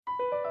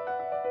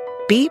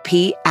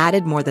BP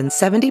added more than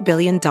 $70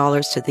 billion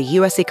to the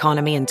U.S.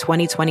 economy in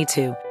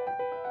 2022.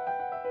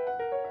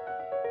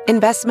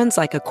 Investments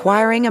like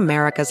acquiring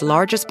America's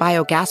largest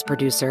biogas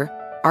producer,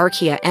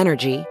 Archaea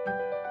Energy,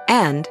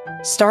 and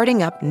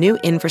starting up new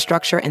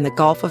infrastructure in the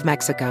Gulf of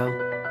Mexico.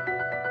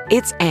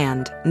 It's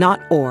and,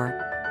 not or.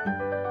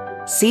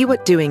 See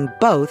what doing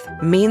both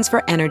means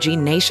for energy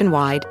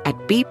nationwide at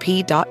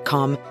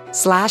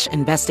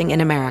bp.com/investing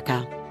in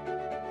America.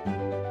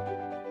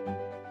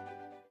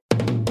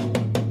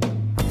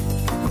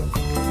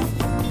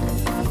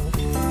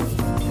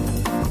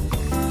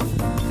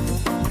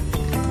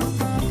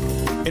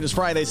 It is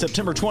Friday,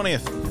 September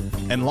 20th,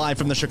 and live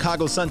from the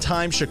Chicago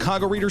Sun-Times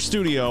Chicago Reader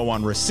Studio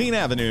on Racine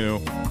Avenue,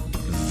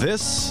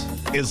 this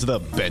is the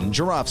Ben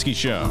Joravsky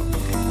Show.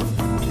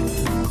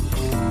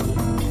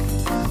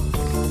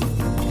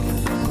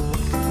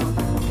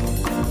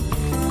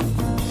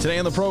 Today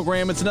on the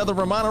program, it's another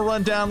Rummana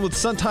Rundown with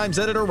Sun-Times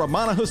editor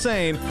Rummana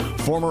Hussain.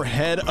 Former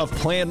head of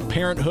Planned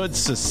Parenthood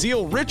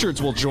Cecile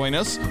Richards will join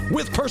us,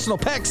 with Personal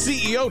Pack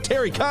CEO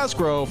Terry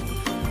Cosgrove.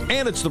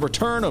 And it's the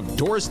return of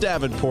Doris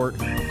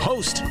Davenport,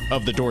 host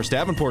of The Doris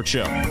Davenport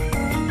Show.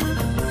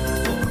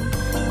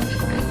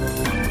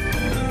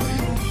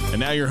 And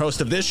now your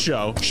host of this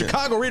show,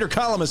 Chicago Reader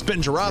columnist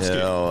Ben Joravsky.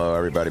 Hello,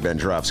 everybody. Ben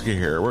Joravsky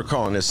here. We're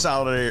calling this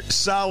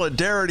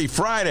Solidarity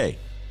Friday.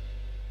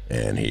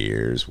 And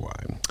here's why.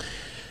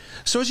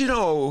 So as you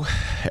know,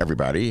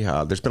 everybody,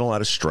 there's been a lot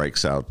of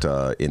strikes out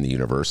in the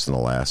universe in the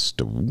last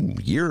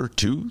year or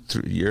two,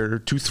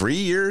 3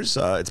 years.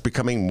 It's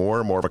becoming more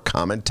and more of a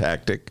common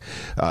tactic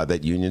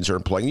that unions are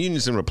employing.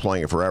 Unions have been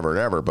employing it forever and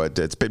ever, but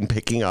it's been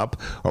picking up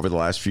over the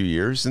last few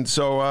years. And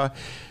so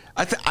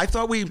I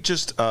thought we'd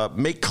just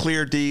make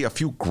clear, D, a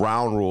few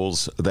ground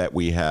rules that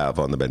we have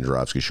on the Ben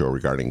Joravsky Show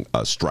regarding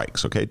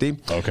strikes. Okay, D?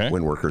 Okay.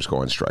 When workers go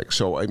on strike.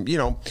 So,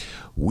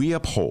 we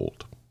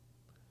uphold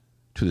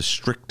to the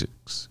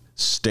strictest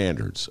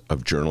standards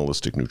of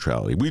journalistic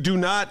neutrality. We do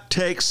not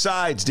take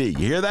sides, D. You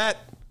hear that?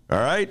 All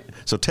right?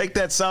 So take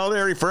that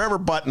Solidarity Forever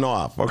button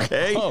off,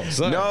 okay?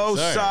 No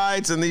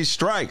sides in these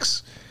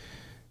strikes.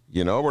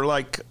 You know, we're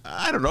like,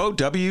 I don't know,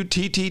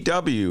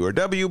 WTTW or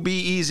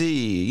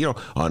WBEZ.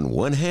 On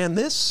one hand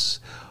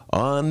this,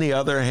 on the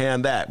other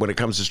hand that when it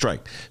comes to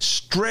strike.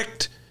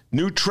 Strict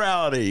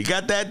neutrality. You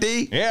got that,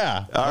 D?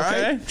 Yeah. All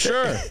okay, right?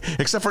 Sure.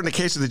 Except for in the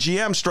case of the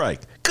GM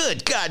strike.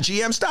 Good God,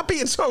 GM, stop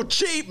being so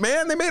cheap,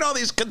 man. They made all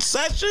these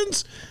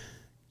concessions.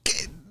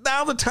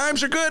 Now the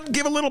times are good.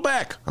 Give a little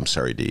back. I'm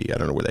sorry, D. I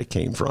don't know where that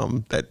came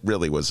from. That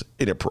really was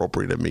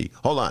inappropriate of me.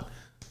 Hold on.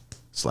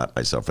 Slap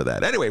myself for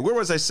that. Anyway, where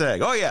was I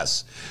saying? Oh,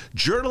 yes.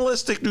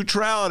 Journalistic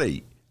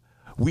neutrality.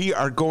 We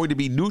are going to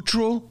be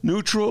neutral.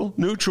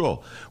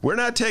 We're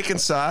not taking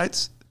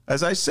sides,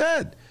 as I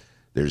said.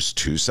 There's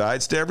two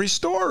sides to every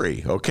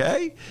story,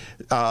 okay?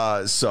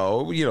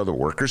 So, the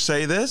workers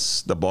say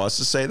this, the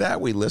bosses say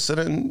that. We listen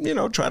and,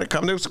 try to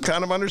come to some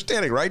kind of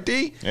understanding, right,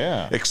 D?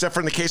 Yeah. Except for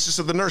in the cases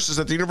of the nurses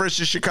at the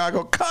University of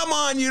Chicago. Come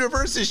on,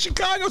 University of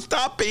Chicago,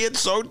 stop being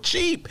so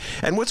cheap.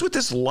 And what's with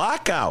this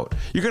lockout?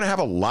 You're going to have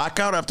a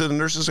lockout after the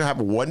nurses have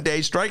a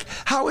one-day strike?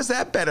 How is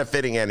that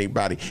benefiting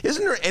anybody?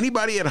 Isn't there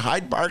anybody in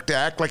Hyde Park to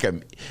act like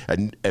an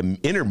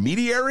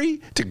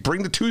intermediary to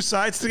bring the two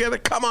sides together?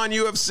 Come on,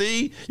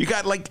 UFC. You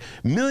got like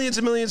millions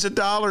and millions of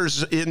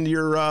dollars in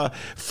your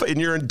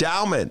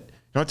endowment. You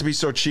don't have to be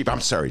so cheap. I'm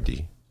sorry,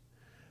 D.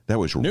 That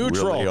was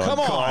neutral. Really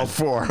Come on.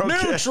 for. Okay.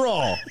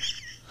 Neutral.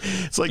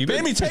 It's like you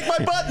made me take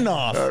my button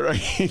off. All right,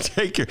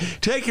 take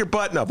your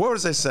button off. What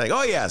was I saying?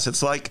 Oh yes,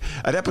 it's like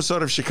an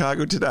episode of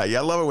Chicago Today. Yeah,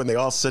 I love it when they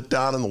all sit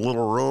down in the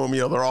little room.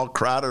 They're all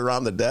crowded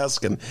around the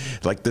desk, and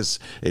like this,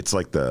 it's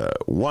like the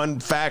one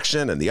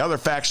faction and the other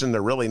faction.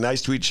 They're really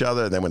nice to each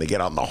other. And then when they get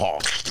out in the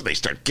hall, they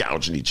start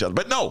gouging each other.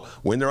 But no,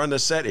 when they're on the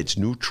set, it's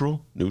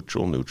neutral.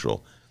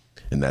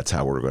 And that's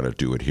how we're going to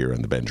do it here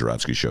on the Ben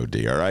Joravsky Show,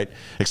 D, all right?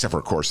 Except for,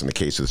 of course, in the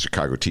case of the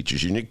Chicago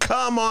Teachers Union.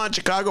 Come on,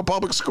 Chicago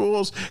Public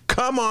Schools.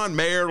 Come on,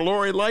 Mayor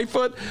Lori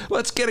Lightfoot.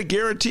 Let's get a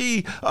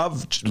guarantee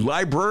of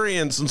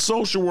librarians and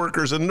social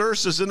workers and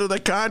nurses into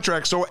the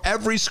contract so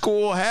every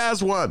school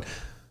has one.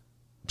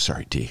 I'm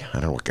sorry, D.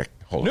 I don't know what...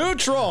 Hold on.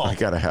 Neutral.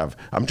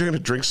 I'm going to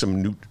drink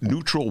some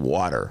neutral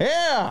water.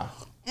 Yeah.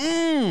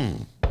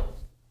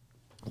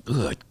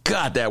 Good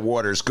God, that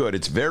water is good.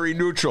 It's very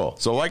neutral.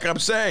 So like I'm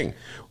saying...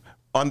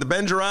 On the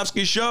Ben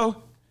Joravsky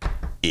Show,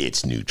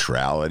 it's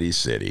Neutrality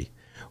City.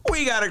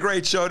 We got a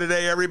great show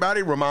today,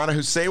 everybody. Rummana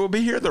Hussain will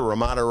be here, the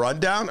Rummana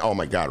Rundown. Oh,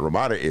 my God.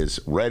 Rummana is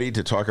ready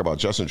to talk about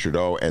Justin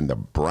Trudeau and the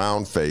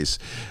brown face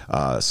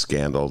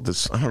scandal.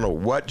 I don't know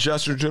what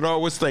Justin Trudeau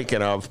was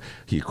thinking of.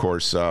 He, of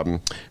course,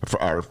 our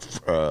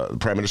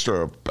Prime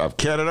Minister of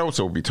Canada,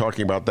 so we'll be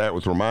talking about that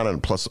with Rummana,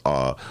 and plus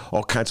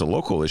all kinds of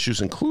local issues,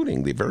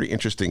 including the very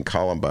interesting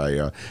column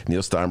by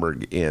Neil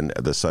Steinberg in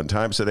the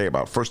Sun-Times today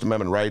about First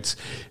Amendment rights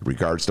in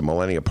regards to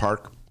Millennium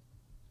Park.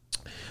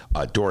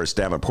 Doris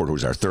Davenport,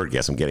 who's our third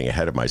guest, I'm getting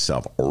ahead of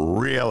myself,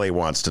 really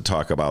wants to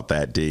talk about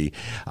that, D,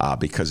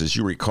 because as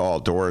you recall,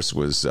 Doris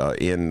was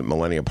in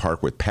Millennium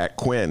Park with Pat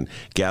Quinn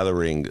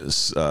gathering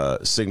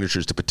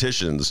signatures to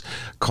petitions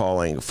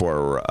calling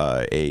for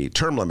a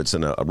term limits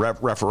in a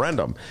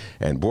referendum.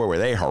 And boy, were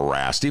they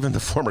harassed. Even the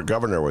former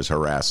governor was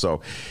harassed.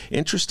 So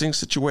interesting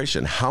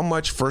situation. How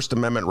much First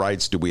Amendment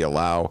rights do we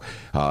allow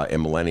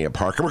in Millennium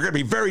Park? And we're going to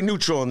be very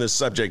neutral on this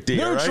subject, D.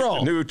 Neutral.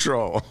 Right?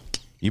 Neutral.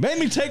 You made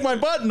me take my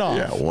button off.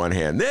 Yeah, one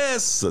hand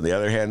this, and the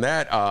other hand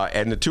that.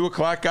 And the 2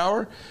 o'clock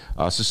hour,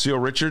 Cecile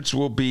Richards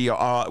will be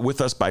with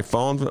us by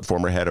phone,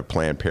 former head of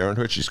Planned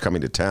Parenthood. She's coming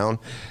to town.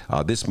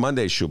 This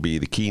Monday, she'll be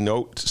the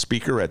keynote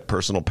speaker at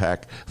Personal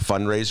Pack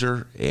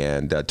fundraiser.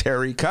 And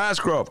Terry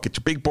Cosgrove, get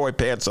your big boy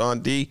pants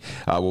on, D.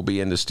 Will be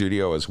in the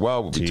studio as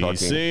well. We'll be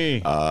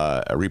talking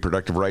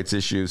reproductive rights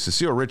issues.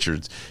 Cecile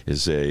Richards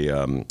is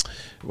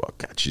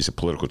she's a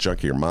political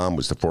junkie. Her mom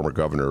was the former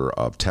governor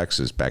of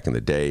Texas back in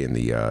the day in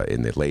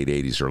the late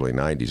 80s, early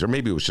 90s, or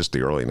maybe it was just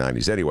the early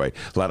 90s. Anyway,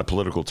 a lot of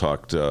political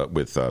talk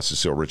with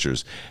Cecile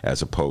Richards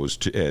as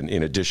opposed to, and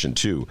in addition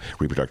to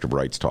reproductive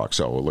rights talk.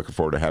 So we're looking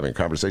forward to having a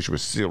conversation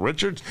with Cecile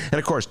Richards. And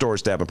of course,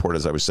 Doris Davenport,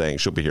 as I was saying,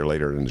 she'll be here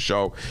later in the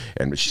show.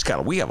 And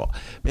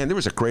there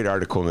was a great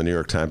article in the New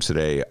York Times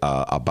today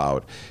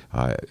about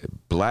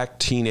black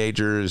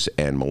teenagers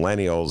and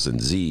millennials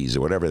and Zs,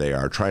 or whatever they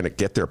are, trying to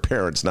get their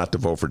parents not to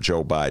vote for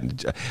Joe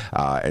Biden.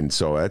 And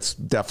so that's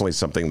definitely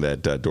something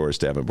that Doris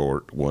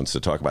Davenport wants to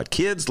talk about.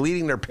 Kids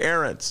leading their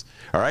parents.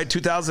 All right,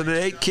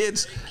 2008,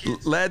 kids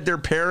led their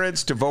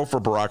parents to vote for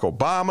Barack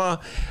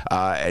Obama,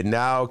 and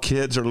now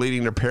kids are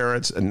leading their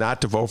parents not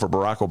to vote for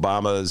Barack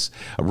Obama's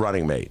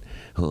running mate.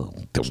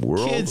 The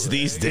world. Kids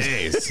these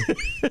days.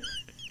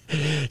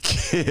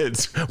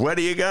 Kids, what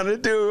are you going to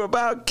do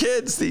about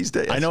kids these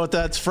days? I know what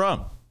that's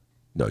from.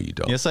 No, you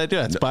don't. Yes, I do.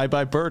 It's Bye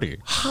Bye Birdie.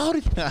 How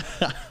did...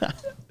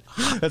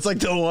 That's like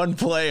the one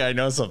play I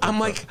know something I'm from.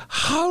 like,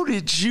 how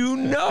did you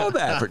know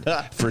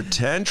that? For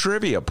 10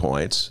 trivia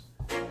points,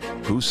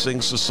 who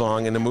sings the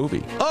song in the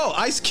movie? Oh,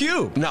 Ice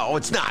Cube. No,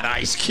 it's not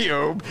Ice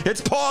Cube.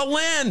 It's Paul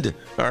Lynde.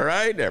 All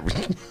right?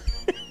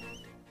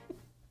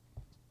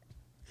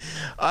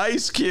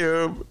 Ice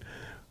Cube.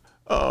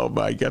 Oh,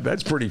 my God.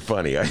 That's pretty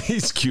funny.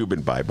 Ice Cube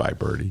and Bye Bye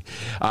Birdie.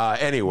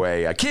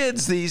 Anyway,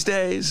 kids these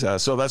days.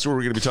 So that's what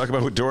we're going to be talking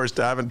about with Doris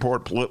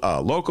Davenport.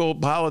 Local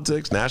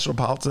politics, national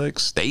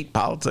politics, state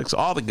politics,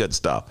 all the good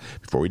stuff.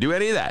 Before we do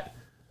any of that,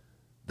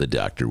 the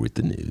doctor with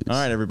the news. All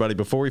right, everybody.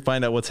 Before we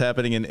find out what's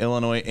happening in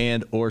Illinois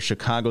and or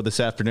Chicago this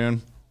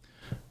afternoon,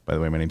 by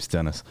the way, my name's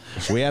Dennis.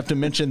 We have to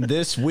mention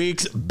this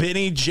week's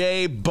Benny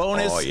J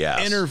bonus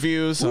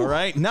interviews. All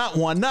right. Not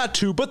one, not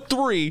two, but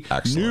 3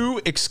 new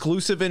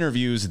exclusive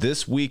interviews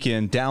this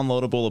weekend,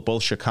 downloadable at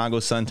both Chicago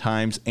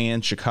Sun-Times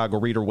and Chicago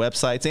Reader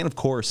websites, and of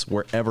course,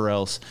 wherever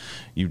else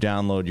you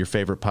download your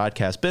favorite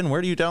podcast. Ben,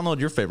 where do you download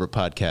your favorite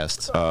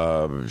podcasts?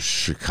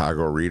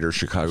 Chicago Reader,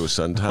 Chicago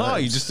Sun-Times. Oh,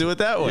 you just do it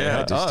that way.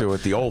 Yeah, just do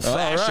it the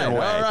old-fashioned way.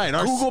 All right.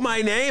 Google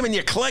my name and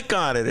you click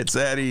on it. It's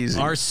that easy.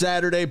 Our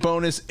Saturday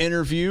bonus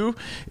interview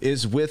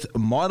is with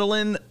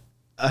Maudlin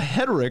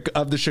Hedrick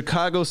of the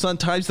Chicago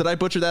Sun-Times. Did I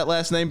butcher that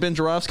last name, Ben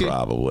Jarofsky?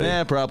 Probably.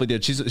 Yeah, probably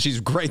did. She's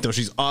great, though.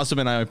 She's awesome,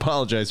 and I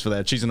apologize for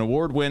that. She's an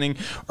award-winning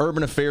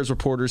urban affairs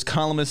reporter,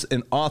 columnist,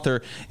 and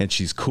author, and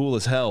she's cool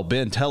as hell.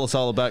 Ben, tell us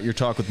all about your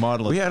talk with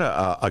Maudlin. We had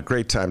a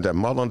great time.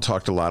 Maudlin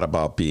talked a lot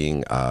about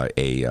being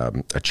a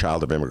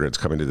child of immigrants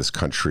coming to this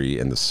country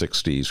in the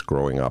 60s,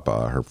 growing up.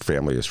 Her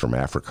family is from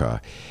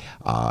Africa.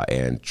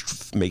 And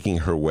making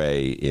her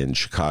way in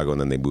Chicago, and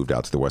then they moved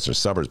out to the western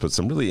suburbs. But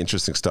some really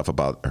interesting stuff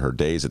about her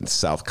days in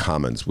South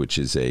Commons, which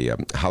is a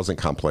housing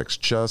complex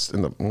just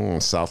in the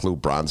South Loop,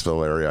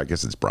 Bronzeville area. I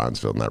guess it's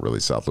Bronzeville, not really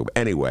South Loop.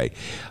 Anyway,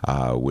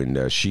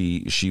 when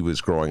she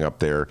was growing up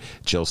there,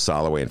 Jill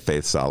Soloway and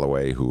Faith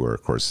Soloway, who are,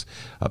 of course,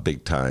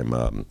 big-time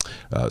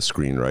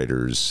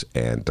screenwriters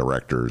and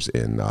directors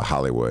in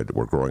Hollywood,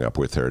 were growing up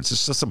with her. It's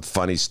just some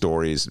funny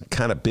stories,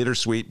 kind of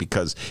bittersweet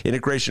because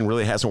integration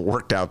really hasn't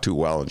worked out too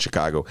well in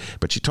Chicago,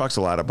 but she talks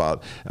a lot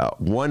about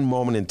one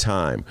moment in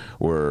time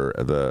where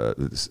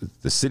the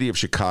city of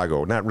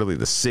Chicago, not really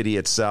the city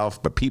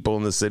itself, but people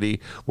in the city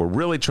were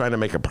really trying to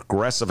make a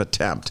progressive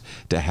attempt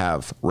to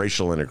have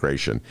racial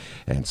integration,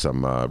 and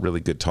some really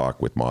good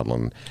talk with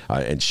Maudlin.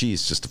 And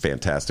she's just a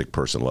fantastic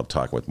person. Love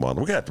talking with Maudlin.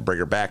 We're going to have to bring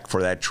her back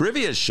for that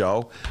trivia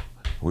show.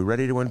 Are we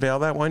ready to unveil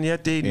that one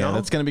yet, Dee? Yeah, no?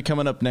 That's going to be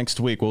coming up next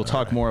week. We'll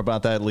talk more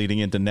about that leading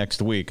into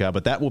next week.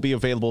 But that will be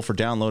available for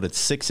download at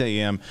 6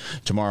 a.m.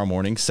 tomorrow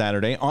morning,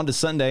 Saturday, on to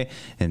Sunday.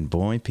 And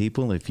boy,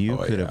 people, if you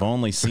could have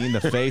only seen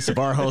the face of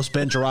our host,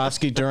 Ben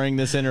Jarofsky, during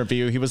this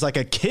interview. He was like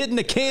a kid in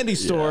a candy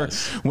store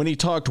when he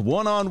talked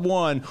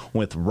one-on-one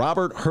with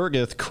Robert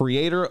Herguth,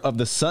 creator of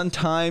the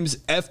Sun-Times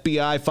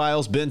FBI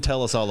files. Ben,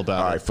 tell us all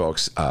about it. All right,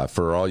 folks.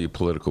 For all you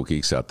political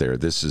geeks out there,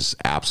 this is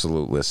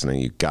absolute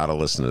listening. You got to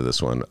listen to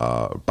this one.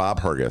 Bob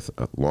Herguth Hargeth,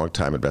 a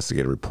longtime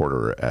investigative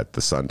reporter at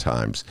the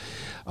Sun-Times,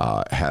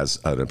 has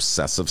an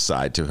obsessive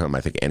side to him.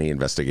 I think any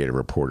investigative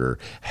reporter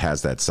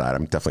has that side.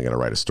 I'm definitely going to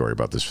write a story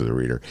about this for the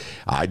reader.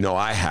 I know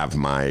I have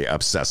my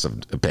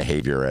obsessive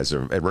behavior as a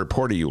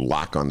reporter. You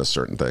lock onto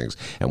certain things.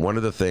 And one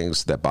of the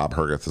things that Bob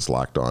Hargeth is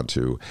locked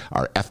onto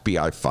are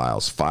FBI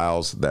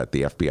files that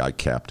the FBI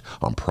kept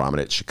on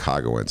prominent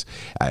Chicagoans.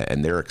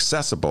 And they're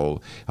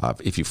accessible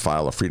if you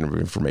file a Freedom of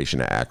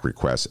Information Act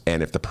request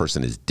and if the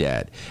person is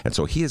dead. And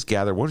so he has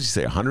gathered, what did he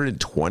say,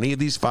 120 of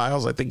these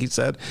files, I think he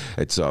said.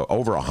 It's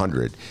over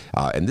 100.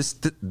 And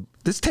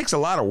this takes a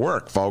lot of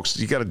work, folks.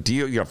 You got to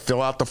deal. You got to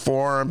fill out the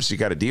forms. You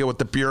got to deal with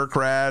the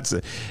bureaucrats,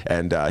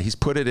 and he's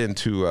put it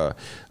into a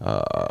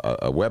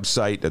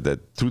website that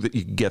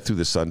you can get through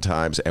the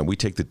Sun-Times, and we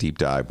take the deep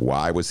dive.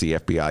 Why was the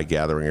FBI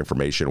gathering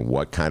information?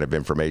 What kind of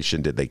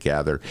information did they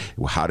gather?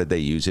 How did they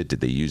use it?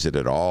 Did they use it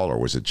at all, or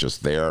was it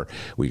just there?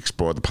 We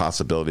explore the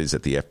possibilities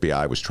that the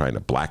FBI was trying to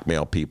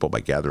blackmail people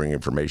by gathering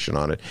information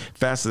on it.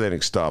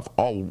 Fascinating stuff.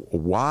 All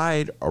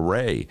wide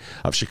array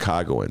of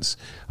Chicagoans.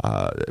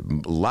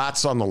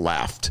 Lots on the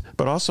left,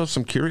 but also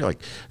some curious,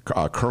 like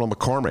Colonel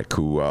McCormick,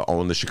 who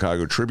owned the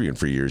Chicago Tribune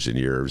for years and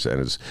years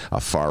and is a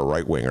far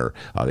right-winger.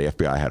 The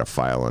FBI had a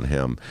file on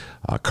him.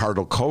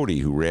 Cardinal Cody,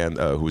 who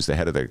was the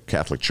head of the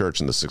Catholic Church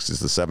in the 60s,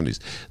 the 70s,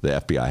 the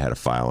FBI had a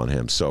file on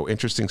him. So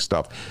interesting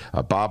stuff.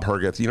 Bob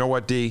Hargeth, you know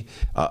what, D?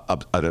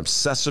 An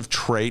obsessive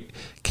trait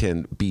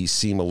can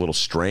seem a little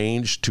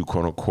strange to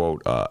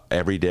quote-unquote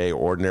everyday,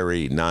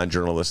 ordinary,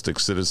 non-journalistic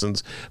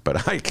citizens,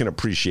 but I can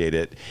appreciate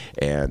it,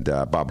 and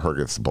Bob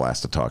Hargeth's a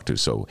blast to talk to.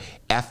 So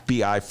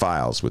FBI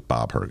Files with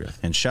Bob Hargeth.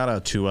 And shout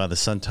out to the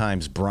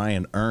Sun-Times'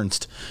 Brian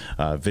Ernst,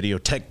 video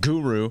tech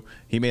guru.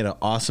 He made an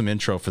awesome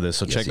intro for this,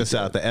 so check this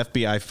out, the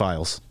FBI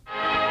Files.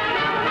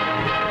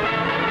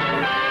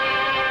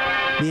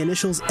 The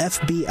initials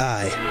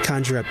FBI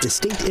conjure up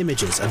distinct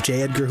images of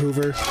J. Edgar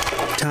Hoover,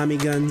 Tommy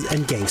guns,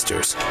 and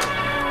gangsters.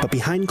 But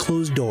behind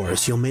closed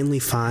doors, you'll mainly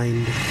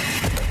find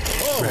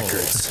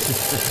records.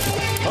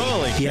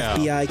 Holy the cow.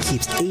 FBI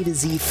keeps A to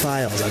Z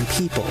files on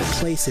people,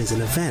 places,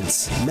 and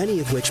events, many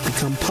of which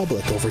become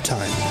public over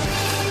time.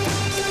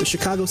 The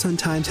Chicago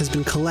Sun-Times has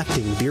been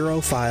collecting Bureau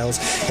files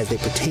as they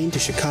pertain to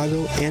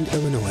Chicago and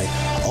Illinois,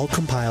 all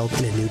compiled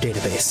in a new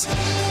database.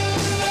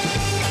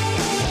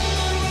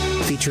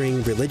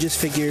 Featuring religious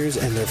figures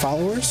and their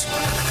followers,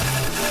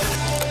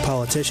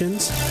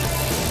 politicians,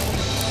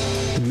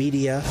 the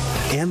media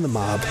and the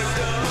mob,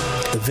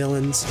 the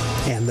villains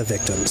and the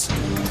victims.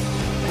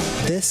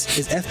 This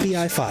is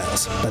FBI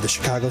Files by the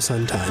Chicago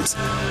Sun-Times.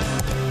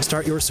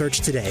 Start your search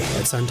today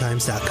at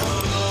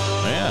suntimes.com.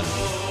 Man.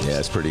 Yeah,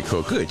 that's pretty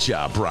cool. Good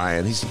job,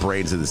 Brian. He's the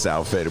brains of this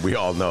outfit. We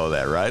all know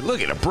that, right? Look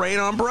at a brain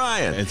on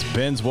Brian. It's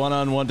Ben's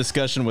one-on-one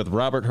discussion with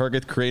Robert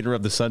Hargeth, creator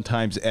of the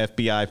Sun-Times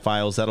FBI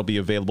Files. That'll be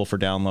available for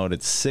download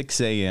at 6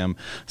 a.m.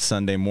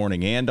 Sunday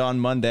morning. And on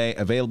Monday,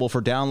 available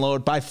for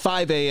download by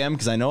 5 a.m.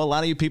 because I know a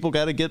lot of you people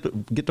got to get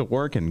to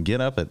work and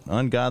get up at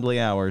ungodly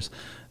hours.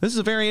 This is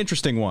a very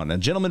interesting one. A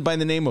gentleman by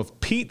the name of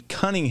Pete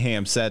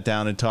Cunningham sat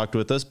down and talked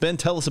with us. Ben,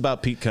 tell us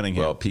about Pete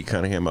Cunningham. Well, Pete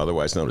Cunningham,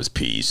 otherwise known as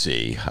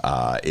PC,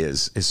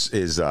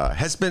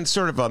 has been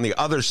sort of on the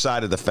other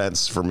side of the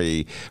fence for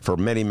me for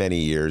many, many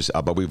years,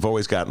 but we've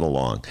always gotten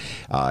along.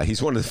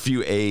 He's one of the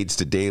few aides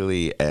to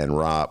Daley and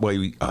Rahm.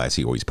 Well, as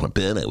he always points,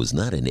 Ben, I was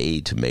not an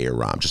aide to Mayor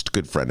Rahm, just a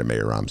good friend of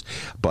Mayor Rahm's.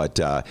 But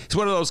he's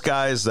one of those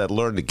guys that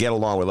learn to get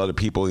along with other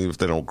people, even if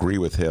they don't agree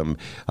with him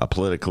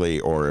politically,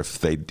 or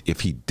if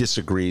he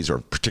disagrees,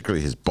 or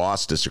particularly his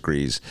boss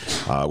disagrees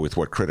with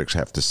what critics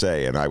have to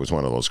say. And I was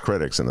one of those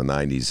critics in the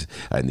 90s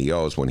and the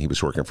O's when he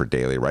was working for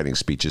Daley, writing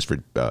speeches for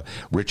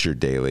Richard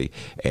Daley,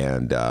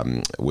 and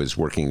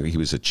he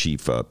was a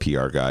chief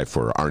PR guy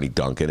for Arnie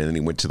Duncan, and then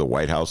he went to the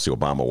White House, the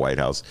Obama White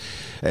House.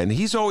 And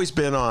he's always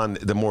been on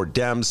the more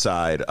Dem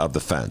side of the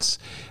fence.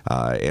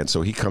 And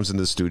so he comes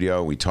into the studio,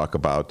 and we talk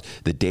about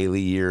the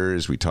Daley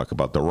years, we talk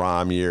about the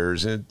Rahm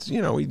years, and,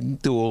 we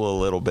duel a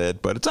little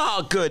bit, but it's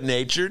all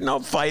good-natured,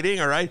 no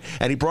fighting, all right?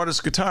 And he brought his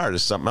guitar.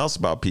 There's something else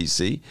about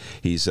PC.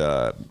 He's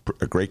a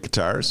great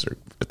guitarist.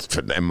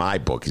 In my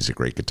book, he's a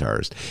great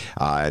guitarist.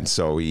 And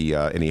so he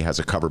has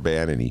a cover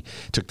band, and he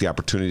took the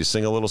opportunity to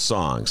sing a little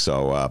song.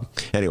 So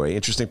anyway,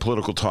 interesting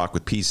political talk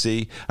with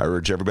PC. I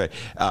urge everybody.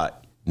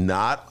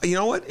 You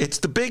know what? It's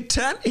the Big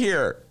Tent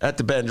here at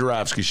the Ben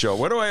Joravsky Show.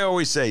 What do I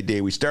always say,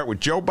 D? We start with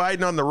Joe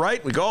Biden on the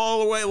right. We go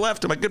all the way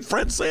left to my good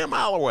friend Sam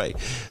Holloway.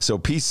 So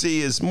PC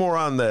is more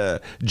on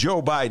the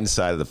Joe Biden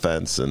side of the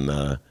fence.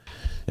 And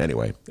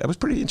anyway, that was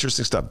pretty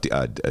interesting stuff.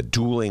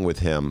 Dueling with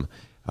him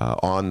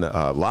on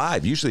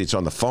live. Usually it's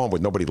on the phone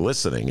with nobody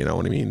listening, you know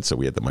what I mean? So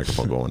we had the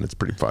microphone going. It's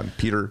pretty fun.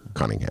 Peter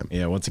Cunningham.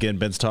 Yeah, once again,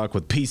 Ben's Talk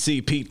with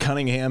PC. Pete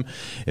Cunningham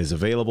is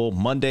available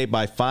Monday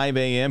by 5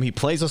 a.m. He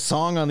plays a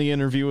song on the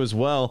interview as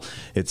well.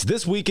 It's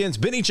this weekend's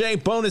Benny J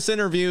bonus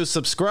interview.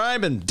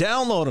 Subscribe and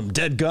download them,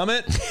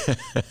 deadgummit.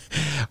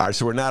 All right,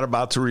 so we're not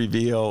about to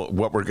reveal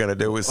what we're going to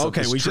do with some.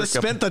 Okay, we just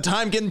spent the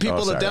time getting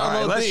people to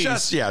download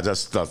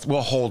these.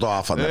 We'll hold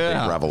off on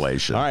that big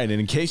revelation. All right, and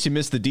in case you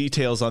missed the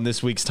details on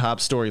this week's top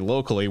story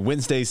locally, Absolutely.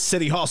 Wednesday's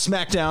City Hall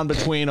smackdown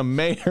between a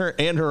mayor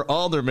and her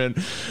alderman.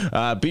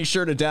 Be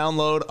sure to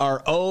download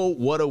our Oh,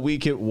 What a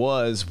Week It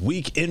Was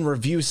Week in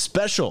Review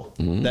special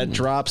that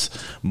drops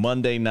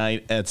Monday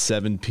night at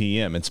 7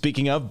 p.m. And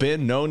speaking of,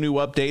 Ben, no new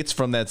updates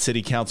from that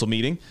city council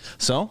meeting.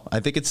 So I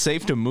think it's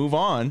safe to move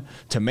on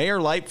to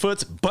Mayor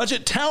Lightfoot's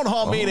budget town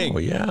hall meeting. Oh,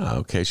 yeah.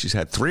 Okay. She's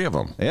had 3 of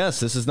them. Yes,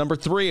 this is number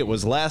 3. It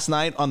was last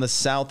night on the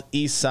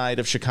southeast side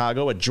of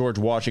Chicago at George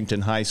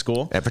Washington High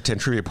School. And for 10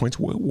 trivia points,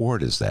 what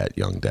ward is that,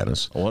 young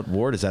Dennis? What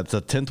ward is that?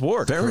 The 10th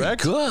ward. Very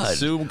correct? good.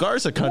 Sioux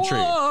Garza country.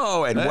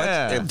 Whoa. And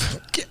Yeah.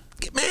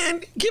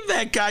 man, give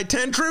that guy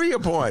 10 trivia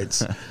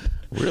points.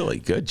 Really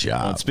good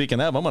job. Well, speaking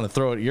of, I'm going to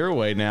throw it your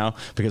way now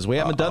because we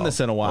haven't done this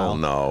in a while. Oh,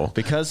 no.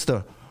 Because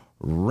the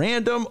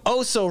random,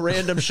 so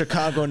random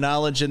Chicago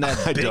knowledge in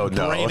that big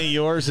brain of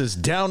yours is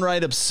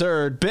downright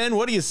absurd. Ben,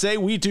 what do you say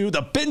we do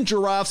the Ben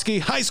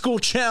Jarofsky High School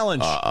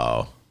Challenge?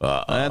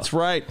 That's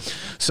right.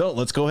 So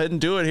let's go ahead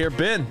and do it here.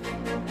 Ben,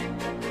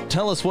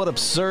 tell us what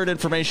absurd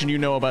information you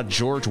know about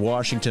George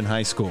Washington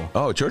High School.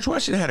 Oh, George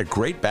Washington had a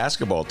great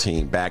basketball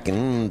team back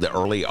in the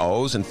early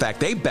O's. In fact,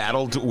 they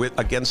battled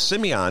against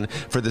Simeon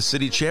for the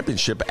city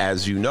championship,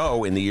 as you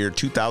know, in the year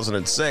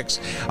 2006.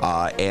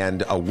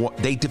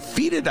 They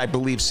defeated, I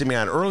believe,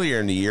 Simeon earlier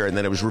in the year, and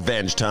then it was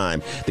revenge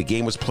time. The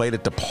game was played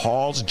at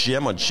DePaul's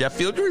Gym on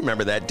Sheffield. You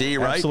remember that, D,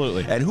 right?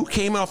 Absolutely. And who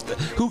came off?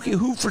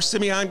 Who for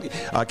Simeon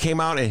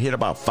came out and hit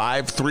about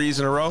 5 threes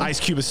in a row?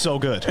 Ice Cube is so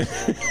good.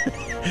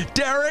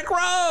 Derrick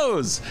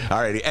Rose. All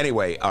right.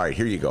 Anyway, all right,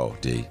 here you go,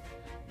 D.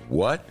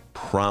 What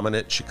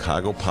prominent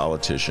Chicago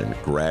politician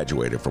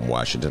graduated from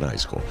Washington High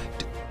School?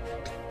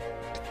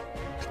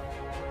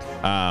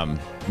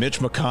 Mitch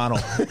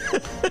McConnell.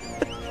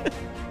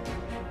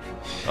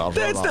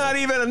 That's not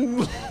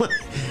even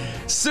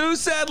Sue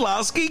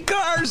Sadlowski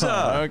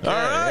Garza. Okay, all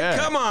right, yeah.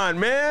 Come on,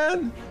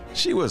 man.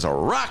 She was a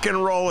rock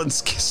and rolling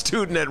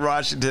student at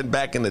Washington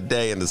back in the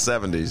day in the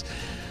 70s.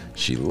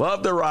 She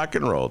loved the rock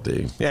and roll,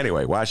 D.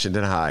 Anyway,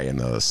 Washington High in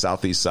the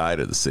southeast side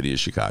of the city of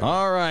Chicago.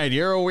 All right,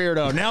 you're a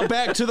weirdo. Now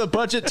back to the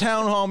budget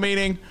town hall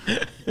meeting.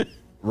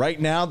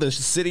 Right now, the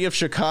city of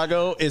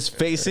Chicago is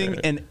facing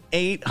an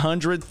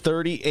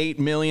 $838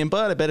 million,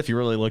 but I bet if you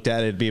really looked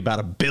at it, it'd be about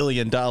 $1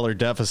 billion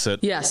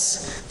deficit.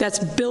 Yes, that's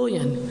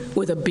billion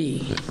with a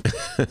B.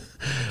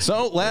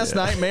 So last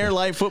night, Mayor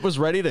Lightfoot was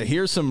ready to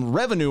hear some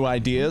revenue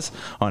ideas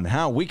on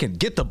how we can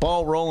get the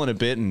ball rolling a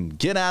bit and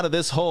get out of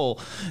this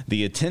hole.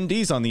 The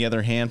attendees, on the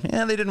other hand,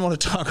 they didn't want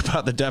to talk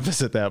about the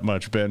deficit that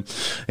much, Ben.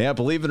 Yeah,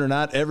 believe it or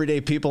not,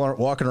 everyday people aren't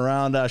walking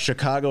around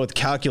Chicago with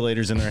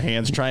calculators in their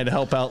hands trying to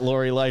help out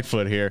Lori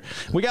Lightfoot here.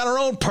 We got our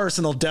own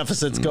personal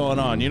deficits going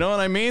on, you know what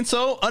I mean?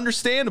 So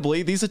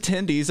understandably, these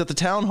attendees at the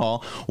town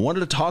hall wanted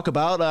to talk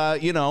about,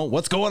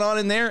 what's going on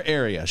in their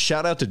area.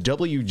 Shout out to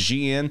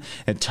WGN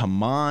and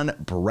Taman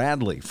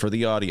Bradley for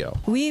the audio.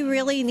 We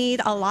really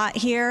need a lot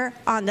here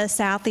on the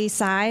southeast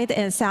side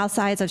and south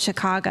sides of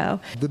Chicago.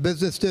 The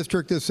business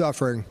district is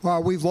suffering.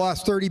 We've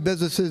lost 30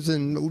 businesses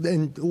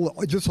in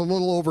just a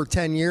little over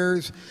 10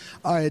 years.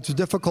 It's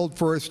difficult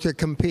for us to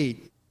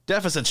compete.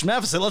 Deficit,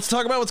 schmeficit. Let's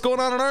talk about what's going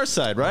on our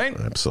side, right?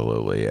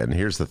 Absolutely. And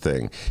here's the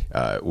thing.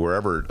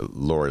 Wherever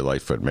Lori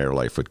Lightfoot, Mayor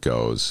Lightfoot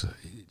goes,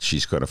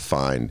 she's going to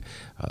find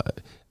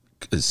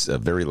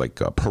very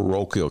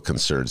parochial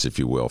concerns, if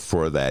you will,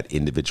 for that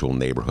individual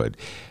neighborhood.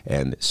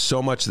 And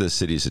so much of the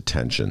city's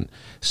attention,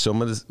 so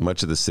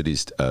much of the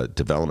city's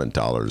development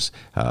dollars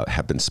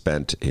have been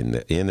spent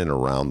in and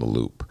around the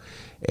loop.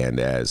 And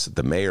as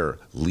the mayor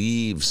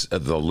leaves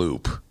the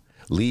loop,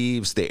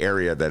 leaves the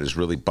area that is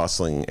really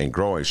bustling and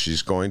growing,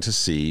 she's going to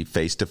see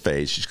face to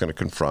face, she's going to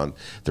confront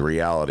the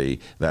reality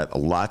that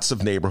lots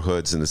of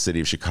neighborhoods in the city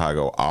of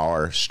Chicago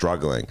are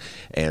struggling.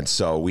 And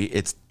so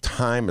it's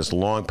time is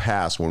long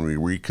past when we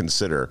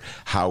reconsider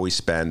how we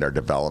spend our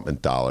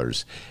development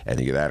dollars. And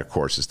that, of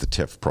course, is the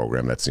TIF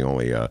program. That's the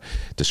only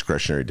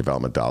discretionary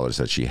development dollars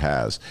that she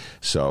has.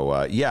 So,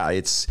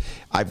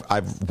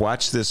 I've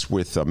watched this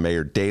with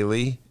Mayor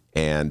Daley,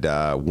 and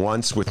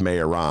once with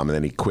Mayor Rahm, and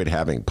then he quit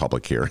having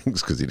public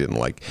hearings because he didn't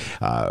like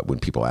when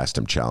people asked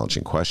him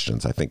challenging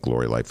questions. I think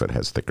Lori Lightfoot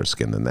has thicker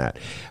skin than that.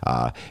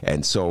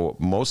 And so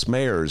most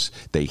mayors,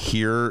 they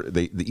see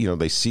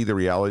the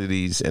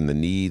realities and the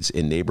needs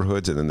in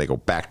neighborhoods, and then they go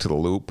back to the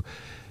loop,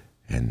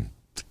 and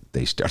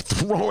they start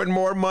throwing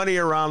more money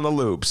around the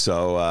loop.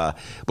 So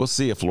we'll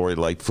see if Lori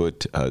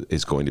Lightfoot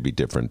is going to be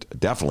different,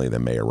 definitely,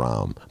 than Mayor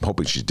Rahm. I'm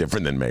hoping she's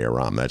different than Mayor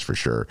Rahm, that's for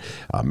sure.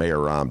 Mayor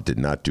Rahm did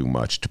not do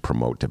much to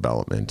promote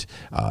development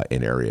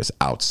in areas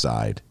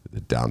outside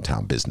the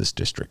downtown business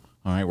district.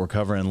 All right, we're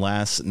covering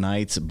last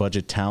night's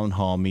budget town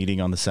hall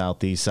meeting on the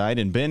southeast side.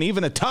 And Ben,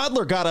 even a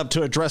toddler got up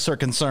to address her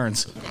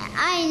concerns.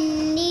 I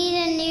need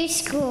a new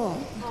school.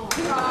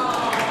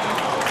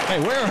 Hey,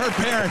 where are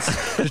her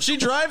parents? Did she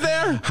drive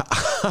there?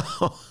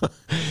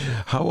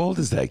 How old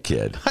is that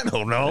kid? I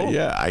don't know.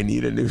 Yeah, I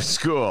need a new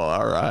school.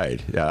 All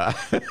right. Yeah.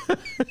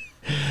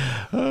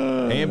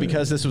 And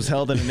because this was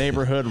held in a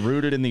neighborhood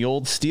rooted in the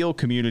old steel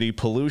community,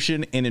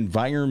 pollution and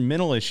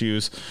environmental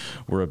issues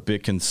were a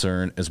big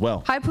concern as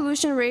well. High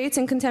pollution rates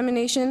and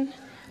contamination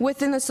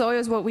within the soil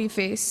is what we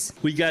face.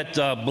 We got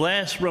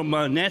blasts from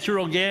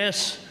natural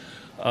gas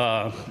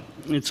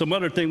and some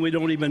other thing we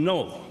don't even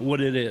know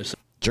what it is.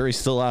 Jury's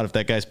still out if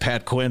that guy's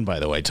Pat Quinn, by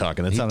the way,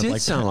 talking. That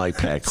sounded like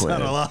Pat Quinn.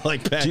 Sounded a lot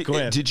like Pat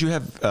Quinn. Did you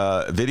have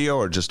video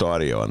or just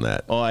audio on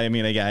that? Oh, I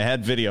mean, I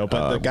had video,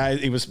 but the guy,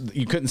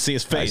 you couldn't see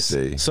his face.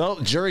 I see. So,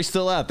 jury's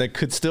still out. That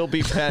could still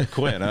be Pat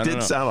Quinn. I don't know.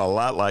 Sound a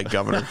lot like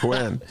Governor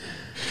Quinn.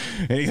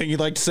 Anything you'd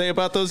like to say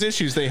about those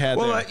issues they had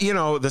there?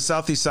 Well, the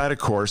Southeast side, of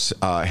course,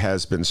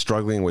 has been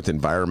struggling with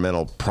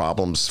environmental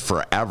problems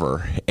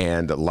forever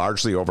and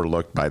largely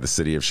overlooked by the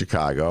city of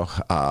Chicago.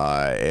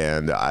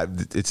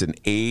 It's an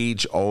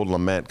age-old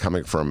lament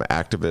coming from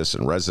activists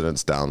and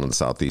residents down on the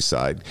Southeast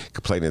side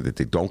complaining that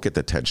they don't get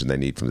the attention they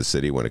need from the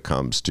city when it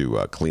comes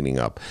to cleaning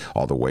up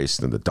all the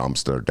waste and the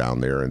dumps that are down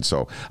there. And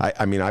so,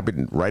 I've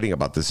been writing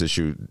about this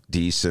issue,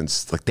 Dee,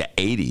 since like the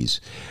 80s.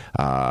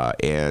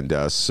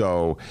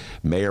 So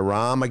Mayor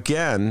Rahm,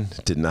 again,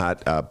 did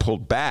not pull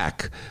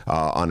back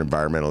on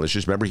environmental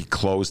issues. Remember, he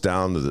closed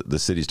down the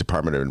city's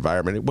Department of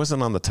Environment. It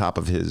wasn't on the top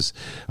of his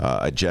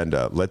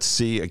agenda. Let's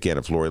see, again,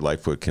 if Lori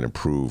Lightfoot can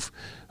improve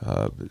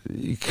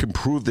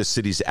the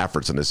city's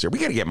efforts in this area. We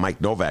got to get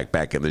Mike Novak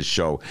back in this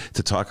show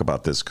to talk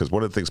about this, because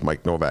one of the things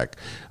Mike Novak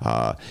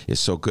is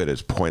so good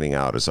at pointing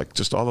out is like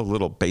just all the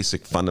little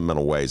basic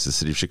fundamental ways the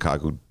city of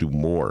Chicago do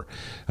more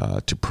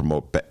to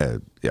promote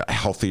a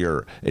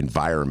healthier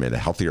environment, a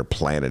healthier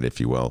planet, if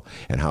you will,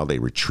 and how they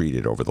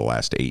retreated over the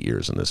last 8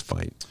 years in this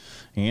fight.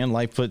 And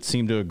Lightfoot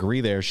seemed to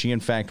agree there. She,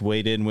 in fact,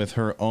 weighed in with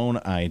her own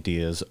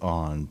ideas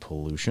on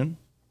pollution.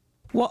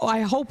 What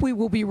I hope we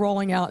will be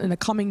rolling out in the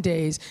coming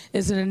days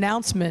is an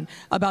announcement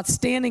about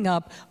standing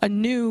up a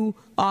new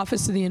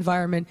Office of the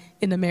Environment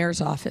in the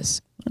mayor's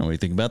office. What do you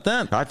think about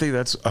that? I think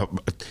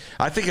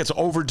it's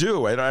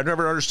overdue. And I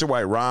never understood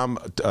why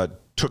Rahm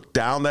took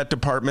down that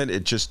department.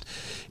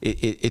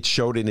 It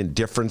showed an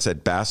indifference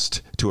at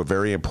best to a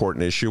very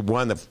important issue,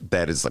 one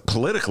that is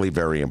politically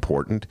very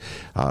important.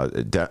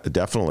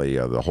 Definitely,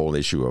 the whole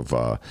issue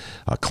of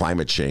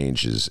climate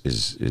change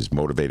is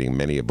motivating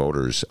many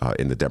voters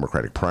in the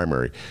Democratic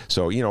primary.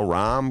 So,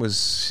 Rahm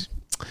was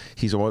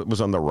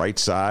on the right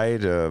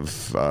side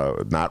of,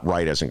 not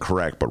right as in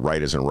correct, but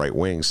right as in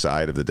right-wing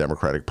side of the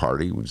Democratic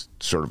Party. He was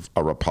sort of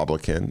a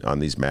Republican on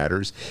these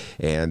matters,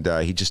 and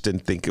he just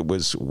didn't think it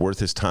was worth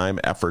his time,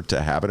 effort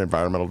to have an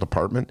environmental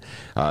department.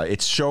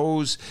 It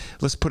shows,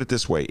 let's put it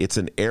this way, it's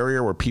an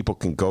area where people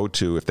can go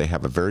to if they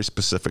have a very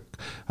specific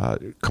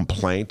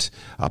complaint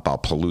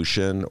about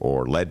pollution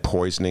or lead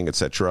poisoning,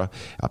 etc.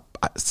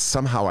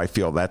 Somehow I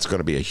feel that's going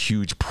to be a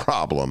huge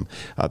problem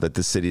that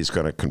the city is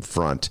going to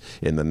confront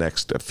in the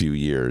next few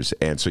years.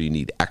 And so you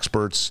need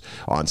experts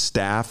on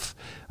staff,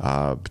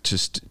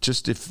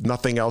 just if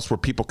nothing else, where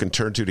people can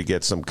turn to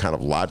get some kind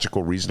of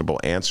logical, reasonable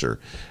answer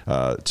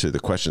to the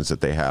questions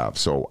that they have.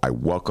 So I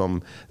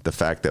welcome the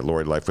fact that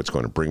Lori Lightfoot's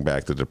going to bring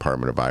back the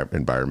Department of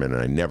Environment,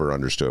 and I never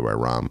understood why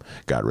Rahm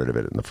got rid of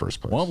it in the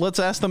first place. Well, let's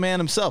ask the man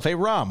himself. Hey,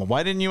 Rahm,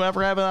 why didn't you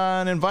ever have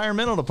an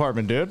environmental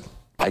department, dude?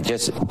 I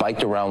just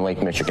biked around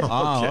Lake Michigan.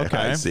 Oh, okay.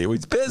 I see.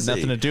 He's busy.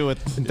 Nothing to do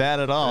with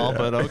that at all,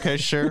 but okay,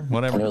 sure,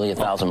 whatever. Nearly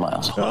 1,000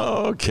 miles.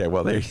 Oh, okay.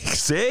 Well, there you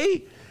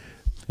see?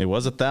 It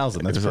was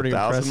 1,000. That's pretty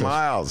impressive. 1,000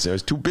 miles. It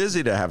was too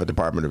busy to have a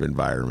Department of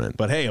Environment.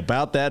 But hey,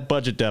 about that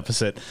budget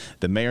deficit,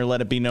 the mayor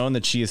let it be known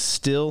that she is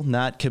still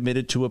not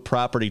committed to a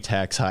property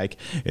tax hike.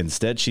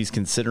 Instead, she's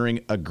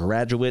considering a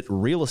graduate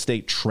real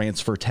estate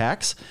transfer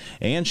tax,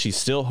 and she's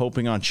still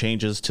hoping on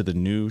changes to the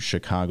new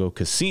Chicago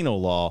casino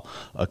law,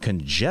 a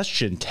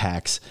congestion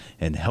tax,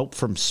 and help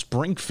from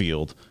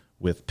Springfield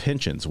with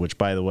pensions, which,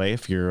 by the way,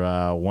 if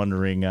you're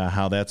wondering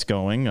how that's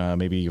going,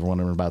 maybe you're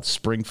wondering about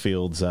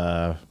Springfield's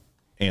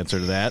answer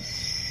to that.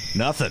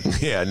 Nothing.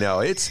 Yeah, no,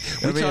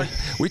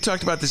 we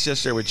talked about this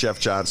yesterday with Jeff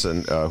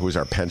Johnson, who's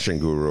our pension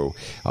guru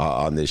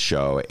on this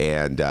show,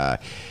 and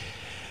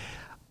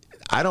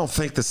I don't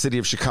think the city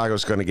of Chicago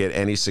is going to get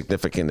any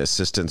significant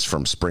assistance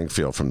from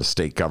Springfield, from the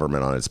state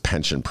government, on its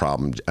pension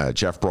problem.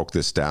 Jeff broke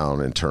this down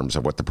in terms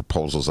of what the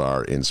proposals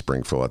are in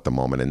Springfield at the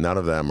moment, and none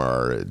of them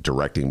are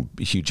directing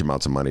huge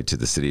amounts of money to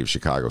the city of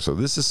Chicago. So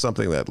this is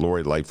something that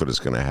Lori Lightfoot is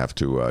going to have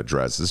to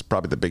address. This is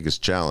probably the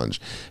biggest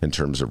challenge in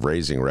terms of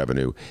raising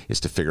revenue,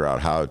 is to figure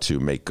out how to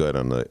make good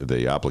on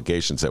the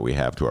obligations that we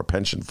have to our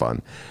pension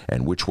fund,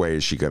 and which way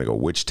is she going to go,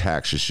 which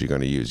tax is she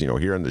going to use.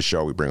 Here on the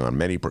show, we bring on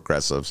many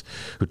progressives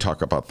who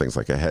talk about things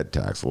like a head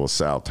tax, a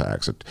LaSalle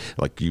tax,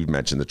 like you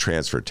mentioned, the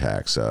transfer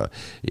tax, a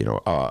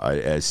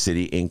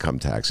city income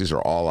tax. These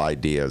are all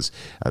ideas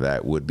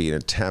that would be an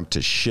attempt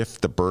to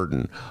shift the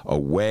burden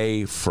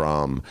away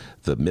from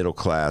the middle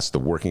class, the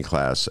working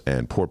class,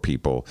 and poor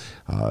people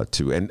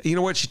and you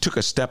know what? She took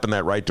a step in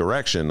that right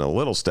direction, a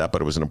little step,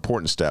 but it was an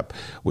important step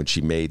when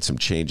she made some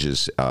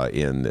changes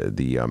in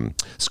the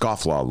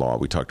scofflaw law.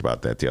 We talked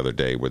about that the other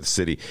day with the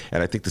city,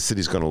 and I think the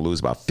city's going to lose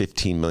about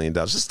 $15 million.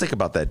 Just think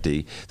about that,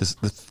 Dee.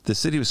 The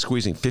city was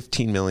squeezing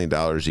 $15 million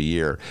a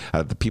year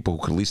out of the people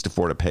who could least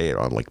afford to pay it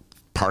on like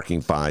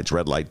parking fines,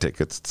 red light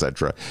tickets,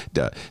 etc.,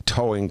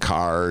 towing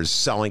cars,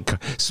 selling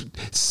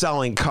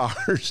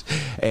cars,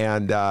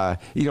 and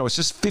it's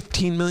just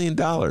 $15 million.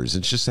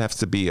 It just has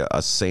to be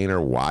a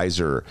saner,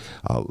 wiser,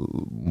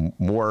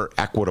 more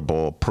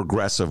equitable,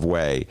 progressive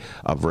way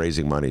of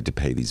raising money to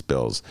pay these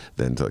bills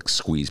than to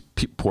squeeze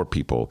poor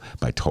people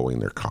by towing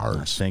their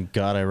cars. Thank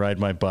God I ride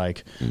my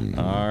bike. Mm-hmm.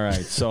 All right.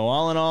 So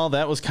all in all,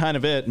 that was kind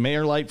of it.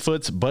 Mayor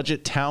Lightfoot's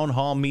budget town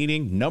hall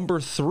meeting number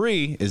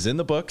 3 is in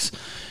the books.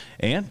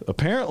 And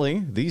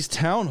apparently, these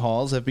town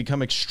halls have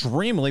become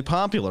extremely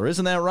popular.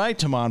 Isn't that right,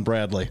 Tamon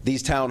Bradley?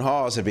 These town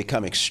halls have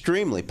become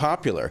extremely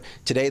popular.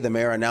 Today, the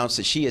mayor announced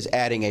that she is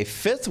adding a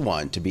 5th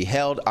one to be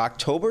held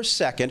October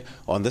 2nd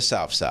on the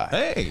South Side.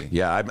 Hey!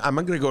 Yeah, I'm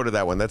going to go to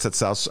that one. That's at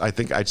South. I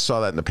think I saw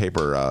that in the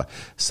paper,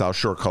 South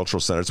Shore Cultural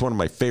Center. It's one of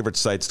my favorite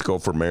sites to go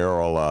for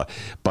mayoral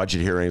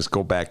budget hearings.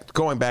 Going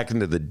back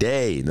into the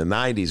day, in the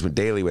 90s, when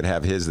Daley would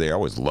have his there. I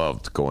always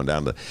loved going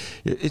down the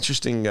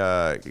interesting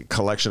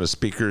collection of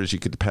speakers. You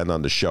could depend on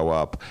to show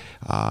up,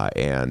 oh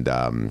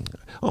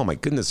my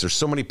goodness, there's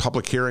so many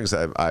public hearings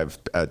I've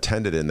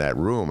attended in that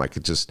room. I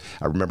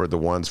remember the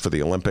ones for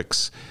the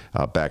Olympics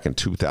back in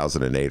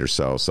 2008 or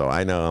so. So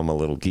I know I'm a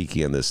little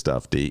geeky in this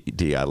stuff.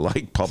 I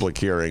like public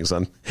hearings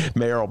on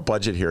mayoral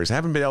budget hearings. I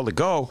haven't been able to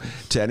go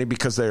to any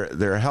because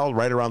they're held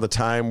right around the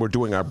time we're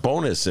doing our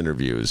bonus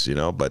interviews,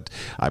 but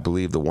I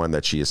believe the one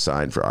that she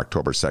assigned for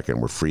October 2nd,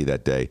 we're free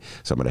that day.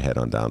 So I'm going to head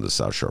on down to the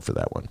South Shore for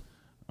that one.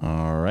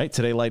 All right.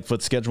 Today,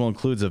 Lightfoot's schedule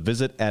includes a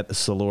visit at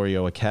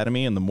Solorio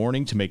Academy in the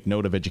morning to make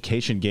note of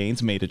education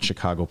gains made at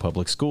Chicago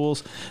Public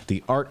Schools,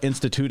 the Art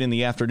Institute in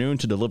the afternoon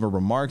to deliver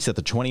remarks at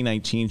the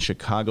 2019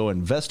 Chicago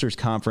Investors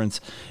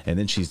Conference, and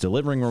then she's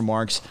delivering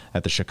remarks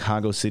at the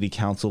Chicago City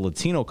Council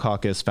Latino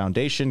Caucus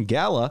Foundation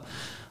Gala,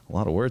 a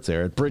lot of words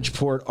there, at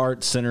Bridgeport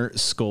Art Center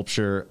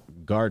Sculpture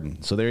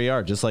Garden. So there you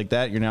are. Just like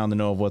that, you're now in the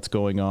know of what's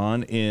going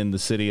on in the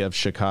city of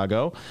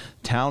Chicago.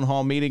 Town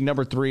hall meeting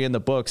number 3 in the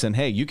books. And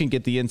hey, you can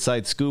get the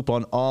inside scoop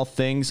on all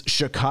things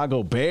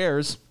Chicago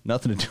Bears.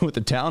 Nothing to do with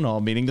the town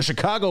hall meeting. The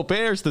Chicago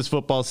Bears this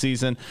football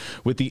season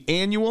with the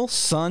annual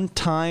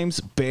Sun-Times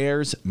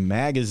Bears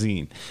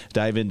magazine.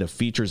 Dive into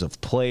features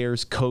of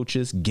players,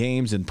 coaches,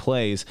 games, and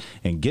plays,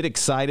 and get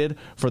excited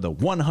for the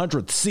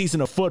 100th season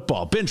of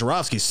football. Ben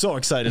Jarofsky's so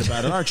excited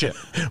about it, aren't you?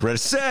 Ready,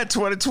 set,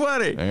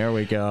 2020. There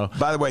we go.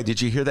 By the way,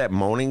 did you hear that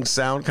moaning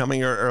sound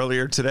coming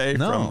earlier today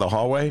from the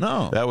hallway?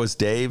 No. That was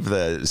Dave,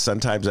 the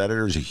Sun-Times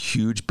editor, who's a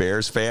huge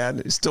Bears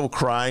fan. He's still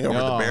crying over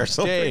the Bears.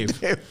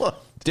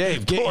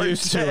 Dave, get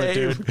used to it,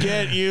 dude.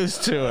 Get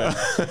used to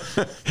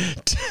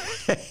it.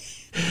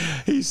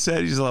 He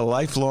said he's a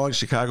lifelong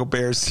Chicago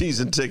Bears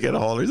season ticket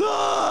holder.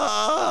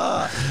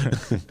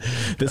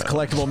 This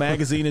collectible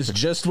magazine is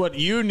just what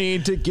you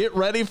need to get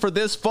ready for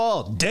this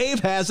fall. Dave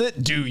has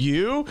it. Do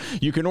you?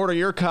 You can order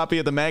your copy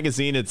of the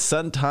magazine at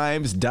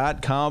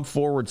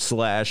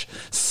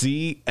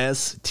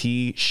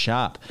suntimes.com/CST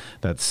shop.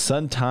 That's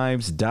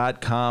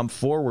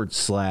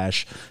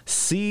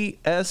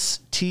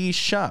suntimes.com/CST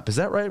shop. Is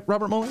that right,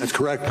 Robert Mueller? That's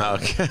correct.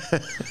 Okay.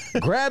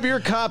 Grab your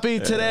copy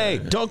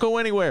today. Don't go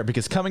anywhere,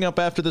 because coming up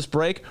after this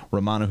break,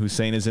 Rummana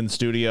Hussain is in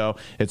studio.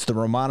 It's the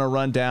Rummana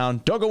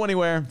Rundown. Don't go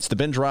anywhere. It's the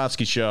Ben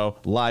Jarofsky Show,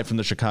 live from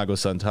the Chicago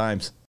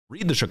Sun-Times.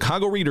 Read the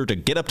Chicago Reader to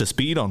get up to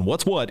speed on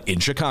what's what in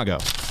Chicago.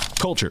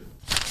 Culture,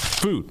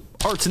 food,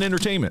 arts and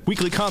entertainment,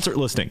 weekly concert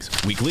listings,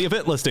 weekly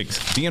event listings,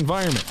 the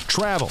environment,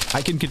 travel.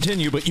 I can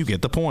continue, but you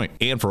get the point.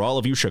 And for all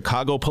of you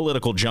Chicago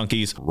political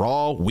junkies,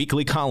 raw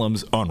weekly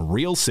columns on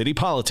real city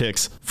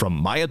politics from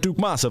Maya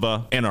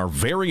Dukmasova and our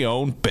very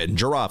own Ben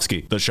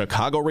Jarofsky. The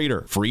Chicago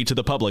Reader, free to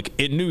the public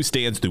in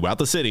newsstands throughout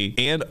the city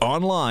and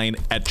online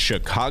at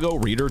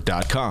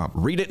chicagoreader.com.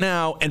 Read it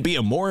now and be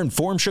a more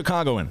informed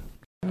Chicagoan.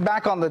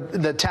 Back on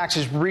the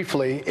taxes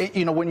briefly,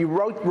 when you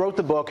wrote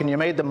the book and you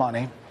made the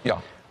money,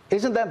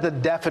 isn't that the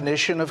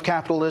definition of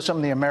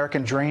capitalism, the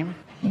American dream?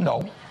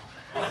 No.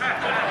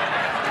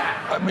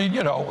 I mean,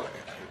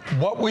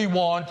 what we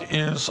want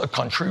is a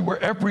country where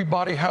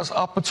everybody has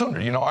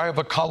opportunity. I have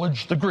a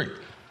college degree.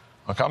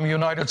 I'm a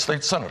United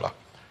States Senator.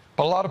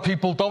 But a lot of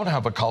people don't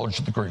have a college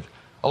degree.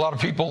 A lot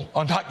of people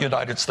are not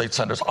United States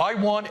Senators. I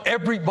want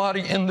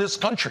everybody in this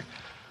country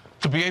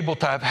to be able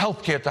to have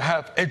health care, to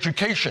have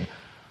education,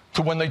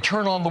 to when they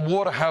turn on the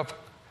water, have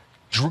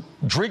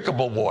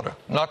drinkable water,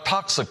 not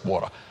toxic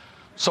water.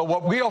 So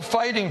what we are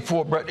fighting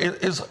for, Brett,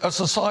 is a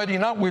society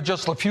not where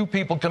just a few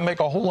people can make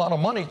a whole lot of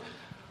money,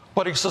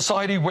 but a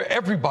society where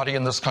everybody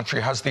in this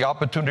country has the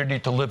opportunity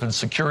to live in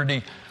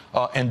security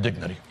and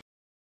dignity.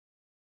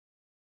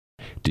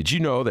 Did you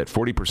know that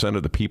 40%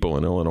 of the people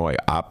in Illinois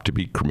opt to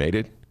be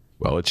cremated?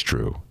 Well, it's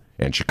true.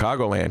 And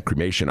Chicagoland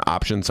Cremation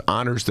Options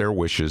honors their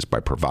wishes by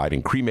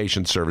providing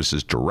cremation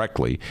services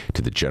directly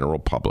to the general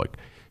public.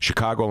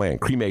 Chicagoland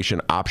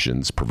Cremation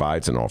Options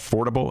provides an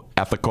affordable,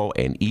 ethical,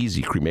 and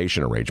easy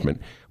cremation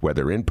arrangement,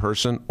 whether in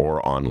person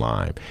or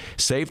online.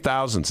 Save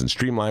thousands and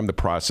streamline the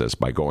process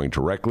by going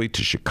directly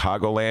to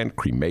Chicagoland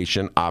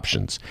Cremation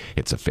Options.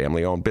 It's a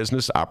family-owned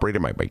business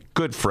operated by my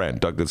good friend,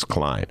 Douglas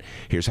Klein.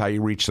 Here's how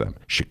you reach them.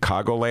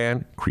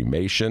 Chicagoland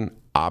Cremation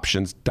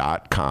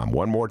ChicagoLandCremationOptions.com.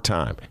 One more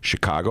time,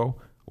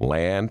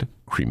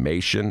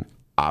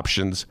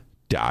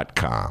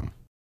 ChicagoLandCremationOptions.com.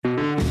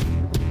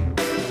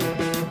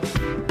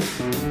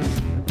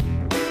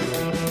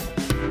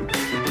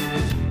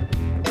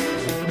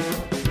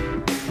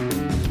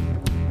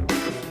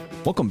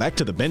 Welcome back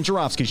to the Ben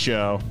Joravsky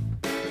Show.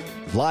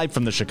 Live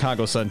from the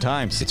Chicago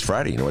Sun-Times. It's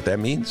Friday. You know what that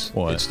means?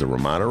 What? It's the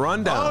Rummana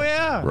Rundown. Oh,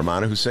 yeah.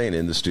 Rummana Hussain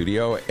in the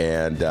studio,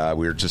 and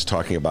we were just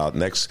talking about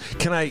next.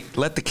 Can I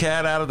let the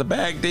cat out of the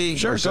bag, D?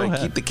 Sure, go ahead.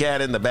 Keep the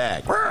cat in the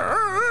bag.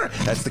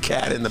 That's the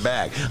cat in the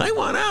bag. I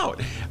want out.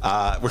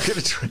 We're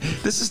gonna.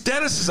 This is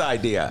Dennis's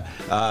idea.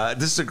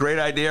 This is a great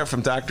idea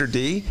from Dr.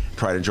 D.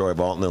 Pride and Joy of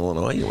Alton,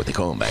 Illinois. You know what they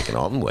call him back in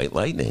Alton, White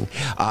Lightning.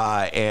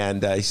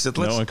 And he said,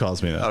 no one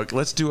calls me that.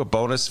 Let's do a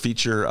bonus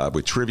feature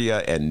with trivia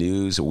and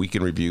news, a week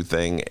in review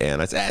thing.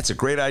 And I said, it's a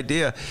great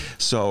idea.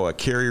 So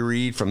Carrie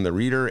Reed from The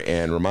Reader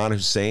and Rummana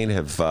Hussain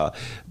have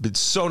been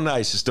so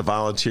nice just to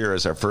volunteer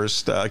as our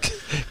first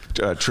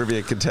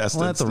trivia contestants.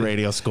 Let the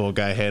radio school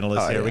guy handle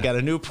this here. Yeah. We got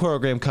a new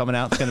program coming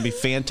out. It's going to be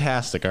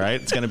fantastic, all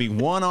right? It's going to be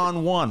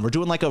one-on-one. We're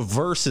doing like a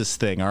versus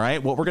thing, all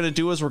right? What we're going to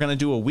do is we're going to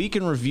do a week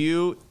in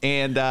review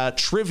and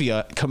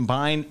trivia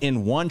combined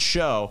in one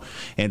show,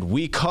 and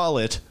we call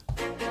it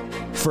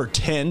For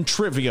 10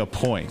 Trivia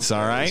Points,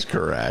 all right? That's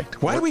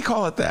correct. Why do we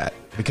call it that?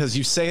 Because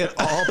you say it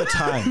all the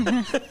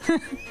time.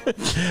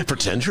 For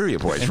 10 trivia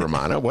points,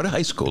 Rummana, what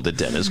high school did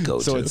Dennis go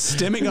to? So it's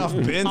stemming off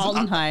Ben's...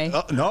 Alton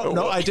High.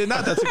 No, I did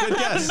not. That's a good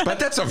guess. But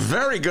that's a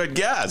very good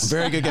guess.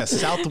 Very good guess.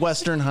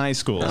 Southwestern High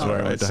School is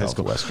where I went to high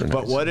school.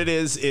 But what it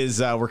is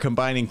we're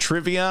combining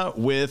trivia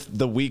with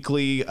the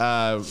weekly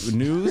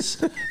news.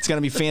 It's going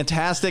to be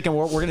fantastic. And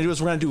what we're going to do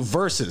is we're going to do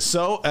verses.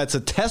 So it's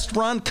a test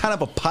run, kind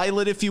of a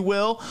pilot, if you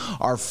will.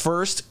 Our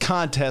first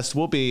contest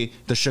will be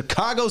the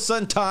Chicago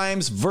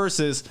Sun-Times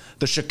versus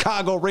the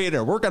Chicago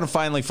Reader. We're going to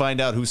finally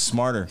find out who's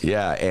smarter.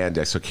 Yeah,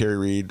 and so Carrie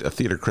Reed, a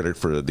theater critic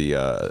for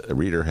the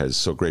Reader, has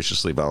so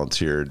graciously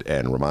volunteered,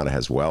 and Rummana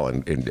has well.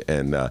 And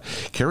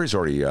Carrie's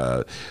already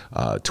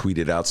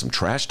tweeted out some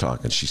trash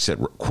talk, and she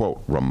said,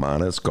 quote,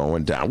 Rummana's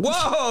going down.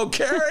 Whoa,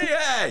 Carrie,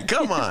 hey,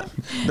 come on.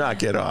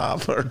 Knock it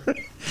off.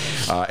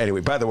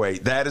 Anyway, by the way,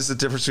 that is the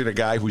difference between a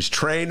guy who's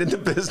trained in the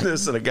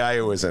business and a guy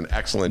who is an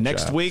excellent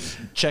Next job. week,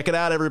 check it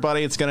out,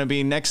 everybody. It's going to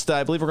be next,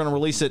 I believe we're going to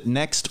release it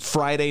next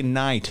Friday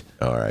night.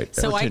 All right.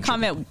 So I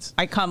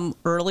come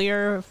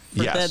earlier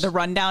for the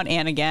rundown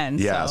and again.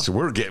 Yeah, so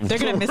we're they're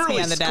going to miss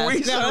me on the desk.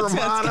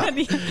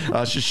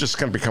 She's just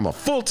going to become a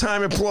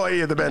full-time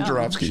employee of the Ben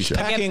Joravsky Show.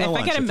 If I get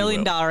 $1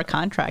 million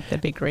contract,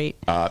 that'd be great.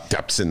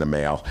 That's in the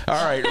mail.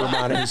 All right,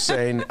 Rummana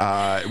Hussain,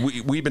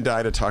 we've been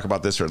dying to talk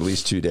about this for at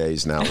least 2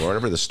 days now.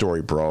 Whenever the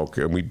story broke,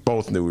 and we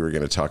both knew we were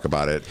going to talk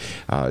about it.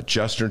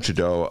 Justin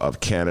Trudeau of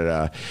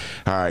Canada.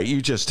 All right,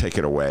 you just take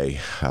it away.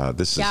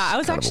 This is I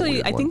was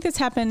actually. I think this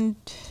happened.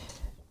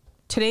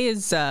 Today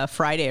is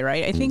Friday,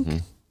 right? I think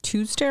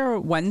Tuesday or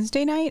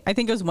Wednesday night. I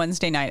think it was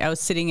Wednesday night. I was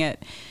sitting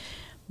at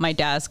my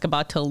desk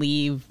about to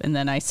leave, and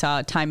then I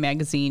saw Time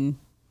Magazine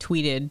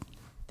tweeted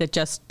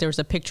that there's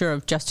a picture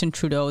of Justin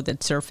Trudeau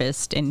that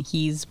surfaced, and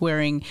he's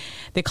wearing,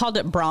 they called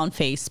it brown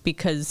face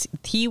because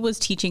he was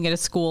teaching at a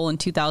school in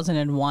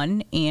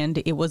 2001,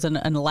 and it was an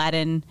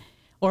Aladdin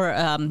or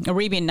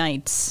Arabian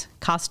Nights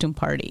costume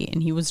party,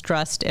 and he was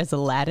dressed as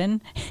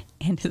Aladdin,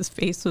 and his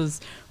face was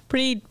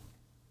pretty.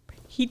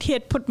 He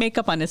had put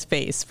makeup on his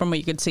face. From what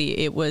you could see,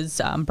 it was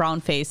brown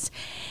face.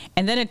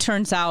 And then it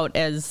turns out,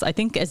 as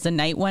the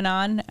night went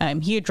on,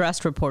 he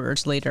addressed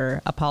reporters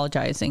later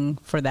apologizing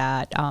for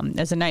that.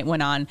 As the night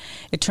went on,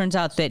 it turns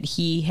out that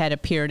he had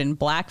appeared in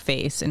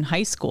blackface in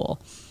high school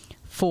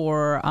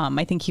for,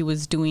 I think he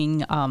was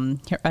doing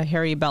a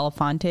Harry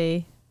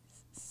Belafonte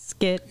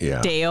skit,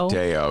 Deo.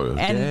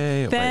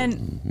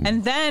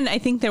 And then I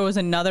think there was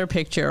another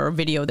picture or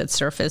video that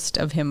surfaced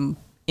of him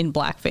in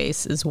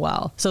blackface as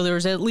well. So there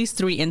was at least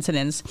 3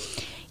 incidents.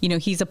 You know,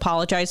 he's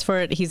apologized for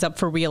it. He's up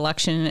for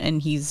re-election,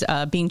 and he's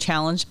being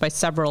challenged by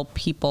several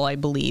people, I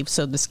believe.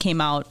 So this came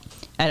out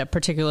at a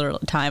particular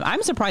time.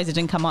 I'm surprised it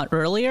didn't come out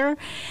earlier.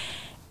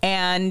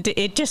 And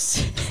it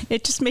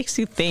just makes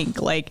you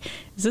think, like,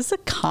 is this a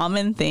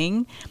common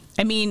thing?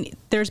 I mean,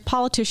 there's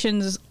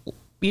politicians,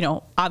 you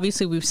know,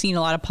 obviously we've seen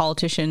a lot of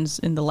politicians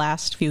in the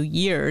last few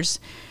years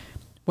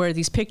where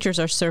these pictures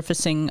are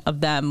surfacing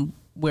of them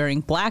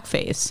wearing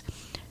blackface.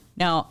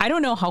 Now, I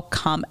don't know how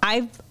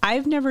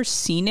I've never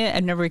seen it.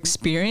 I've never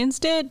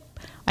experienced it.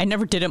 I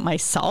never did it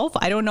myself.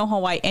 I don't know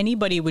why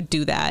anybody would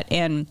do that.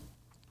 And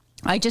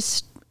I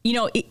just, you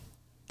know,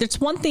 there's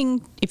one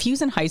thing, if he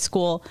was in high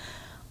school,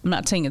 I'm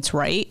not saying it's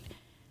right,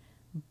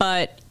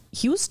 but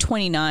he was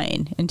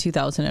 29 in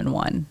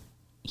 2001.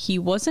 He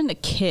wasn't a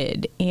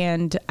kid.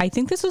 And I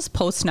think this was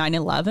post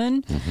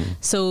 9/11.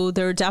 So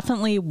there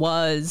definitely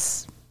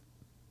was,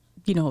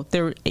 you know,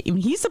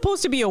 he's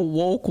supposed to be a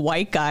woke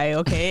white guy,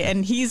 okay?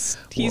 And he's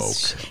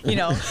you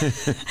know,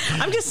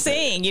 I'm just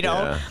saying, you know.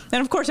 Yeah.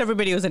 And of course,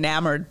 everybody was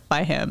enamored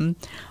by him.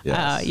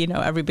 Yes. You know,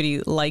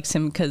 everybody likes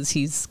him because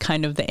he's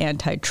kind of the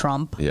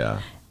anti-Trump.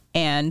 Yeah.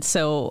 And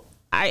so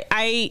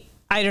I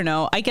I don't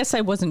know. I guess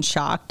I wasn't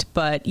shocked,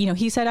 but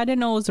he said, I didn't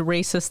know it was a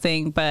racist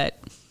thing, but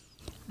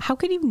how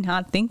could you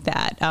not think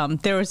that?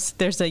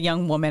 There's a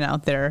young woman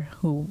out there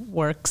who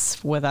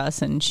works with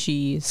us, and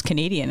she's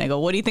Canadian. I go,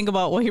 what do you think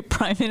about what your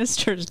prime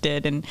ministers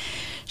did? And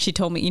she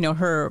told me,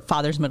 her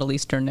father's Middle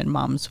Eastern and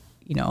mom's,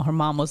 her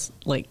mom was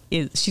like,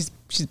 she's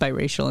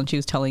biracial, and she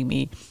was telling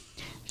me,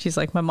 she's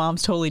like, my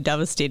mom's totally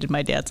devastated.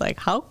 My dad's like,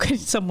 how could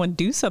someone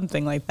do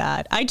something like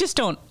that? I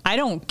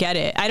don't get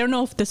it. I don't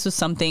know if this was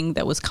something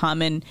that was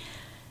common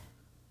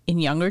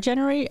in older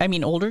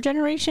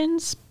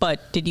generations,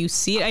 but did you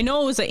see it? I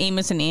know it was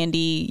Amos and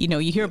Andy,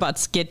 you hear about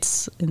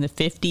skits in the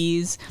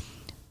 50s,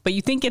 but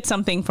you think it's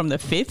something from the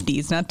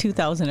 50s, not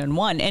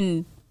 2001.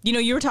 And,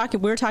 we were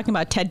talking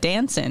about Ted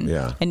Danson.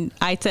 Yeah. And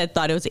I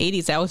thought it was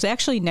 80s. That was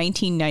actually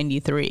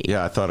 1993.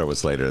 Yeah, I thought it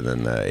was later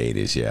than the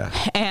 80s, yeah.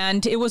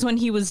 And it was when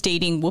he was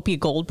dating Whoopi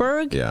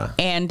Goldberg. Yeah.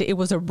 And it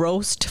was a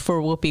roast for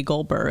Whoopi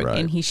Goldberg. Right.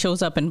 And he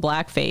shows up in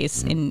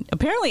blackface. And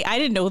apparently I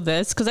didn't know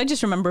this because I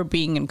just remember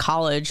being in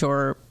college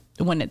or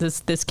when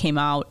this came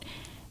out.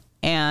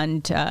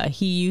 And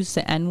he used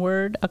the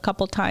N-word a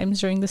couple times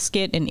during the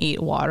skit and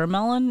ate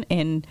watermelon.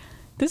 And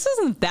this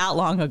isn't that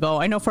long ago.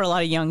 I know for a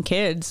lot of young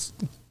kids,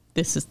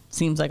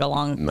 seems like a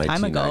long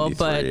time ago,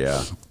 but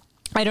yeah.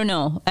 I don't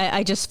know.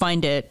 I just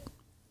find it,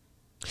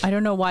 I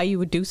don't know why you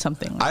would do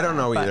something like that. I don't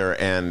know either.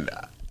 And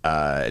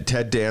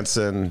Ted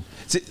Danson,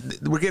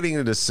 we're getting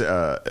into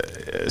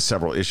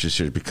several issues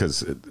here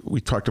because we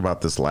talked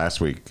about this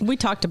last week. We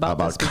talked about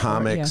this before,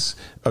 comics.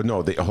 Yeah.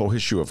 The whole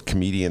issue of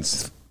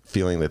comedians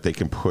feeling that they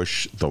can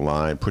push the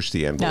line, push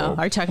the envelope. No,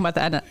 are you talking about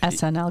the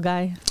SNL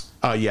guy?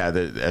 Yeah,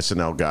 the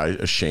SNL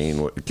guy,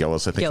 Shane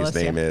Gillis, I think his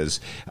name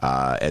is.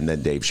 And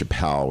then Dave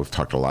Chappelle. We've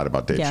talked a lot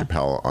about Dave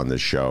Chappelle on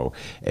this show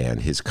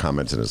and his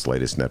comments in his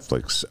latest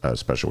Netflix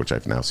special, which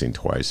I've now seen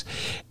twice.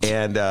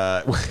 And,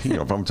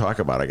 if I'm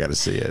talking about it, I got to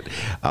see it.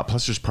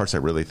 Plus, there's parts I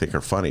really think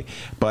are funny.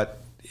 But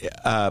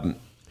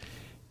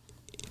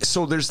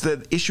so there's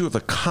the issue of the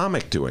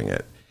comic doing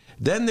it.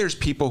 Then there's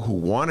people who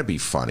want to be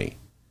funny.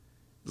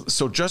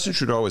 So Justin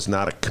Trudeau is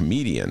not a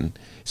comedian,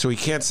 so he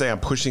can't say I'm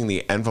pushing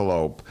the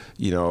envelope,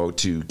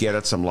 to get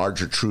at some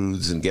larger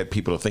truths and get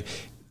people to think.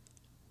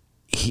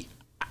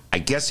 I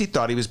guess he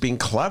thought he was being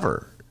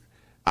clever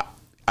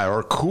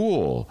or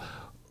cool.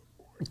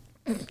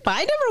 But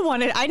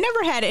I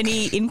never had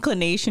any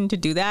inclination to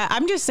do that.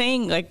 I'm just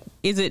saying,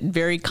 is it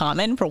very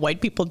common for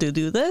white people to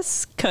do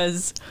this?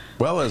 Because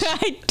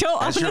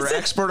as you're an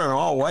expert on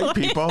all white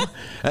people,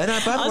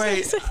 and by the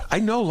way, I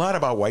know a lot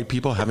about white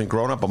people, having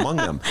grown up among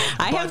them.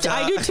 I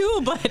do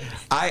too, but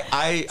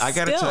I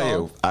got to tell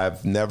you,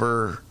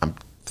 I'm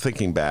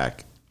thinking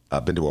back.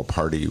 I've been to a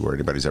party where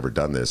anybody's ever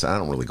done this. I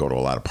don't really go to a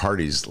lot of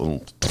parties,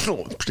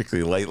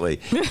 particularly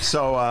lately.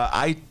 So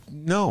I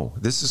know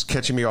this is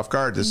catching me off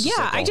guard. This is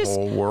like the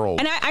whole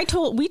world.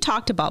 And we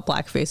talked about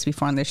blackface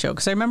before on the show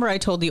because I remember I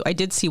told you I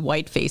did see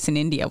whiteface in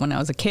India when I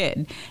was a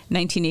kid.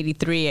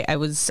 1983, I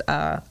was.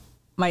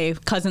 My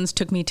cousins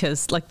took me to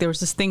there was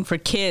this thing for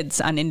kids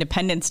on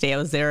Independence Day. I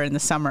was there in the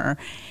summer,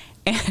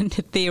 and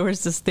there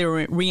was this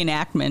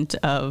reenactment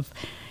of.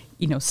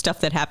 Stuff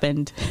that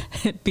happened,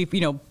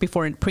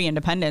 before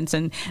pre-independence.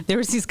 And there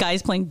was these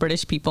guys playing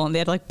British people and they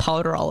had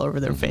powder all over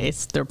their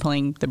face. They're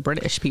playing the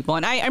British people.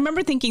 And I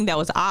remember thinking that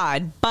was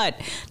odd, but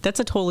that's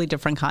a totally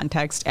different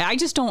context. I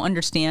just don't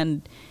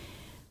understand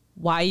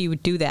why you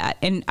would do that.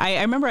 And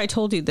I remember I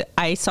told you that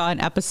I saw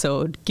an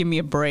episode, Give Me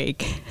a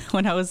Break,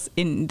 when I was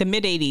in the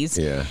mid 80s.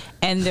 Yeah.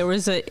 And there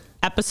was a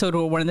episode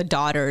where one of the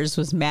daughters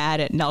was mad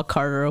at Nell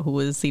Carter, who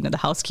was, the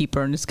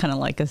housekeeper and just kind of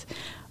like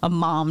a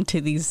mom to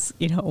these,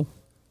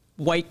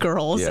 white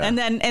girls. Yeah.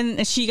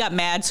 And she got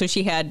mad, so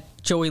she had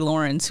Joey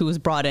Lawrence, who was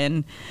brought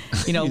in,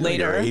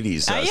 later.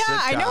 80s.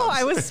 I know.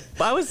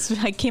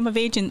 I came of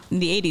age in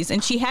the 80s,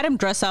 and she had him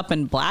dress up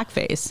in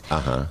blackface.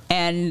 Uh-huh.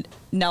 And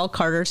Nell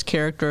Carter's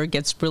character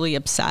gets really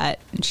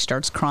upset, and she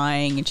starts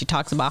crying, and she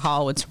talks about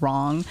how it's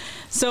wrong.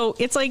 So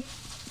it's like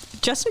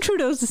Justin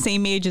Trudeau's the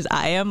same age as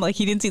I am.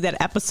 He didn't see that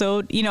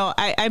episode.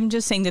 I'm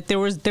just saying that there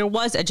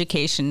was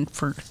education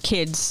for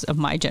kids of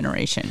my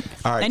generation.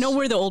 All right. I know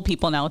we're the old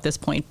people now at this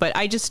point, but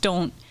I just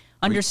don't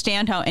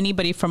understand how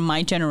anybody from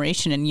my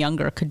generation and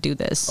younger could do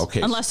this. Okay.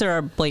 Unless they're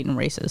a blatant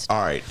racist.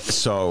 All right.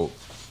 So,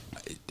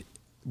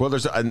 well,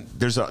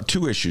 there's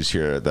two issues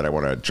here that I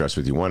want to address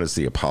with you. One is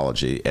the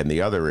apology, and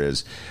the other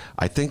is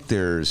I think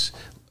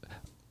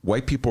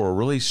white people are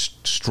really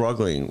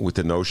struggling with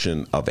the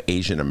notion of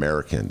Asian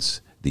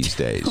Americans these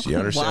days. You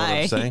understand what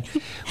I'm saying?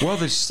 Well,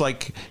 there's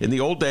in the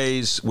old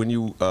days when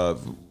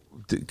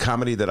the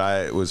comedy that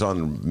I was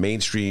on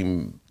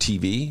mainstream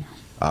TV,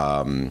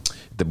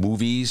 the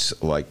movies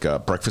like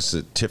Breakfast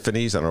at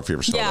Tiffany's. I don't know if you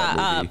ever saw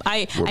that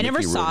movie. I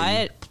never saw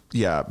it.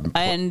 Yeah.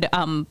 And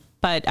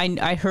but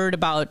I heard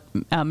about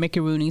Mickey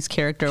Rooney's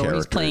character where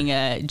he's playing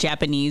a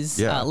Japanese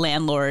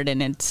landlord,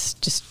 and it's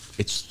just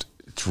it's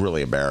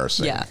really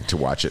embarrassing to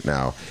watch it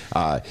now.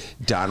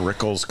 Don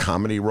Rickles'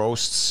 comedy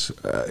roasts.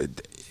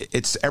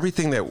 It's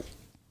everything that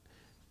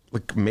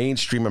like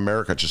mainstream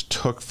America just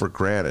took for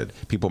granted.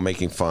 People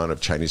making fun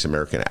of Chinese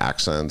American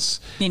accents,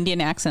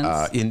 Indian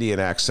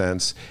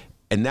accents.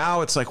 And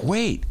now it's like,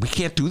 wait, we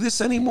can't do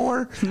this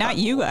anymore? Not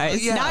you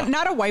guys. Yeah.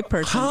 Not a white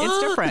person. Huh?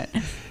 It's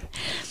different.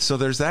 So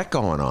there's that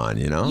going on,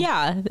 you know?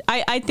 Yeah.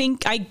 I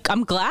think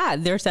I'm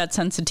glad there's that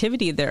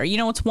sensitivity there. You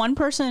know, it's one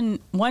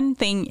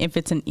thing if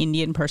it's an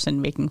Indian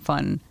person making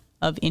fun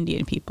of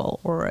Indian people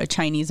or a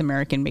Chinese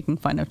American making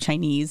fun of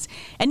Chinese.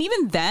 And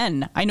even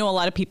then, I know a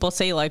lot of people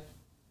say like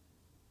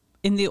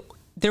in the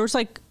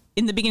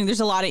beginning, there's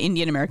a lot of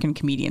Indian American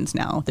comedians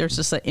now. There's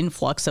just an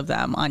influx of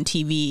them on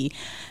TV.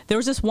 There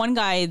was this one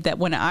guy that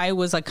when I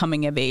was like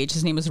coming of age,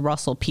 his name was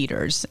Russell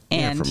Peters.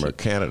 And from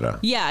Canada.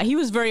 Yeah, he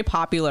was very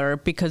popular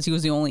because he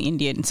was the only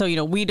Indian. So, you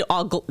know, we'd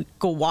all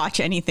go watch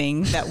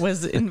anything that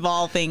was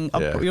involving,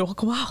 you're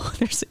like, wow,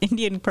 there's an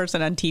Indian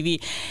person on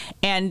TV.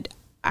 And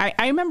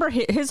I remember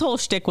his whole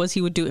shtick was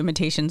he would do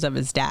imitations of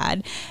his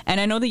dad. And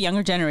I know the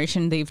younger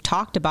generation, they've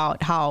talked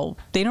about how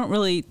they don't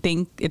really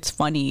think it's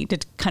funny to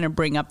kind of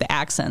bring up the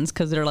accents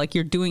because they're like,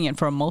 you're doing it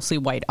for a mostly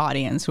white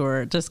audience who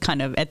are just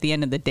kind of, at the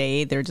end of the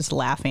day, they're just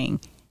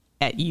laughing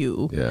at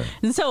you. Yeah.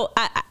 And so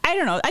I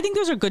don't know. I think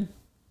those are good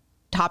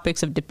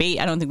topics of debate.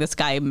 I don't think this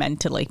guy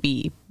meant to like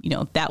be, you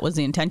know, that was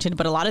the intention.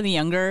 But a lot of the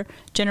younger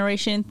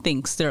generation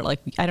thinks they're like,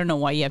 I don't know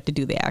why you have to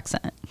do the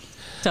accent.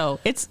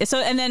 So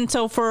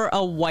so for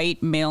a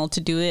white male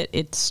to do it,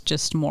 it's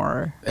just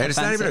more and offensive. It's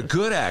not even a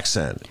good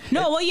accent.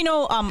 No, well,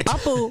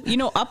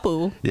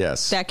 Apu,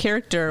 yes, that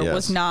character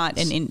was not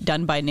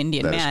done by an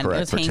Indian man. It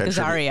was Hank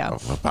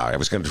Azaria. I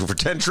was going to do for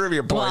 10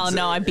 trivia points. Well,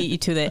 no, I beat you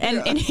to that.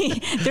 And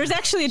there's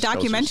actually a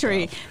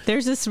documentary.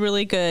 There's this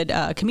really good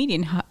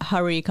comedian,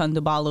 Hari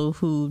Kondabolu,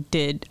 who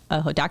did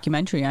a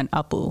documentary on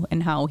Apu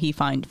and how he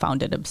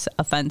found it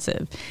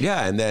offensive.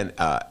 Yeah, and then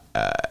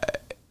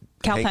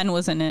Kal Penn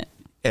was in it.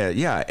 And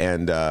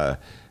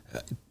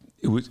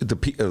it was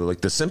like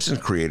the Simpsons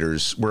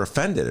creators were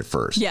offended at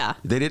first. Yeah,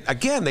 they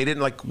didn't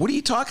like. What are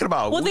you talking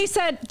about? Well, they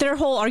said their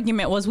whole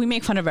argument was we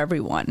make fun of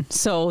everyone,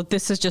 so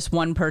this is just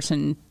one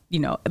person, you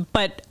know.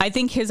 But I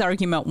think his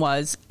argument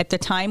was at the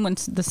time when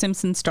the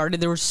Simpsons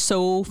started, there were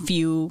so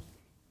few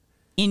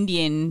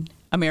Indian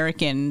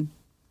American.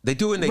 They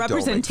do and they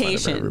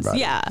representations. Don't make fun of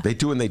yeah, they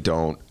do and they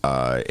don't,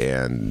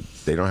 and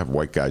they don't have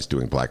white guys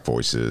doing black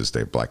voices.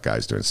 They have black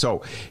guys doing.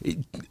 So,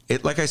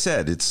 it like I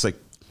said, it's like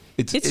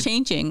it's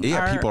changing.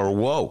 Yeah, people are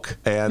woke,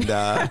 and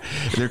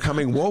they're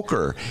coming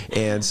woker,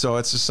 and so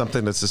it's just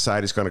something that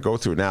society's going to go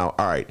through. Now,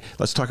 all right,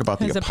 let's talk about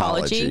the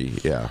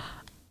apology. Yeah,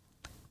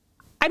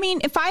 I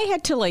mean, if I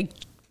had to like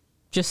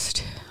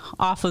just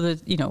off of the,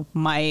 you know,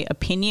 my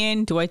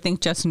opinion, do I think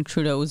Justin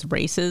Trudeau was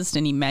racist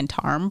and he meant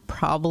harm?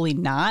 Probably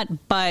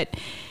not. But,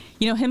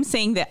 you know, him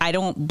saying that I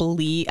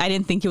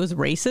didn't think it was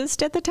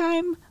racist at the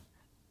time.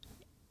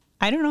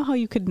 I don't know how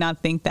you could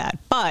not think that.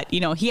 But, you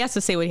know, he has to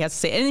say what he has to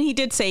say. And he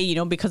did say, you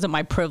know, because of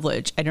my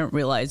privilege, I didn't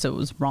realize it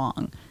was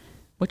wrong,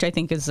 which I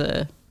think is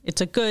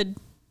it's a good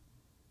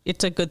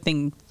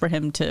thing for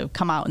him to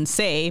come out and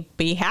say,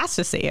 but he has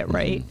to say it,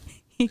 right? Mm-hmm.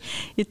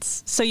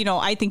 It's so, you know,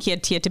 I think he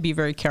had to be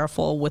very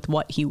careful with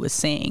what he was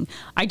saying.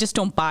 I just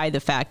don't buy the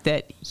fact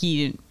that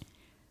he didn't,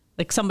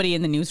 like somebody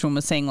in the newsroom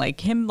was saying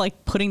like him,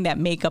 like putting that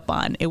makeup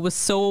on. It was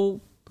so,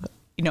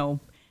 you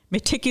know,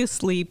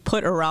 meticulously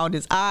put around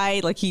his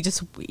eye. Like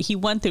he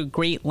went through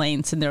great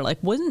lengths, and they're like,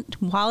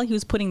 while he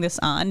was putting this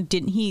on,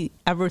 didn't he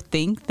ever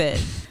think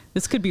that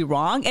this could be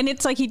wrong? And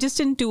it's like, he just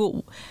didn't do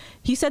it.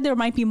 He said there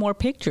might be more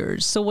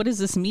pictures. So what does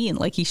this mean?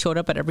 Like he showed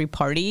up at every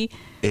party?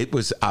 It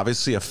was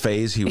obviously a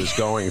phase he was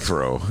going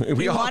through.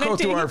 We all go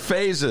through our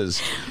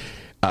phases.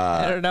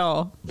 I don't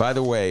know. By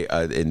the way,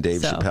 in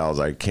Dave Chappelle's,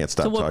 I can't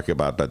stop talking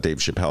about Dave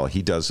Chappelle.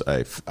 He does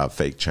a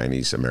fake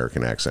Chinese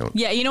American accent.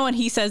 Yeah, you know, and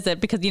he says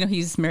that because, you know,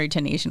 he's married to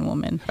an Asian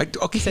woman. Okay.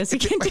 He says he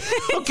can do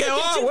it. Okay,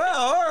 well,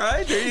 all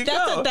right, there you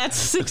go.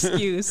 That's his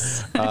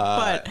excuse.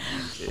 But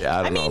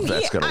I don't know if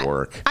that's going to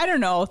work. I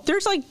don't know.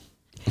 There's like,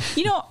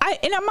 you know,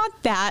 I'm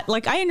not that,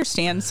 like, I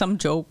understand some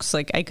jokes,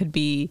 like, I could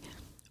be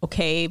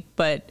okay,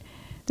 but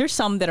there's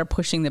some that are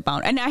pushing the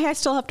boundary. And I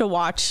still have to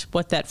watch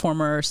what that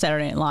former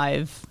Saturday Night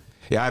Live.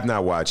 Yeah, I've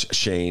not watched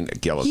Shane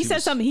Gillis. He said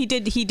something. He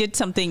did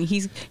something.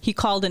 He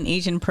called an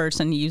Asian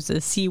person, used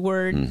the C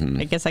word. Mm-hmm.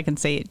 I guess I can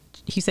say it.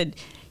 He said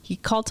he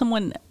called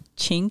someone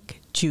chink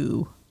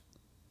Jew.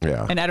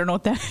 Yeah. And I don't know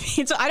what that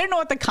means. So I don't know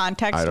what the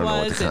context was. I don't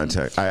know what the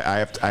context.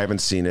 I haven't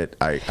seen it.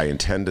 I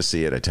intend to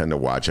see it. I tend to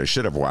watch. I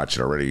should have watched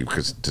it already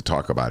to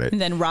talk about it.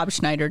 And then Rob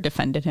Schneider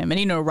defended him. And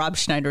you know, Rob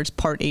Schneider's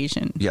part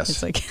Asian. Yes.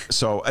 It's like,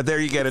 so there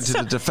you get into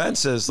the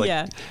defenses. Like,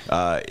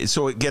 yeah.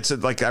 So it gets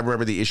it. Like I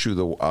remember the issue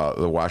of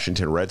the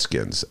Washington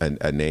Redskins,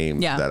 a name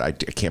that I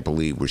can't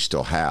believe we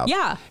still have.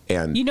 Yeah.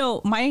 And you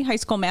know, my high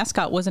school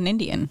mascot was an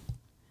Indian.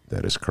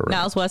 That is correct.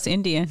 Niles West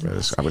Indian.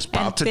 I was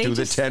about to do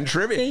the 10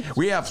 trivia.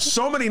 We have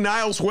so many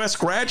Niles West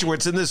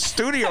graduates in this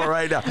studio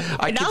right now.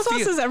 Niles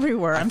West is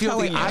everywhere. I feel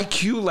the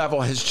IQ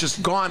level has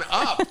just gone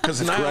up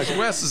because Niles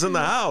West is in the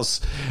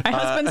house. My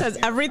husband says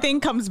everything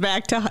comes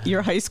back to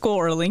your high school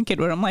or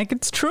Lincolnwood. I'm like,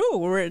 it's true.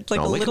 We're like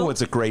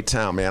Lincolnwood's a great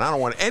town, man. I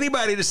don't want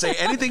anybody to say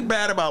anything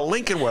bad about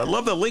Lincolnwood. I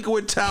love the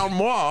Lincolnwood Town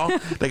Mall.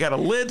 They got a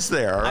lids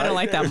there. Right? I don't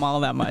like that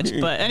mall that much.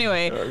 But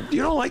anyway.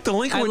 You don't like the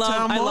Lincolnwood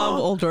Town Mall? I love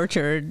Old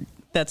Orchard.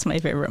 That's my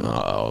favorite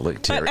mall. Oh,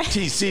 look,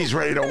 TC's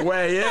ready to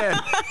weigh in.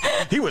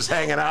 He was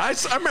hanging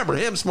out. I remember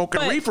him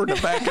smoking reefer in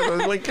the back of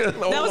the Lincoln.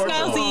 That was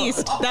Niles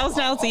East. That was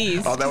Niles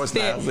East. Oh, that was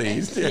Niles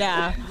East.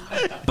 Yeah.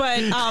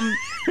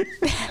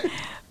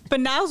 But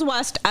Niles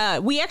West,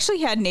 we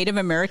actually had Native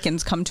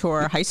Americans come to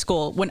our high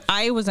school when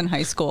I was in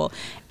high school,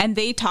 and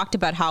they talked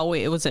about how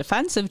it was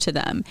offensive to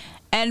them.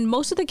 And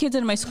most of the kids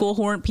in my school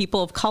who weren't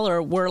people of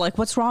color were like,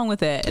 what's wrong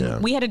with it?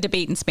 And we had a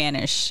debate in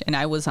Spanish, and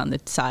I was on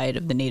the side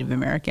of the Native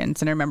Americans.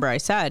 And I remember I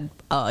said,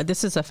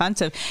 this is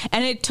offensive.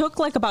 And it took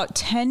like about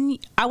 10,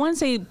 I want to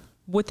say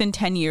within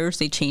 10 years,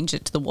 they changed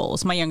it to the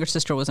Wolves. My younger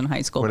sister was in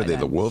high school. What are they,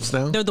 the Wolves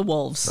now? They're the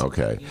Wolves.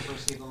 Okay.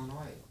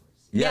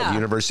 Yeah, the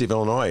University of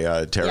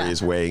Illinois. Terry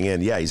is weighing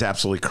in. Yeah, he's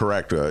absolutely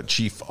correct.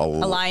 Chief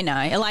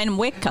Alina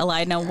Wick.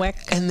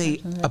 And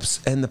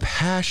the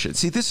passion.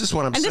 See, this is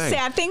what I'm saying. And the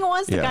sad thing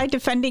was the guy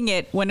defending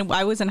it when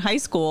I was in high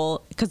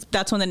school, because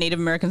that's when the Native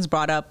Americans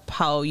brought up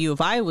how U of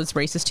I was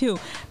racist too.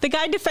 The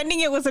guy defending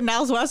it was a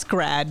Niles West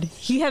grad.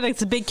 He had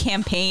this big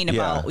campaign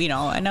about,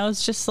 and I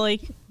was just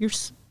like,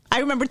 I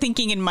remember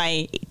thinking in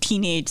my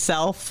teenage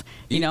self,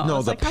 I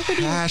was the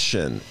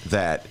passion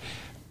that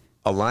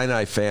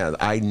Illini fans,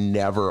 I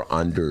never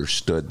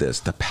understood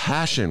this. The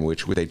passion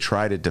which they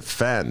try to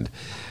defend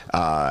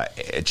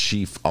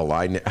Chief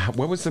Illini.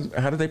 What was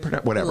how did they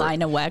pronounce? Whatever.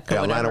 Illini Weck.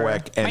 Illini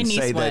Weck. And my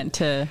niece went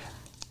to.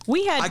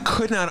 I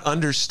could not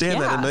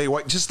understand that in a million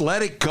ways. Just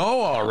let it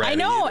go already. I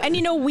know. And,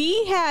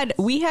 we had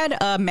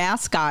a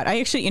mascot.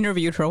 I actually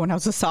interviewed her when I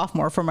was a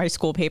sophomore for my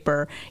school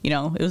paper.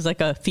 It was like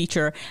a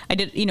feature.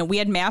 We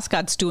had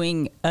mascots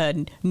doing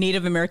a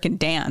Native American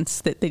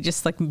dance that they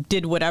just like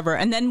did whatever.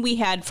 And then we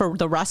had, for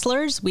the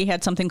wrestlers, we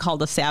had something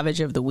called the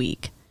Savage of the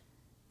Week.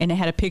 And it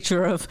had a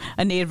picture of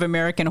a Native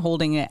American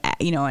holding,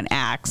 an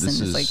axe. This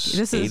is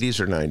 80s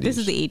or 90s? This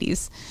is the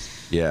 80s.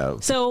 Yeah.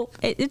 So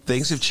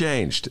things have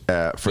changed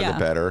for the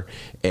better,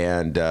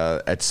 and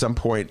at some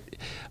point,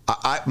 if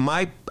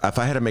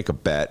I had to make a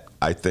bet,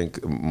 I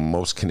think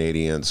most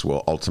Canadians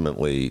will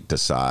ultimately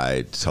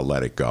decide to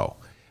let it go.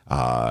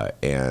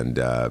 And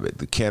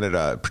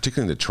Canada,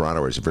 particularly in the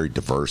Toronto area, is a very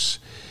diverse.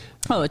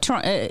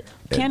 Canada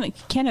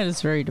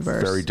is very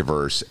diverse. Very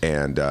diverse,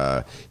 and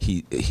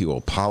he will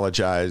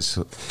apologize.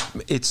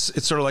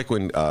 It's sort of like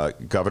when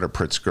Governor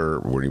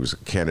Pritzker, when he was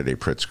candidate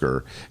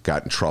Pritzker,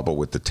 got in trouble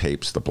with the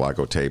tapes, the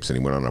Blago tapes, and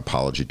he went on an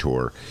apology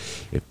tour.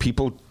 If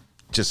people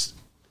just,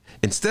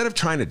 instead of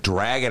trying to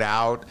drag it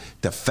out,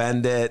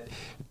 defend it,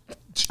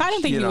 I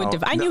don't think he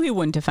would. I knew he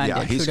wouldn't defend it.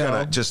 Yeah, he's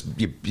gonna just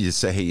you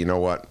say, hey, you know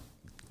what?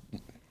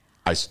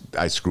 I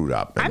screwed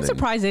up. I'm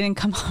surprised they didn't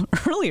come out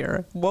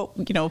earlier. Well,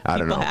 people, I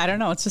don't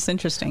know. It's just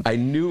interesting. I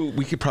knew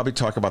we could probably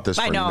talk about this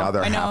for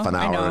another half an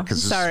hour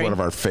because this is one of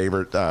our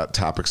favorite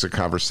topics of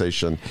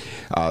conversation.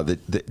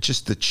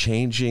 Just the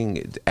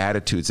changing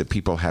attitudes that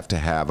people have to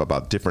have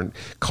about different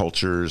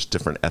cultures,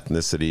 different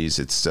ethnicities.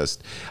 It's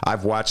just,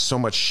 I've watched so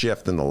much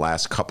shift in the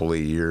last couple of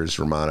years,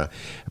 Rummana.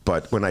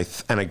 But when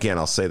and again,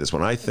 I'll say this,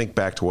 when I think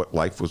back to what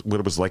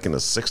it was like in the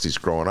 60s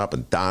growing up,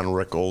 and Don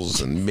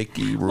Rickles and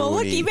Mickey Rooney. Well,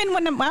 look, even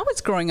when I was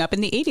growing up in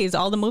the 80s,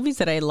 all the movies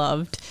that I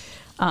loved,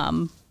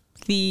 what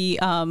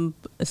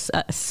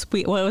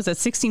was it,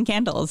 16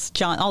 Candles,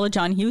 all the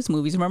John Hughes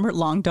movies. Remember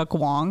Long Duck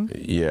Wong?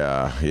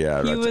 Yeah.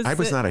 I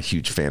was not a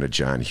huge fan of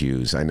John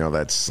Hughes. I know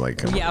that's like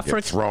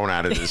thrown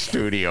out of the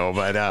studio,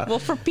 but well,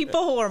 for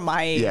people who are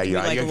my age, you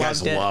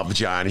guys love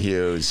John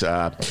Hughes.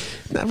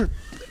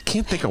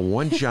 Can't think of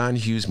one John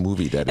Hughes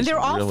movie that and is they're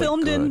all really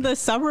filmed good. In the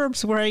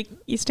suburbs where I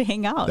used to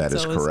hang out. That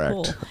is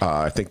correct. Cool.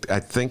 I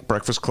think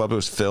Breakfast Club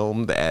was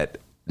filmed at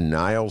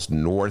Niles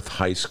North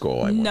High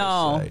School.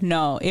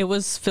 No, it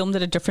was filmed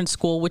at a different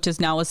school, which is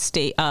now a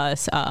state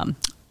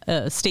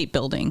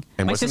building.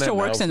 And my sister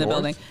works in the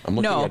building.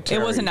 No, it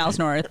wasn't Niles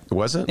North. It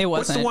wasn't? It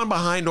wasn't. What's the one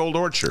behind Old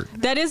Orchard?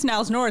 That is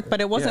Niles North,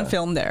 but it wasn't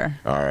filmed there.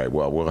 All right,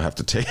 well, we'll have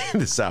to take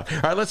this out.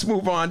 All right, let's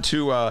move on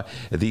to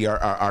the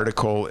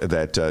article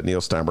that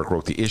Neil Steinberg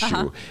wrote, the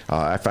issue.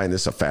 I find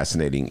this a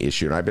fascinating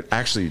issue, and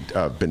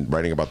I've been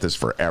writing about this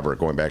forever,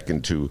 going back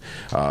into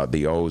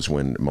the O's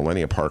when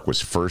Millennium Park was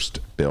first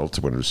built,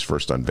 when it was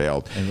first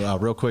unveiled. And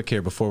real quick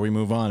here, before we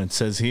move on, it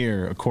says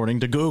here,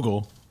 according to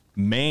Google,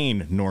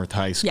 Maine North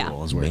High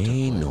School is where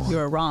Maine North. You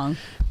were wrong.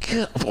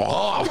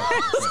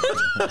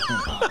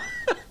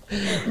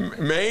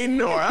 Maine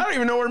North. I don't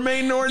even know where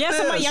Maine North is. Yeah,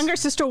 so my younger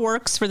sister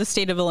works for the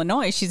state of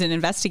Illinois. She's an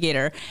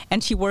investigator,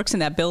 and she works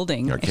in that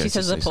building. Okay, and she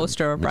says a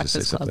poster of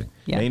Breakfast Club.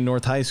 Yeah. Maine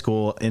North High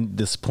School in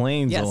Des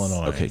Plaines,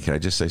 Illinois. Okay, can I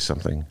just say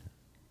something?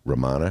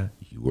 Rummana,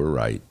 you were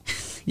right.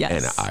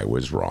 Yes. And I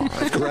was wrong.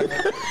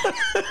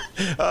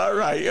 All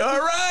right.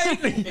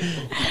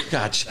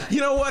 Gosh, you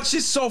know what?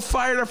 She's so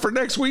fired up for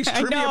next week's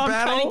trivia battle. I'm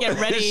trying to get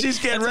ready. She's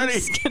getting ready.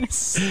 She's going to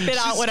spit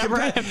out whatever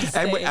I have to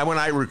say. And when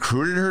I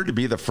recruited her to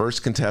be the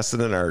first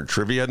contestant in our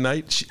trivia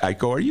night, I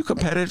go, "Are you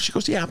competitive?" She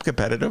goes, "Yeah, I'm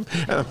competitive."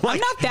 And I'm like, I'm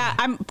not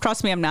that.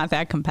 Trust me, I'm not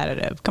that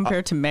competitive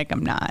compared to Mick.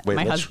 I'm not.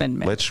 My husband,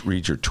 Mick. Let's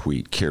read your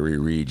tweet, Carrie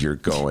Reed. You're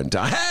going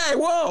down. Hey,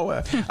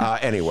 whoa!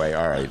 Anyway,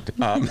 all right.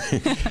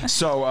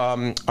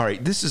 All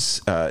right. This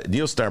is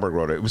Neil Steinberg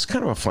wrote it. It was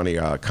kind of a funny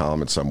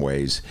column in some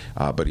ways,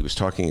 but he was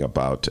talking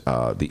about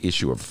the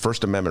issue of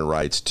First Amendment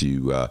rights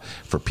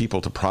for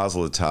people to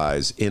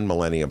proselytize in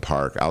Millennium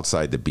Park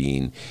outside the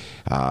Bean,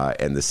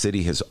 and the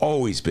city has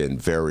always been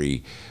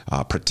very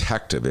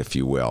protective, if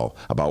you will,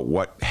 about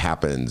what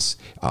happens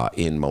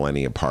in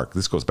Millennium Park.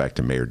 This goes back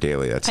to Mayor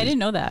Daley. I didn't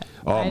know that.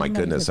 Oh my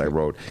goodness! I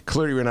wrote.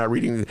 Clearly, we're not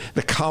reading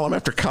the column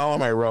after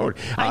column I wrote.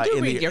 I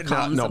do read your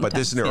columns. No, but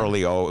this is in the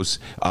early O's.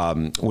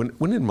 When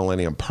in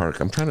Millennium Park,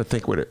 I'm trying to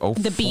think what it.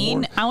 The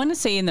Bean. I want to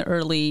say in the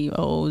early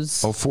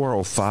O's.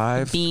 04,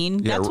 05.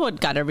 Bean. That's what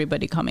got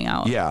everybody coming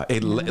out. Yeah,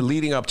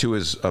 leading up to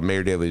his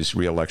Mayor Daley's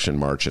re-election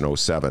march in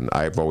 07,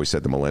 I've always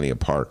said the Millennium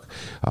Park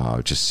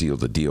just sealed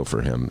the deal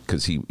for him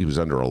because he was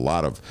under a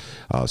lot of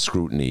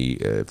scrutiny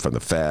from the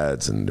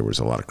feds, and there was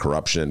a lot of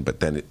corruption. But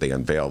then they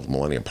unveiled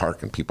Millennium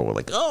Park, and people were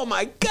like, "Oh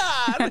my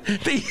God!"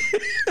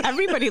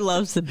 Everybody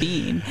loves the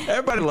Bean.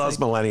 Everybody loves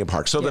Millennium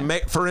Park. So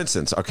for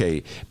instance,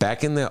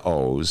 back in the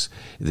O's,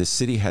 the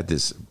city had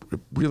this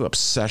real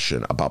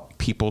obsession about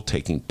people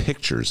taking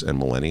pictures in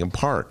Millennium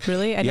Park.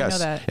 Really? I didn't know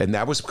that. And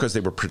that was because they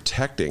were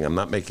protecting, I'm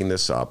not making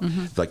this up,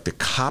 like the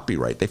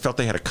copyright. They felt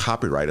they had a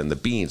copyright on the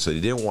Bean, so they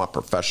didn't want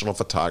professional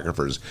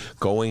photographers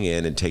going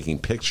in and taking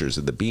pictures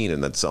of the Bean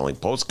and then selling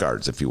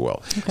postcards, if you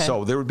will. Okay.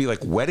 So there would be like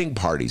wedding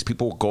parties.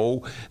 People would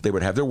go, they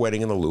would have their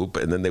wedding in the Loop,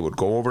 and then they would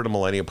go over to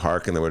Millennium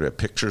Park, and they would have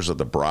pictures of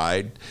the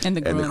bride and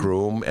the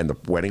groom and the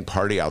wedding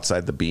party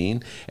outside the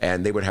Bean,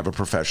 and they would have a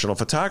professional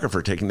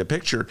photographer taking the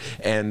picture,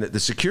 and the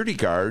security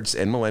guards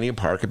in Millennium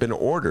Park have been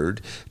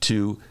ordered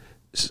to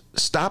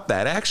stop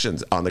that action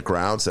on the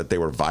grounds that they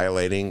were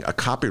violating a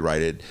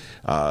copyrighted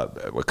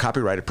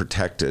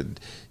protected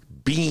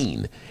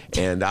Bean.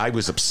 And I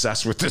was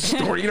obsessed with this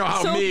story. You know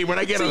how when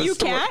I get on a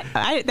story.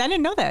 I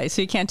didn't know that.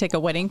 So you can't take a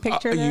wedding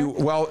picture there?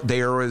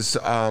 There was...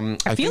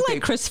 I feel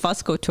like Chris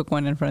Fusco took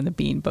one in front of the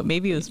Bean, but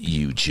maybe it was...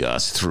 You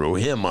just threw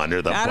him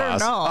under the bus. I don't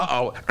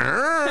know.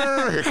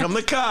 Uh-oh. Here come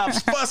the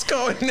cops.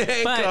 Fusco and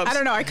handcuffs. But I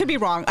don't know. I could be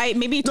wrong.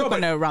 Maybe he took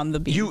one around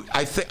the Bean.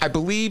 I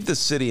believe the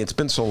city, it's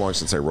been so long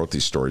since I wrote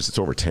these stories. It's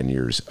over 10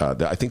 years.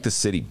 I think the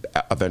city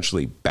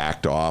eventually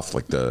backed off.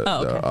 Like the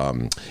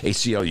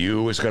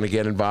ACLU is going to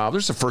get involved.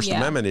 There's a First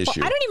Amendment issue.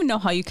 Well, I don't even know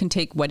how you can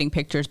take wedding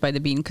pictures by the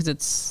Bean because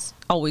it's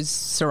always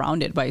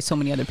surrounded by so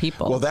many other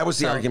people. Well, that was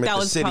the argument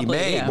the city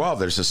made. Yeah. Well,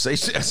 there's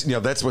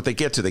that's what they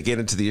get to. They get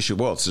into the issue.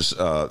 Well, it's just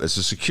it's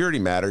a security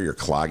matter. You're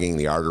clogging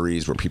the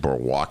arteries where people are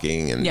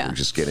walking, and you're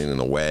just getting in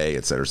the way,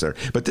 et cetera, et cetera.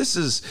 But this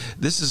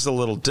is a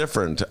little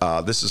different.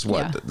 This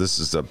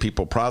is the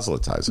people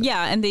proselytizing.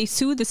 Yeah, and they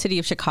sued the city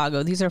of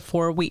Chicago. These are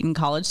 4 Wheaton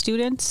College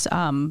students,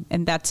 and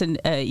that's an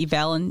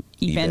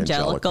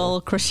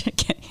evangelical Christian.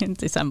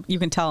 You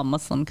can tell I'm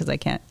Muslim because I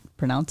can't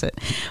pronounce it,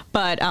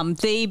 but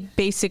they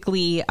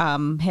basically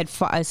had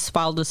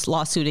filed this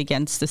lawsuit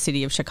against the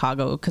city of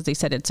Chicago because they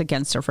said it's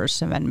against their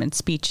First Amendment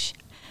speech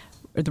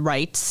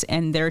rights,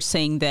 and they're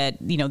saying that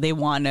they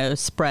want to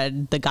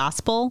spread the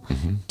gospel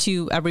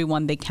to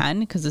everyone they can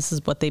because this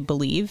is what they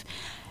believe.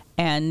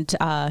 And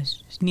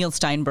Neil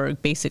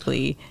Steinberg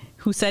basically,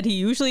 who said he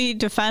usually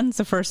defends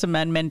the First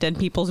Amendment and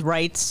people's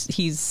rights,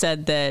 he's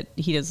said that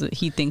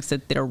he thinks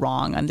that they're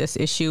wrong on this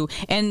issue.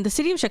 And the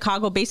city of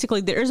Chicago, basically,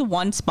 there is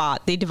one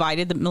spot. They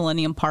divided the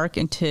Millennium Park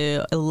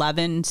into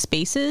 11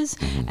 spaces,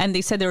 and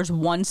they said there's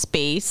one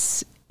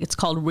space. It's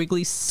called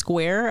Wrigley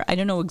Square. I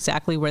don't know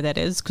exactly where that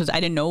is because I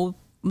didn't know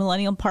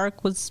Millennium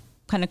Park was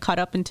kind of cut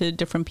up into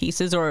different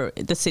pieces, or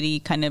the city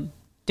kind of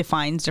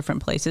defines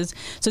different places.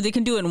 So they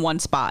can do it in one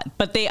spot,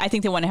 but I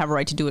think they want to have a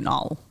right to do it in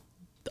all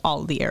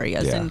the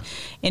areas. Yeah.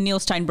 And Neil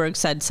Steinberg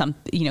said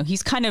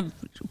he's kind of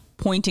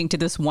pointing to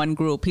this one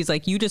group. He's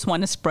like, you just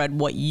want to spread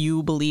what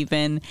you believe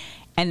in.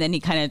 And then he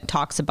kind of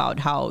talks about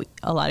how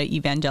a lot of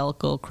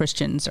evangelical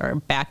Christians are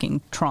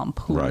backing Trump,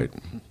 who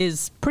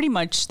is pretty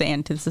much the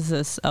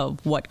antithesis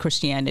of what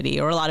Christianity,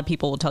 or a lot of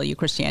people will tell you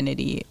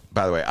Christianity.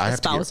 By the way,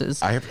 as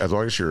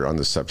long as you're on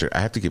this subject,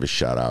 I have to give a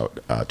shout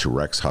out to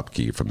Rex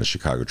Hupke from the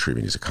Chicago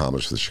Tribune. He's a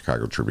columnist for the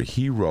Chicago Tribune.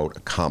 He wrote a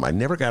column. I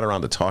never got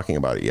around to talking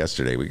about it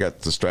yesterday. We got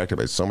distracted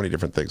by so many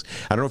different things.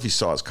 I don't know if you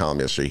saw his column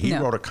yesterday. He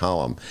wrote a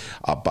column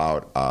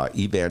about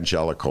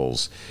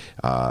evangelicals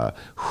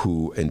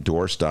who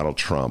endorsed Donald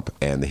Trump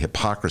and the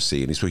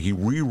hypocrisy. And so he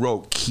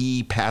rewrote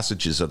key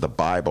passages of the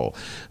Bible,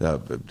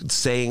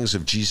 sayings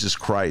of Jesus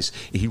Christ.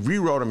 He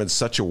rewrote them in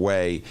such a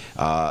way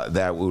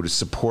that would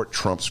support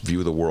Trump's view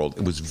of the world. world.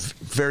 It was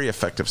very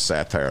effective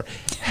satire.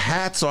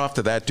 Hats off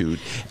to that dude,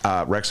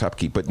 Rex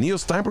Hupke. But Neil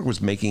Steinberg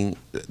was making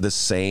the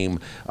same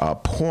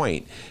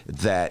point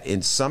that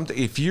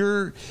if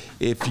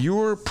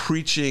you're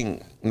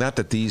preaching, not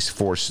that these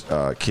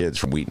 4 kids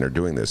from Wheaton are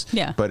doing this,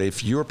 but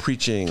if you're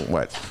preaching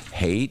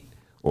hate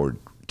or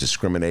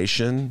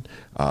discrimination,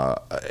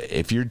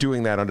 if you're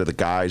doing that under the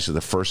guise of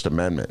the First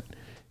Amendment,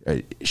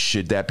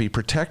 should that be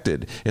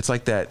protected? It's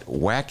like that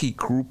wacky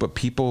group of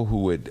people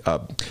who would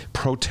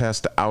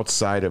protest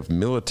outside of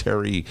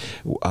military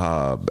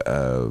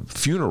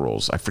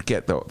funerals. I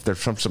forget, though. They're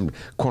from some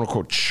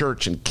quote-unquote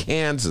church in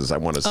Kansas, I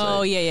want to say.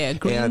 Oh, yeah.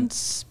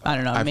 Greens? I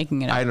don't know. I'm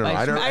making it up. I don't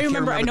know. I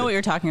remember. I know what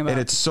you're talking about. And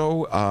it's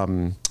so...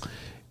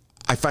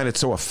 I find it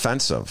so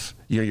offensive.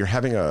 You're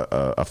having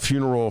a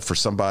funeral for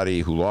somebody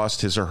who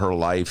lost his or her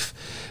life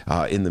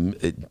in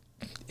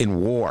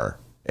war.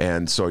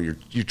 And so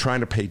you're trying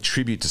to pay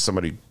tribute to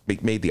somebody who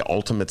made the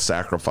ultimate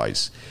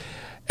sacrifice.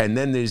 And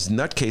then there's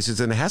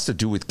nutcases, and it has to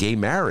do with gay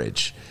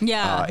marriage.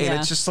 Yeah.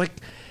 It's just like...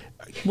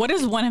 What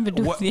does one have to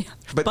do with the...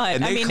 But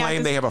they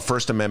claim they have a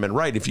First Amendment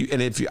right.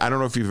 I don't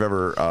know if you've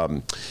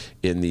ever...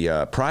 in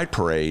the Pride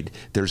Parade,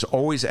 there's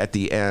always at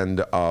the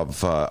end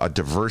of a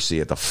diversity,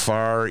 at the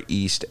far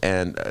east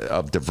end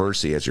of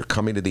diversity, as you're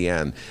coming to the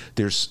end,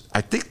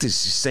 I think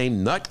there's the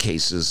same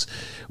nutcases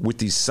with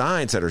these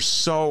signs that are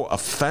so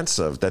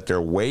offensive that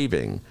they're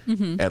waving,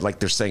 and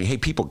they're saying, hey,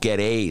 people, get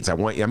AIDS.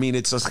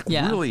 It's just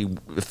really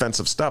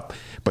offensive stuff.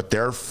 But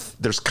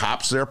there's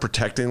cops there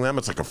protecting them.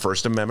 It's like a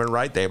First Amendment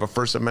right. They have a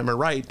First Amendment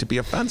right to be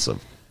offensive.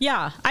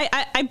 Yeah,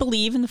 I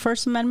believe in the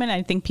First Amendment.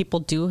 I think people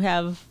do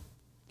have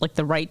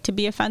the right to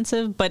be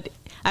offensive, but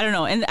I don't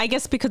know. And I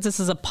guess because this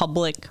is a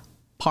public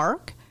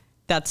park,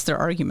 that's their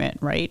argument,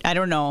 right? I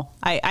don't know.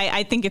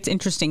 I think it's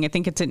interesting. I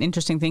think it's an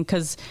interesting thing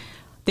because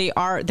there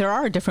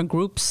are different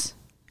groups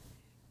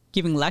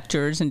giving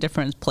lectures in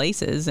different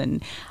places,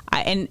 and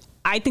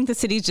I think the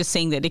city's just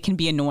saying that it can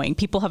be annoying.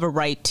 People have a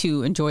right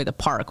to enjoy the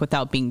park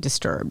without being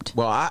disturbed.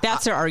 Well,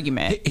 that's their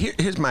argument.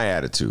 Here's my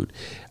attitude.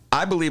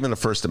 I believe in the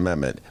First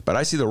Amendment, but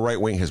I see the right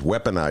wing has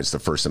weaponized the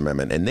First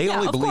Amendment, and they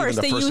only believe in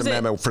the First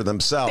Amendment for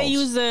themselves. They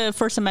use the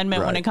First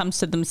Amendment when it comes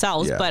to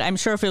themselves, but I'm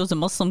sure if it was a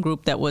Muslim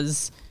group that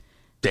was...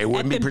 They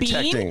wouldn't be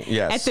protecting,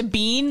 At the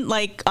Bean,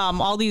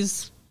 all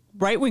these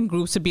right-wing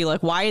groups would be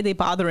like, why are they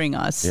bothering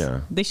us?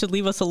 Yeah. They should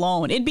leave us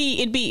alone. It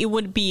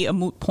would be a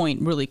moot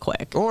point really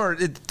quick. Or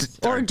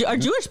a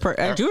Jewish group.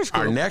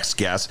 Our next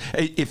guest,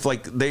 if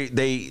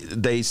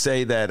they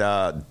say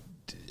that...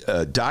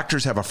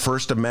 doctors have a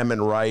First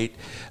Amendment right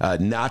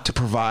not to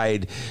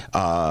provide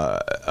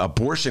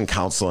abortion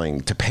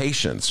counseling to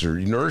patients, or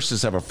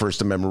nurses have a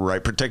First Amendment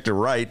right, protected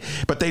right,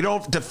 but they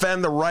don't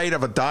defend the right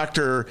of a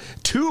doctor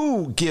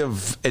to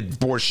give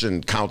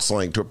abortion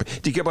counseling to.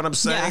 Do you get what I'm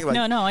saying?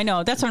 Yeah, no, I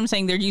know. That's what I'm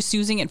saying. They're just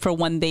using it for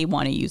when they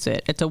want to use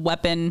it. It's a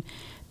weapon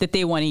that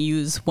they want to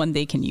use when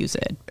they can use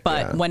it.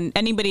 But when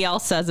anybody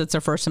else says it's a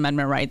First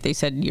Amendment right, they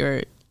said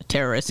you're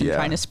terrorists and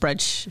trying to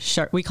spread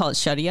we call it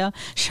Sharia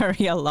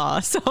law.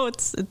 So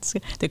it's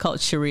they call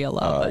it Sharia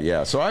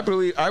law. So I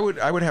believe I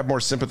would have more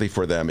sympathy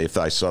for them if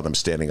I saw them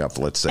standing up,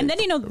 let's say. And then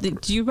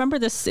do you remember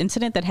this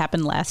incident that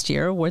happened last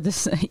year where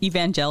this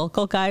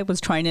evangelical guy was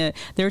trying to?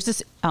 There's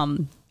this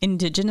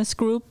indigenous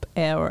group,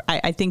 or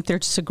I think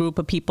there's just a group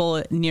of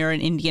people near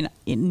India,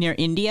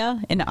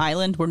 an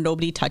island where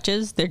nobody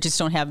touches. They just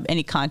don't have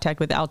any contact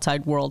with the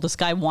outside world. This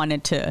guy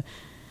wanted to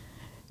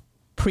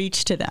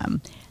preach to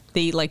them.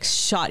 They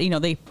shot,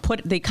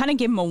 they kind of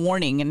gave him a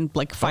warning and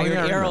fired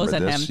arrows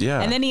at him. Yeah.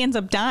 And then he ends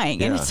up dying.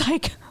 Yeah. And it's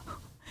like,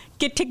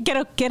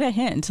 get a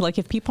hint.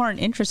 If people aren't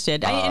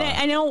interested,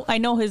 I know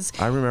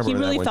he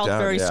really felt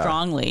very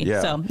strongly.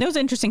 Yeah. So it was an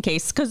interesting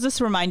case because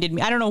this reminded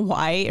me. I don't know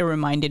why it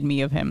reminded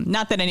me of him.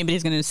 Not that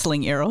anybody's going to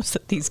sling arrows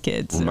at these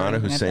kids. Rummana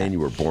Hussain, you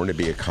were born to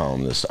be a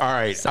columnist. All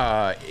right,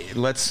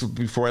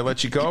 before I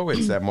let you go,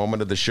 it's that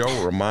moment of the show.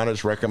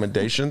 Rummana's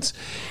recommendations.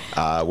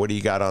 What do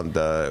you got on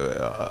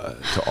to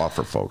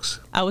offer, folks?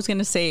 I was going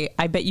to say,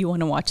 I bet you want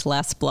to watch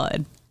Last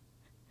Blood.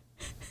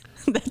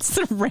 That's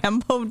the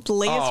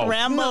latest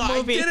Rambo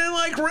movie. I didn't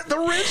like the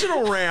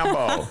original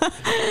Rambo.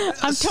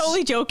 I'm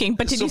totally joking,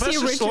 but did you see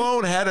Richard?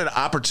 Stallone had an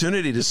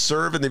opportunity to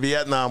serve in the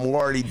Vietnam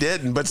War, and he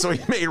didn't, but so he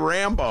made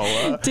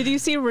Rambo. Did you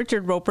see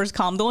Richard Roper's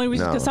column? The only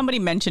reason, because somebody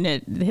mentioned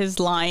it,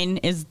 his line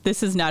is,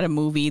 "This is not a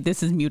movie,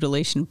 this is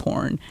mutilation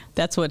porn."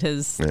 That's what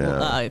his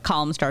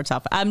column starts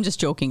off. I'm just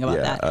joking about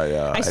that.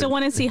 I still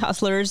want to see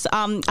Hustlers.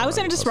 I was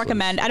going to just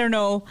recommend, I don't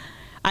know,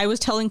 I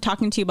was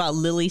talking to you about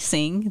Lily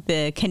Singh,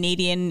 the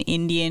Canadian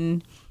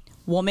Indian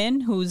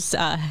woman who's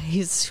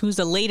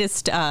the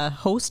latest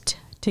host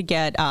to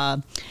get.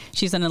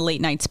 She's in a late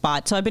night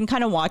spot, so I've been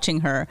kind of watching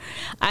her.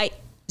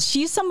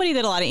 She's somebody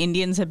that a lot of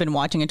Indians have been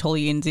watching. I told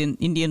you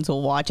Indians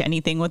will watch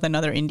anything with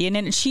another Indian,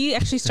 and she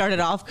actually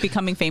started off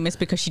becoming famous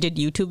because she did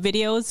YouTube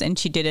videos, and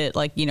she did it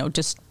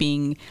just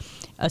being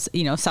a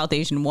South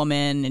Asian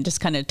woman, and just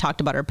kind of talked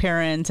about her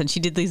parents, and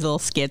she did these little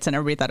skits, and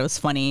everybody thought it was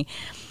funny.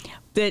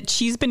 that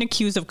she's been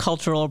accused of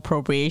cultural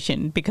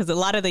appropriation because a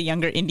lot of the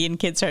younger Indian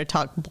kids started to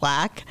talk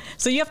black.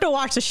 So you have to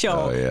watch the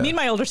show. Oh, yeah. Me and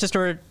my older sister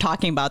were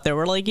talking about that.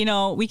 We're like,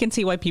 we can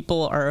see why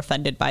people are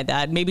offended by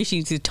that. Maybe she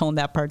needs to tone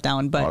that part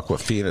down. But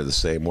Awkwafina the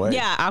same way.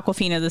 Yeah,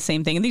 Awkwafina the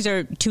same thing. And these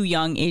are two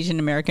young Asian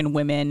American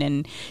women,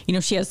 and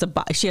she has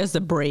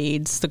the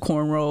braids, the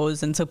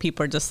cornrows, and so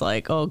people are just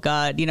like, oh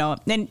God,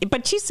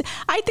 But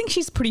I think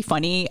she's pretty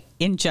funny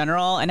in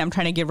general, and I'm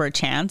trying to give her a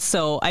chance.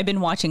 So I've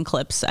been watching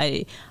clips.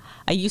 I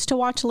used to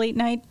watch late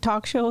night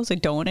talk shows. I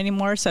don't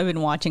anymore. So I've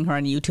been watching her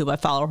on YouTube. I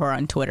follow her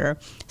on Twitter.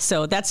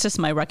 So that's just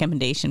my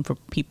recommendation for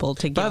people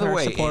to give her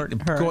support.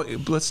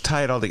 Let's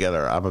tie it all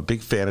together. I'm a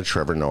big fan of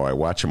Trevor Noah. I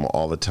watch him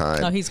all the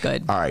time. Oh, he's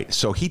good. All right.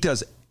 So he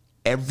does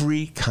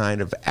every kind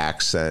of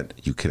accent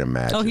you can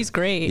imagine. Oh, he's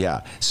great.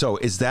 Yeah. So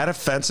is that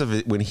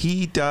offensive when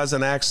he does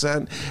an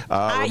accent?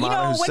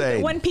 Rummana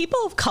Hussain. When people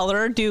of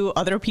color do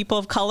other people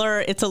of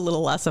color, it's a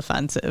little less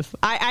offensive.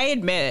 I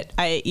admit,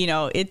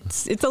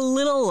 it's a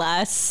little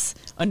less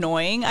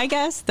annoying, I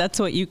guess. That's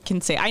what you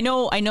can say. I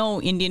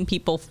know Indian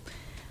people,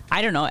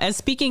 I don't know,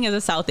 speaking as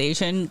a South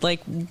Asian,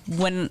 like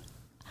when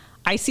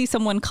I see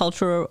someone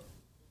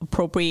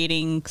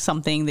appropriating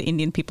something the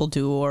Indian people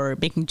do or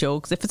making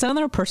jokes, if it's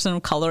another person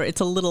of color,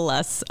 it's a little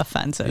less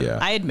offensive. Yeah.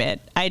 I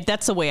admit.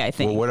 That's the way I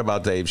think. Well, what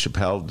about Dave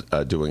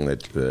Chappelle doing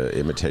the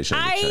imitation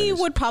of the Chinese?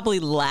 I would probably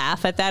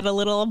laugh at that a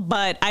little,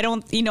 but I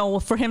don't,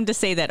 for him to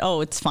say that,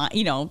 oh, it's fine,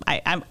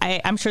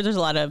 I'm sure there's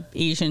a lot of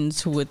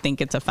Asians who would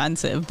think it's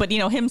offensive, but,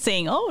 him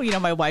saying, oh,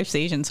 my wife's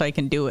Asian, so I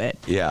can do it.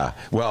 Yeah.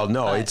 Well,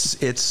 no,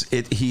 his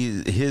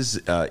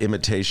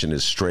imitation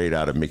is straight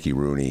out of Mickey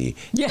Rooney.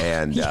 Yeah.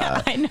 And,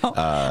 I know.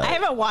 I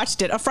haven't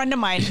watched it. A friend of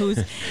mine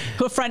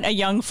a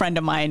young friend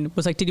of mine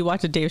was like, did you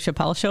watch the Dave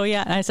Chappelle show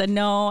yet? And I said,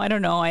 no, I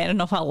don't know. I don't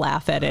know if I'll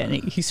laugh at it.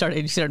 And he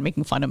started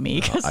making fun of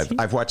me.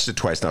 I've watched it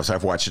twice now, so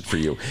I've watched it for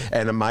you.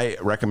 And my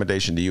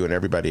recommendation to you and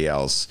everybody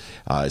else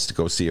is to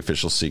go see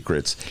Official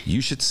Secrets.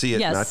 You should see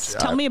it. Yes.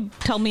 Tell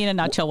me in a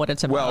nutshell what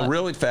it's about. Well,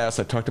 really fast.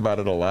 I've talked about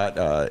it a lot.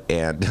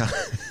 And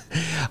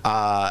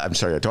I'm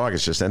sorry, a dog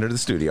has just entered the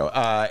studio.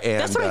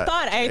 That's what I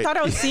thought. I thought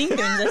I was seeing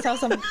things. I saw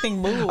something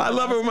move. I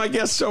love it when my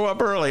guests show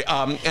up early.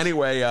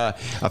 Anyway,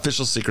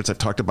 Official Secrets, I've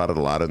talked about it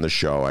a lot on the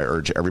show. I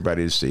urge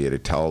everybody to see it.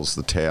 It tells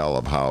the tale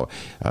of how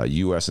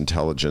U.S.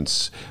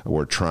 intelligence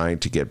were trying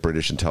to get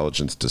British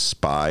intelligence to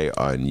spy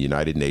on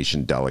United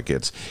Nations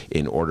delegates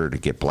in order to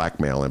get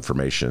blackmail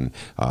information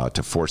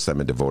to force them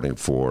into voting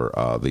for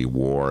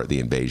the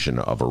invasion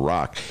of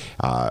Iraq.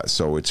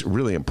 So it's a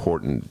really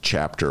important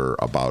chapter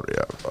about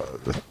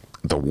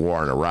the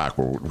war in Iraq,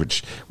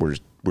 which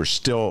we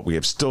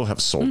still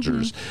have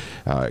soldiers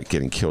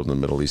getting killed in the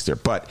Middle East there.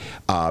 But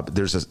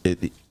there's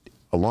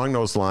along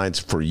those lines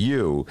for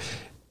you.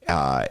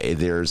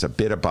 There's a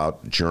bit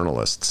about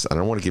journalists. I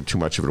don't want to give too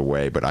much of it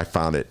away, but I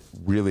found it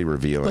really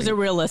revealing. Was it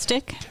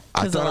realistic?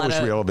 I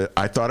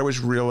thought it was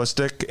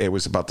realistic. It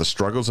was about the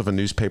struggles of a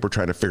newspaper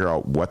trying to figure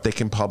out what they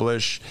can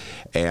publish,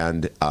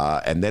 and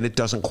then it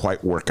doesn't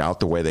quite work out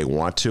the way they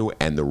want to.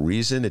 And the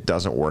reason it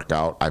doesn't work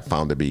out, I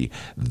found to be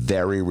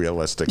very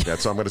realistic.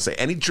 That's all I'm going to say.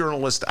 Any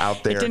journalist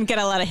out there, it didn't get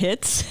a lot of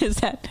hits. Is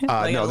that?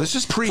 No, this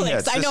is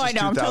pre-hits. I know.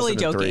 I'm totally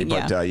joking.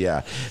 But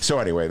yeah. So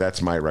anyway,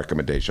 that's my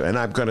recommendation, and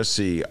I'm going to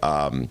see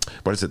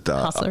what is it?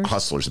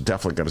 Hustlers. I'm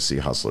definitely going to see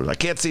Hustlers. I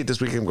can't see it this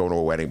weekend. I'm going to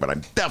a wedding, but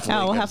I'm definitely.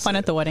 Oh, we'll have fun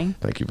at the wedding.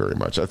 Thank you very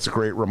much. That's a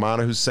great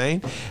Rummana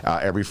Hussain.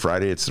 Every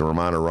Friday, it's the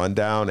Rummana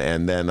Rundown,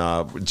 and then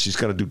she's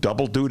going to do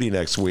double duty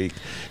next week.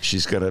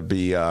 She's going to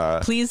be.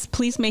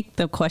 Please make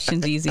the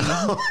questions easy.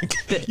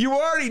 You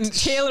already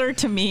tailored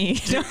to me.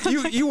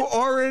 you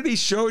already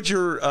showed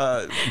your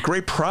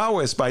great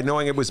prowess by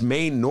knowing it was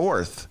Maine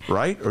North,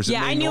 right? Or is it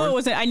Maine I knew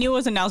North? I knew it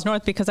was in Niles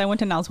North because I went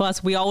to Niles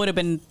West. We all would have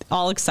been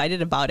all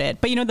excited about it.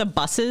 But the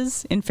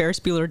buses in Ferris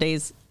Bueller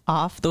Days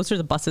Off, those are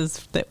the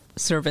buses that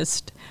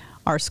serviced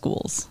our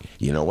schools.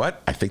 You know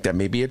what? I think that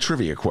may be a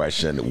trivia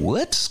question.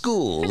 What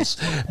schools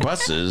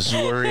buses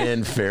were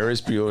in Ferris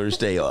Bueller's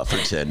Day Off for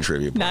 10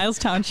 trivia points? Niles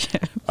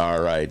Township.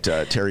 All right.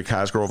 Terry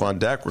Cosgrove on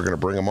deck. We're going to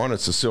bring him on.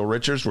 It's Cecile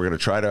Richards. We're going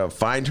to try to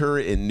find her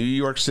in New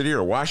York City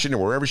or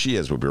Washington, wherever she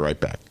is. We'll be right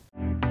back.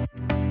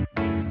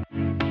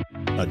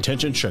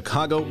 Attention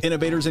Chicago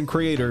innovators and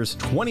creators,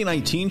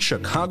 2019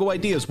 Chicago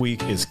Ideas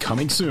Week is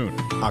coming soon.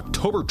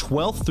 October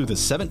 12th through the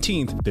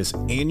 17th, this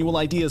annual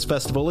Ideas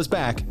Festival is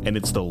back, and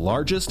it's the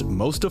largest,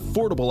 most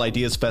affordable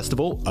Ideas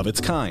Festival of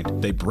its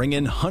kind. They bring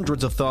in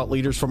hundreds of thought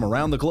leaders from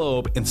around the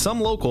globe and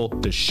some local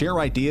to share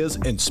ideas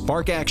and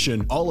spark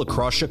action all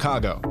across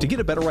Chicago. To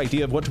get a better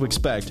idea of what to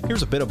expect,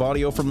 here's a bit of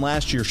audio from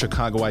last year's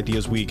Chicago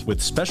Ideas Week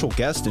with special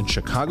guest and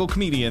Chicago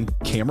comedian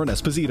Cameron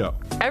Esposito.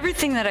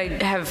 Everything that I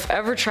have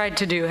ever tried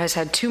to do has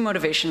had had two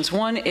motivations.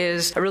 One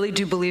is I really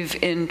do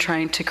believe in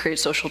trying to create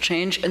social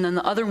change, and then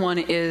the other one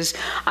is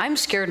I'm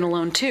scared and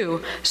alone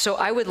too, so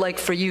I would like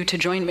for you to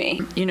join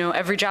me. You know,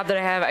 every job that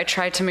I have, I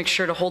try to make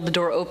sure to hold the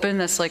door open.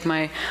 That's like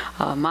my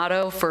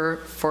motto for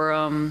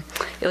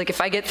like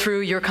if I get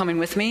through, you're coming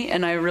with me,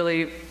 and I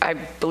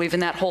believe in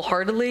that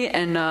wholeheartedly,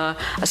 and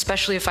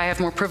especially if I have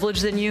more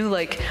privilege than you,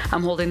 like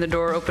I'm holding the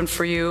door open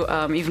for you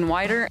even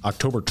wider.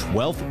 October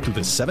 12th through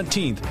the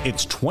 17th,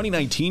 it's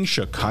 2019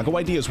 Chicago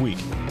Ideas Week.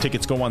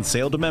 Tickets go on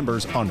sale to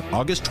members on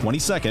August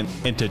 22nd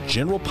and to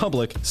general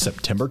public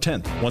September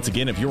 10th. Once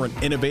again, if you're an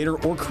innovator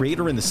or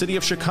creator in the city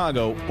of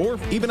Chicago or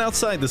even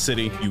outside the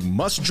city, you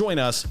must join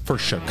us for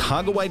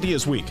Chicago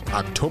Ideas Week,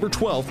 October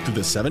 12th through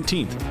the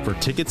 17th. For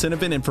tickets and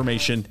event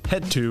information,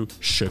 head to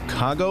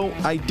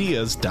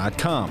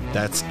chicagoideas.com.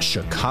 That's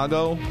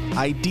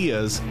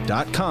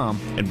chicagoideas.com,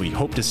 and we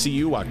hope to see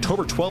you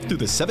October 12th through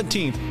the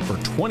 17th for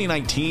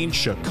 2019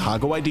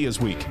 Chicago Ideas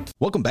Week.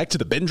 Welcome back to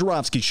the Ben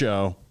Joravsky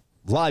Show.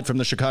 Live from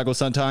the Chicago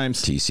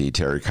Sun-Times. TC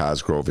Terry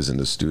Cosgrove is in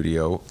the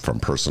studio from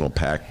Personal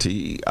Pack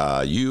Tea.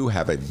 You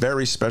have a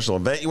very special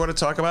event you want to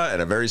talk about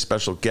and a very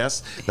special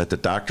guest that the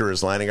doctor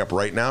is lining up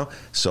right now.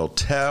 So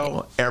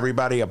tell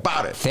everybody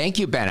about it. Thank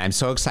you, Ben. I'm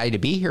so excited to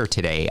be here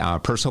today.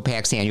 Personal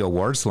Pack's annual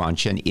awards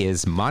luncheon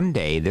is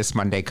this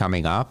Monday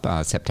coming up,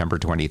 September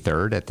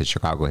 23rd at the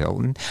Chicago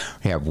Hilton.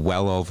 We have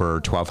well over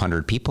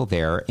 1,200 people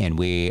there, and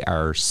we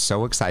are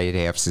so excited to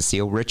have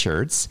Cecile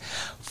Richards,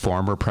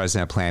 former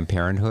president of Planned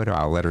Parenthood.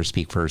 I'll let her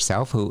speak for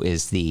herself, who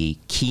is the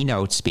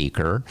keynote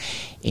speaker.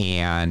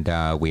 And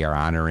we are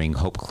honoring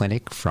Hope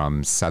Clinic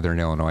from Southern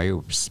Illinois,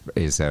 who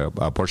is an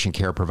abortion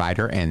care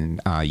provider,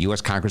 and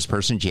U.S.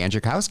 Congressperson Jan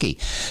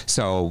Jakowski.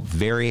 So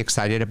very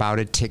excited about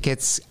it.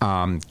 Tickets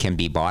can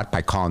be bought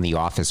by calling the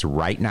office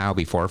right now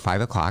before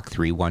 5 o'clock,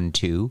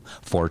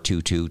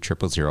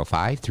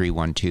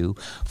 312-422-0005,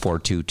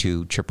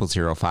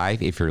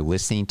 312-422-0005. If you're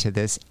listening to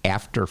this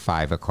after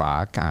 5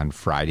 o'clock on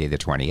Friday the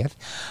 20th,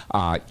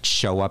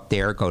 show up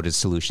there, go to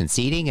Solution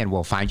Seating, and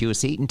we'll find you a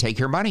seat and take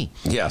your money.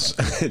 Yes,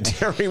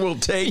 Terry will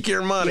take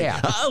your money.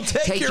 Yeah. I'll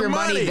take your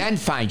money. Then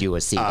find you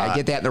a seat. I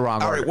did that in the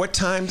wrong order. All right, what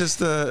time does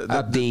the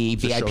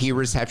VIP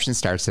reception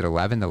starts at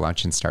 11, the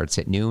luncheon starts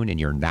at noon, and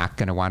you're not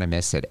going to want to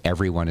miss it.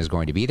 Everyone is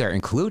going to be there,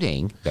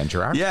 including Ben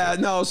Gerard. Yeah,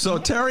 no, so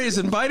Terry has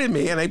invited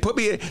me, and they put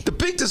me, the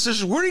big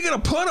decision, where are you going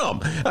to put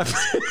them?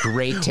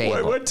 Great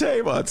table. What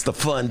table? It's the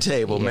fun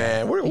table,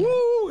 man. We're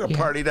going to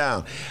party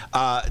down.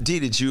 Dee,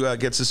 did you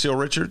get Cecile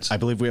Richards? I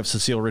believe we have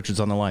Cecile Richards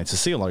on the line.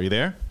 Cecile, are you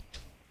there?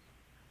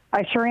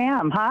 I sure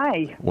am.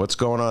 Hi. What's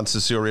going on,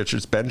 Cecile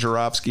Richards? Ben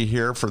Joravsky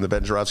here from the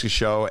Ben Joravsky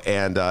Show,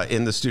 and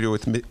in the studio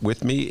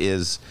with me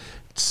is,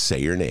 say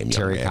your name,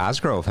 Terry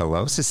Cosgrove.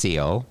 Hello,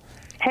 Cecile.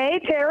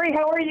 Hey, Terry,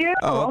 how are you?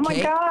 Oh, my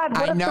God,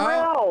 what a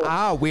thrill.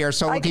 Oh, we are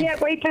so looking. I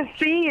can't wait to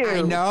see you.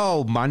 I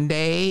know.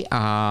 Monday,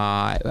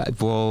 it's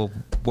going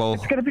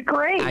to be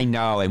great. I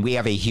know, and we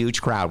have a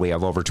huge crowd. We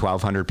have over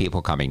 1,200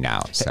 people coming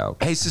now. So,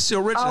 hey,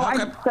 Cecile Richards.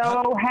 I'm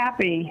so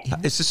happy.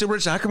 Cecile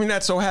Richards, how come you're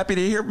not so happy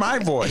to hear my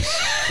voice?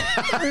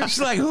 It's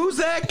like, who's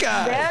that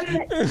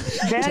guy?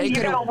 Ben, you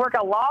got to work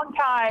a long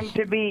time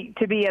to be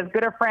as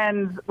good of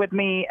friends with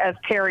me as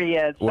Terry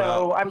is.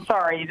 So I'm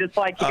sorry. You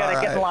got to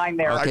get in line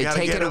there. Okay,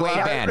 take it away,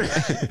 Ben.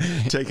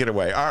 Take it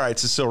away. All right,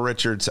 Cecile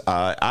Richards.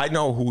 I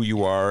know who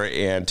you are,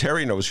 and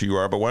Terry knows who you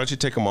are. But why don't you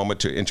take a moment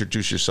to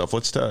introduce yourself?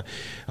 Let's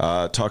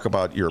talk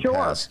about your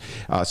past.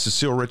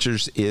 Cecile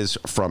Richards is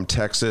from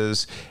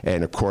Texas,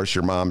 and of course,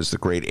 your mom is the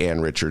great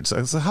Ann Richards.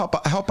 So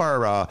help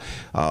our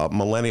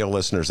millennial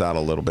listeners out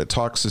a little bit.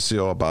 Talk,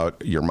 Cecile,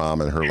 about your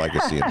mom and her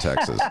legacy in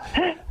Texas.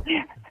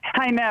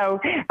 I know.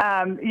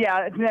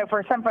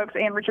 For some folks,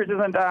 Ann Richards is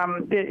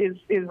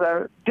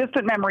a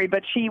distant memory,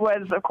 but she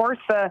was, of course,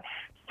 the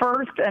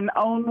first and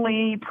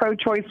only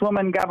pro-choice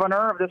woman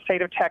governor of the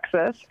state of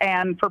Texas.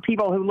 And for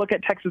people who look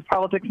at Texas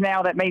politics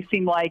now, that may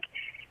seem like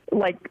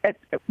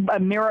a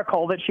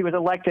miracle that she was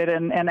elected,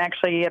 and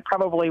actually it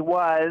probably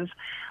was.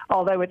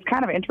 Although it's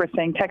kind of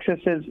interesting, Texas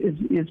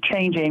is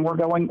changing.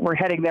 We're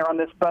heading there on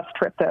this bus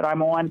trip that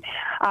I'm on.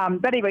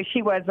 But anyway,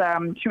 she was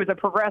a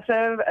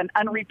progressive, an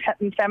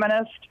unrepentant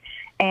feminist,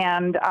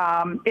 and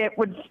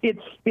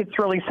it's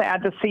really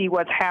sad to see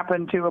what's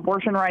happened to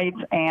abortion rights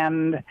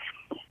and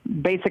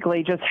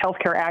basically just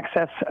healthcare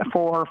access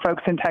for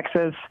folks in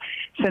Texas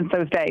since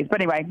those days.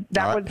 But anyway,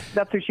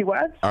 that's who she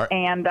was,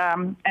 and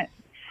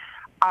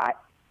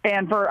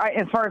as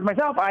far as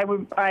myself, I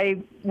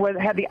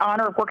had the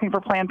honor of working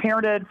for Planned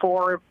Parenthood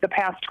for the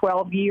past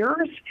 12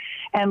 years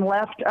and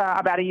left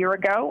about a year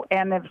ago,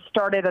 and have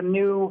started a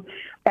new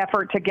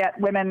effort to get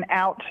women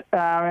out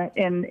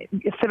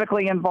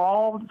civically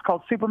involved. It's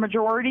called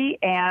Supermajority,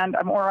 and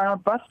I'm on a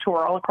bus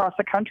tour all across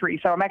the country.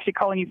 So I'm actually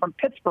calling you from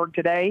Pittsburgh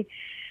today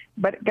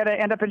but going to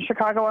end up in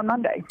Chicago on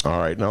Monday. All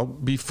right. Now,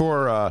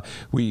 before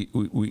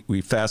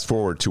we fast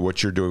forward to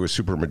what you're doing with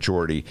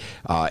supermajority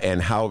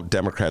and how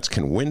Democrats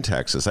can win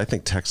Texas, I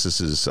think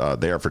Texas is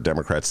there for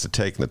Democrats to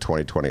take in the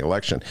 2020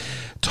 election.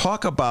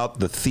 Talk about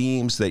the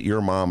themes that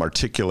your mom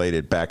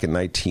articulated back in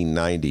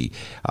 1990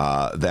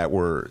 that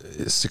were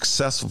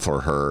successful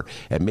for her,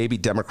 and maybe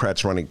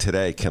Democrats running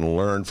today can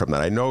learn from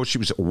that. I know she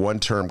was a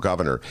one-term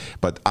governor,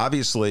 but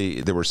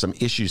obviously there were some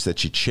issues that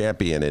she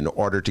championed in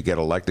order to get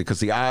elected because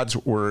the odds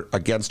were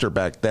against her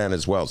back then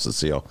as well,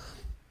 Cecile.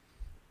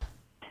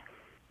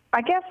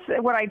 I guess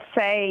what I'd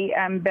say,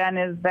 Ben,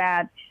 is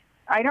that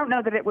I don't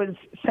know that it was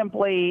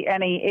simply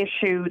any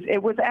issues.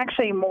 It was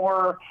actually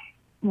more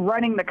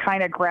running the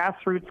kind of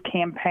grassroots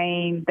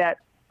campaign that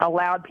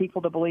allowed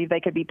people to believe they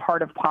could be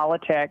part of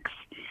politics.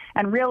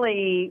 And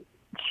really,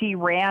 she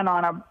ran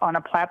on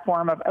a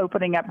platform of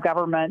opening up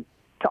government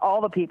to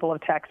all the people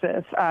of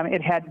Texas.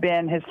 It had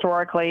been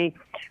historically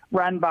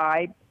run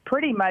by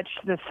pretty much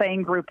the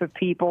same group of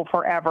people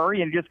forever,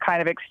 just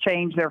kind of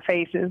exchange their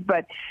faces,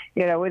 but,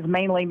 it was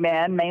mainly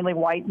men, mainly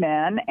white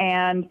men.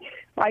 And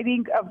I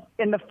think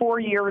in the 4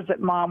 years that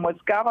Mom was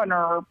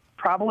governor,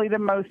 probably the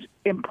most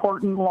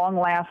important,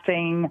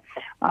 long-lasting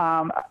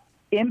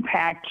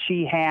impact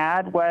she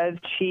had was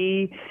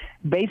she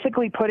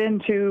basically put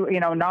into,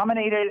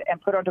 nominated and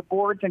put onto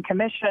boards and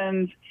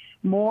commissions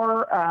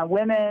more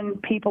women,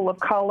 people of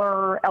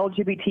color,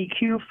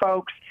 LGBTQ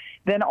folks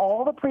than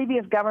all the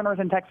previous governors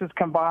in Texas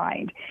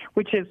combined,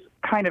 which is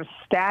kind of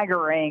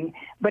staggering.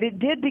 But it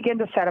did begin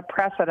to set a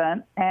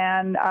precedent.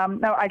 And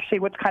no, actually,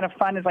 what's kind of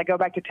fun is I go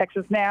back to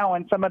Texas now,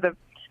 and some of the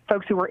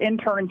folks who were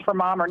interns for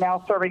Mom are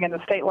now serving in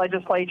the state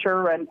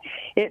legislature, and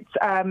it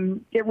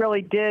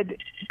really did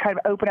kind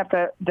of open up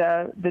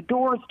the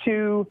doors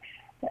to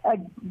a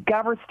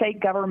state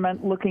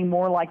government looking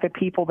more like the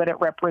people that it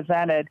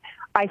represented.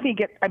 I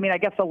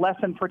guess the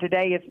lesson for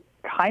today is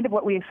kind of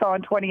what we saw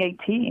in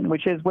 2018,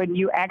 which is when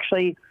you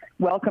actually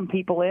welcome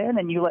people in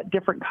and you let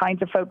different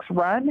kinds of folks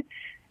run,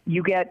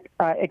 you get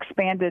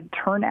expanded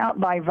turnout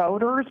by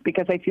voters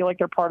because they feel like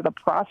they're part of the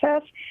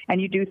process.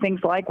 And you do things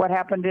like what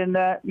happened in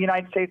the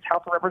United States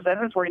House of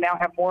Representatives, where you now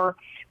have more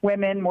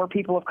women, more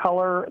people of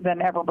color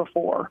than ever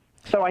before.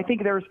 So I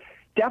think there's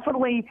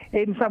definitely,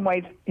 in some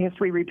ways,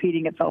 history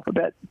repeating itself a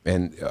bit.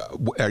 And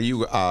are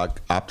you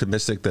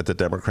optimistic that the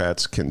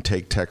Democrats can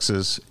take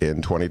Texas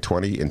in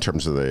 2020 in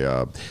terms of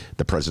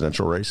the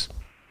presidential race?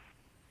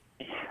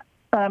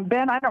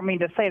 Ben, I don't mean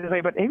to say this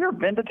way, but have you ever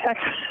been to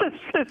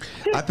Texas?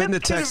 I've been to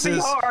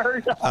Texas.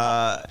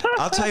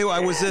 I'll tell you, I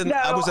was at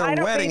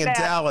a wedding in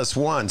Dallas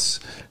once.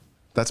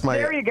 That's my.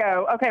 There you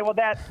go. Okay, well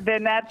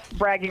that's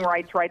bragging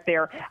rights right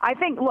there. I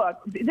think. Look,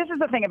 this is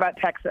the thing about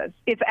Texas.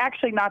 It's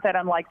actually not that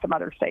unlike some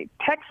other states.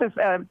 Texas.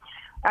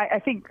 I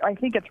think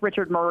it's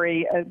Richard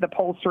Murray, the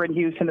pollster in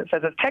Houston, that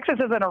says that Texas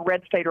isn't a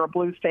red state or a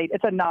blue state.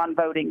 It's a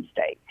non-voting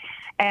state.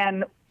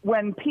 And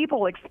when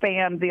people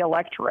expand the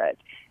electorate,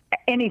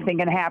 anything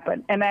can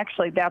happen. And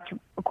actually, that's,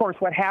 of course,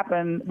 what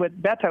happened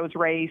with Beto's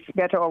race.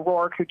 Beto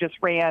O'Rourke, who just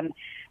ran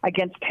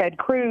against Ted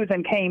Cruz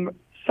and came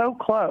so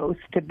close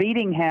to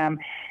beating him.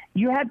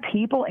 You had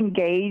people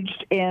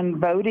engaged in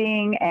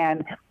voting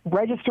and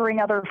registering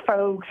other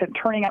folks and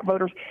turning out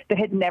voters that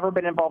had never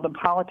been involved in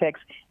politics.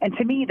 And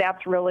to me,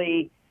 that's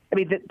really,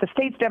 the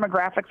state's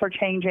demographics are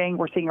changing.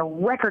 We're seeing a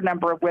record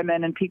number of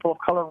women and people of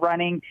color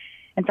running.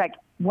 In fact,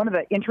 one of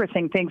the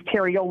interesting things,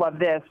 Terry, you'll love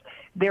this.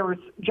 There's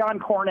John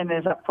Cornyn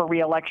is up for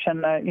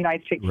re-election, the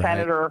United States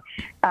Senator,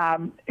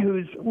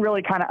 who's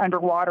really kind of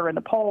underwater in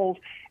the polls.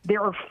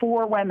 There are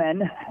 4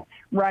 women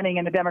running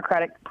in the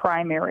Democratic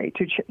primary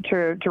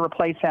to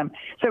replace him.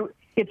 So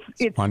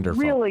it's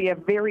wonderful. Really a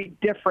very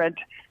different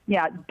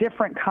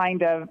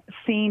kind of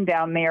scene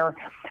down there.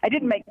 I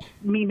didn't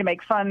mean to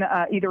make fun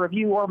either of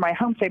you or my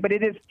home state, but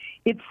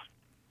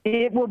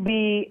it will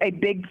be a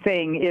big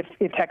thing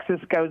if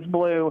Texas goes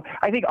blue.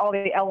 I think all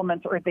the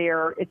elements are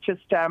there. It's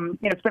just,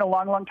 it's been a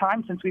long, long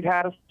time since we've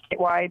had a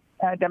statewide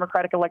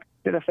Democratic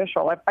elected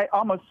official,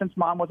 almost since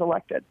Mom was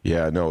elected.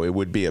 Yeah, no, it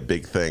would be a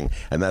big thing.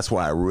 And that's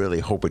why I really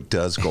hope it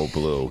does go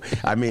blue.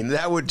 I mean,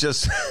 that would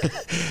just,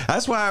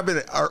 that's why I've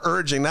been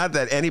urging, not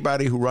that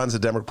anybody who runs the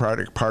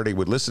Democratic Party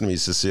would listen to me,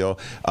 Cecile,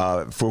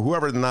 for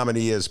whoever the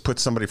nominee is, put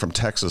somebody from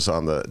Texas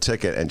on the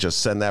ticket and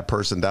just send that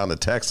person down to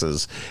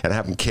Texas and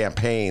have them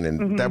campaign.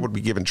 And that would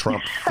be giving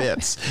Trump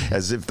fits,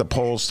 as if the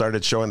polls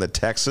started showing that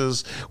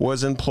Texas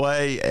was in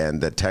play and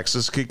that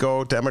Texas could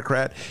go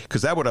Democrat,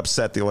 because that would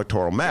upset the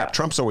electoral map. Yeah.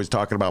 Trump's always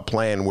talking about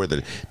playing where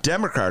the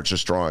Democrats are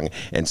strong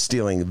and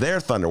stealing their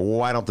thunder. Well,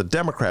 why don't the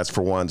Democrats,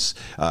 for once,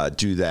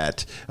 do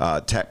that,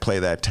 play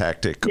that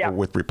tactic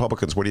with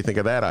Republicans? What do you think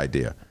of that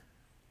idea?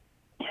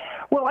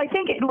 Well, I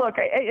think, look,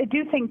 I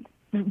do think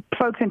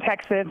folks in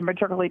Texas,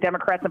 particularly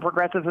Democrats and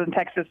progressives in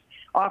Texas,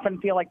 often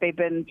feel like they've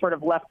been sort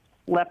of left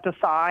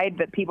aside,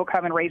 that people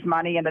come and raise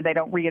money and then they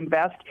don't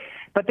reinvest.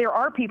 But there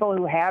are people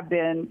who have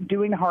been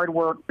doing hard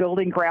work,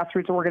 building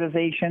grassroots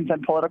organizations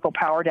and political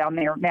power down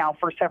there now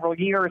for several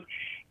years,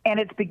 and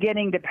it's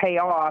beginning to pay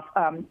off.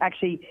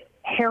 Actually,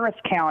 Harris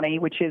County,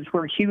 which is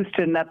where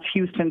that's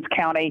Houston's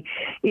county,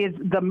 is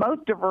the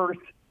most diverse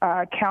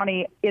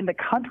county in the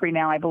country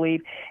now, I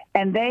believe.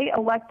 And they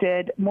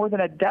elected more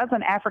than a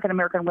dozen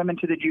African-American women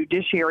to the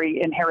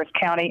judiciary in Harris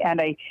County, and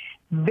a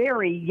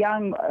very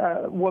young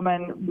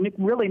woman,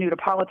 really new to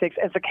politics,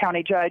 as a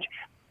county judge.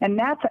 And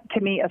that's,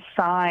 to me, a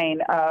sign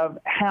of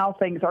how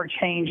things are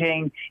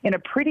changing in a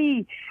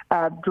pretty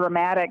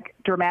dramatic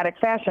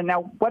fashion.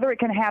 Now, whether it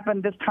can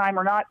happen this time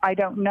or not, I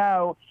don't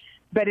know.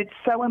 But it's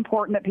so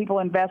important that people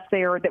invest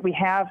there, that we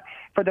have,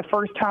 for the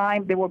first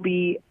time, there will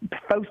be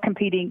folks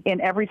competing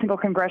in every single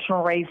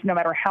congressional race, no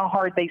matter how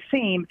hard they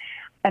seem.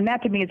 And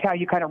that, to me, is how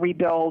you kind of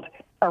rebuild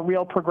a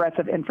real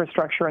progressive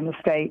infrastructure in the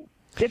state.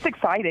 It's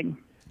exciting.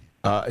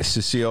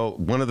 Cecile,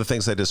 one of the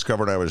things I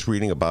discovered when I was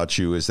reading about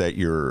you is that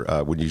you're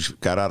when you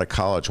got out of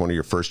college, one of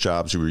your first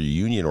jobs, you were a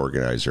union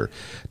organizer.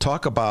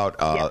 Talk about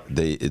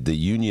the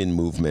union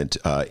movement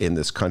in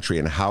this country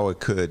and how it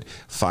could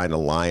find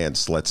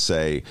alliance, let's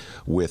say,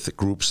 with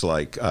groups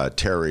like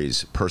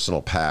Terry's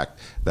Personal PAC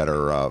that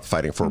are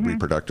fighting for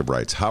reproductive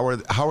rights. How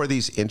are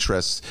these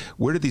interests?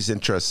 Where do these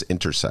interests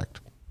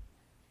intersect?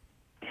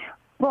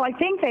 Well, I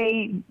think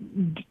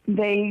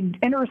they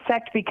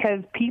intersect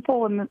because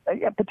people,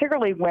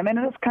 particularly women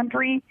in this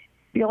country,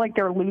 feel like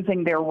they're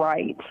losing their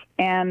rights.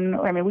 And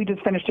I mean, we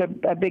just finished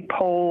a big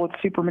poll with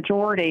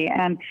supermajority,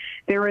 and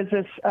there is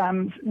this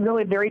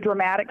really very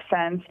dramatic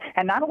sense.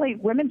 And not only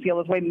women feel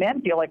this way,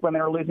 men feel like women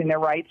are losing their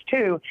rights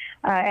too.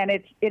 And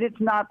it's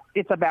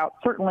about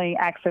certainly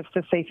access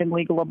to safe and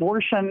legal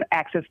abortion,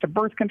 access to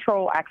birth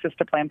control, access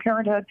to Planned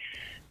Parenthood.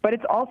 But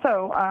it's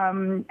also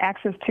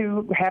access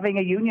to having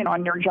a union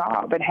on your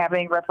job and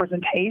having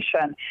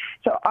representation.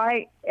 So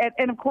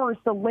and of course,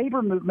 the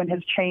labor movement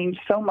has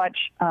changed so much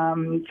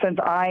since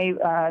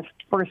I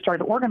first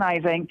started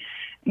organizing.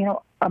 You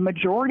know, a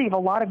majority of a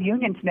lot of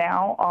unions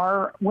now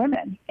are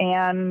women,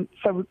 and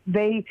so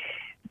they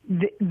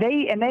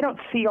don't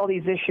see all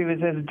these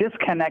issues as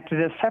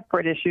disconnected, as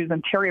separate issues.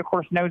 And Terry, of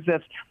course, knows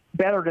this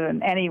better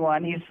than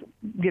anyone. He's,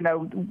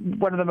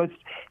 one of the most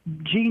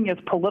genius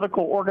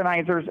political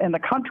organizers in the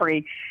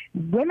country.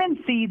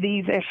 Women see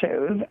these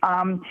issues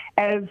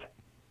as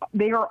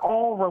they are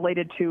all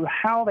related to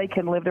how they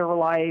can live their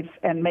lives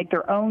and make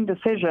their own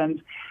decisions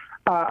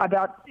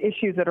about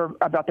issues that are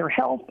about their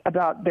health,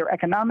 about their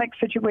economic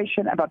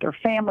situation, about their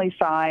family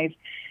size.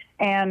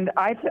 And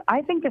I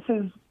think this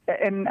is,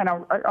 and I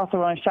also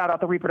want to shout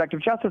out the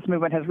reproductive justice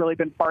movement has really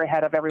been far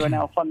ahead of everyone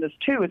else on this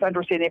too, is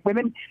understanding that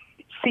women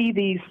see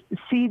these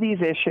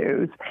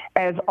issues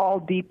as all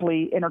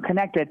deeply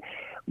interconnected.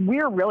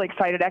 We're really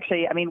excited,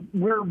 actually. I mean,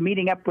 we're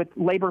meeting up with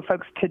labor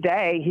folks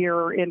today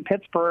here in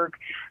Pittsburgh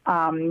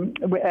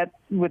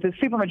with the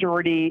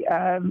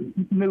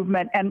supermajority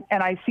movement, and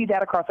I see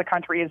that across the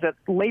country, is that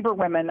labor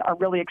women are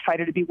really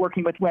excited to be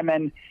working with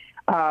women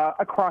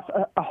across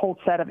a whole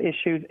set of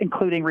issues,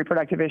 including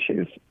reproductive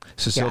issues.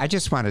 Yeah, I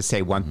just want to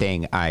say one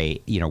thing.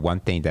 One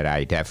thing that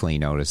I definitely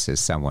notice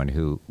as someone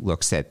who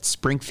looks at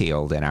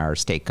Springfield and our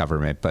state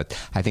government, but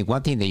I think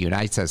one thing that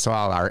unites us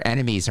all, our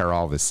enemies are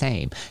all the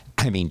same.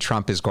 I mean,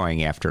 Trump is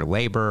going after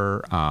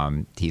labor.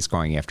 He's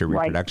going after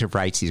reproductive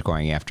rights. He's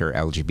going after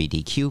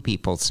LGBTQ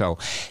people. So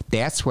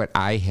that's what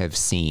I have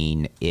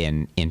seen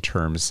in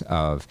terms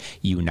of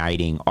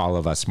uniting all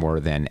of us more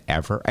than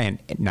ever, and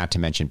not to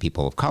mention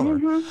people of color.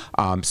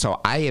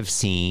 So I have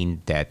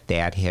seen that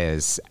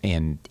has,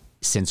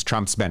 since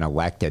Trump's been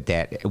elected,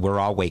 that we're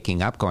all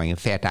waking up going. In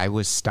fact, I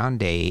was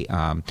stunned. A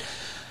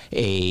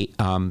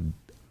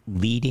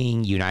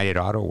leading United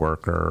Auto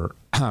Worker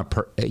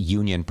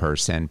union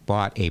person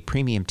bought a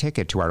premium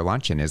ticket to our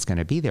luncheon, is going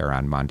to be there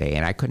on Monday,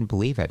 and I couldn't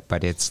believe it.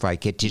 But it's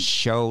like it just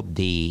showed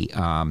we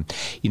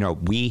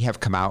have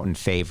come out in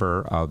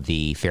favor of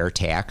the fair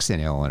tax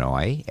in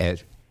Illinois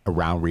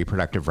around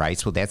reproductive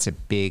rights. Well, that's a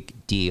big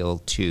deal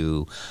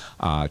to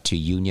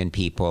union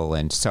people,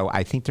 and so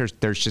I think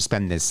there's just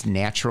been this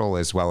natural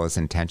as well as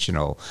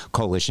intentional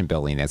coalition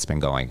building that's been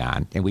going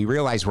on, and we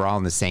realize we're all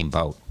in the same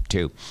boat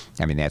too.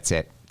 I mean, that's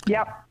it.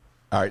 Yep.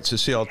 All right,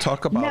 Cecile,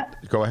 talk about. Yeah.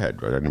 Go ahead.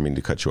 I didn't mean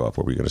to cut you off.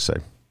 What were you going to say?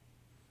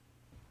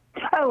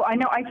 Oh, I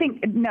know. I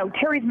think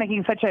Terry's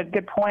making such a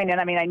good point,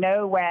 and I mean, I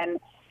know when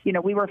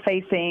we were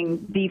facing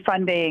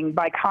defunding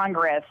by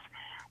Congress,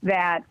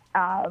 that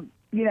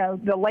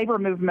the labor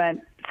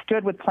movement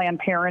stood with Planned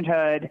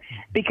Parenthood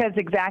because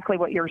exactly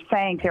what you're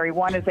saying, Terry.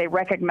 One is they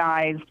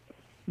recognized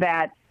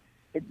that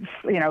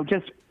it's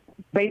just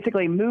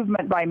basically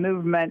movement by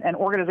movement and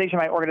organization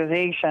by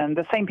organization,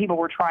 the same people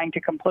were trying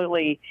to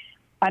completely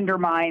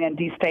undermine and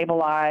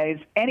destabilize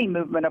any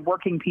movement of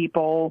working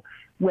people,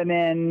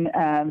 women,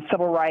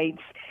 civil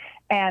rights.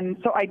 And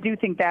so I do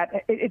think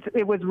that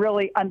it was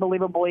really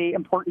unbelievably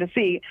important to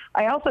see.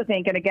 I also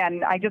think, and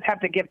again, I just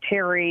have to give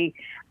Terry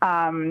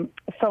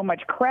so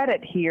much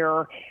credit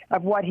here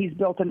of what he's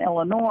built in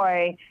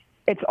Illinois.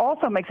 It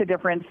also makes a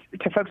difference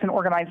to folks in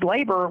organized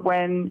labor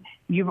when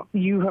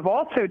you have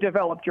also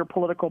developed your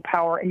political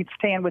power and you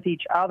stand with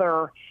each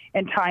other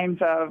in times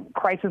of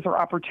crisis or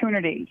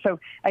opportunity. So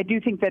I do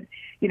think that,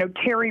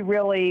 Terry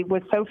really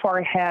was so far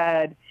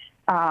ahead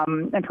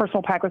and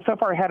Personal PAC was so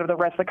far ahead of the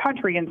rest of the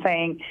country in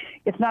saying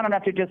it's not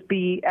enough to just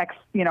be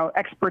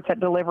experts at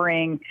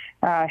delivering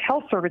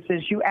health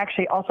services. You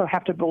actually also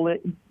have to build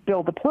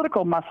the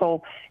political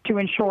muscle to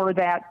ensure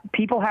that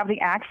people have the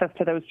access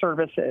to those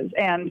services.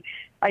 And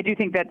I do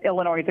think that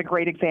Illinois is a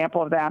great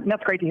example of that. And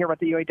that's great to hear about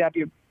the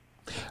UAW.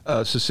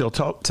 Cecile,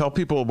 tell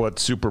people what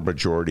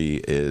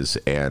supermajority is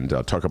and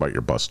talk about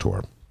your bus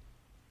tour.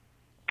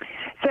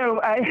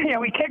 So,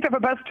 we kicked off a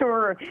bus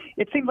tour,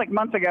 it seems like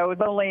months ago. It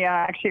was only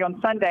actually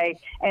on Sunday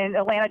in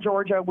Atlanta,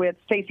 Georgia, with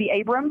Stacey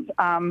Abrams.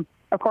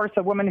 Of course,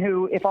 a woman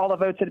who, if all the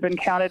votes had been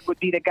counted, would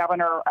be the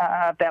governor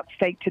of that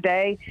state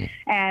today.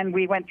 And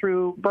we went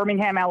through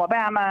Birmingham,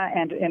 Alabama,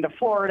 and into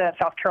Florida,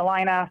 South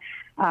Carolina,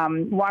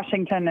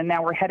 Washington, and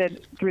now we're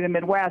headed through the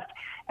Midwest.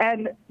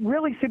 And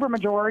really,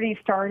 supermajority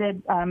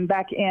started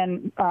back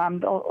in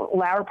the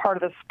latter part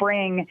of the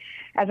spring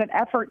as an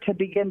effort to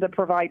begin to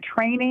provide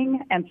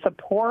training and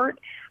support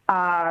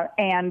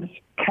and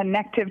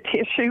connective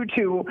tissue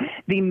to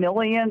the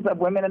millions of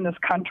women in this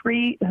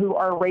country who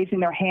are raising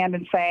their hand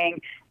and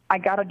saying, I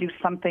got to do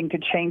something to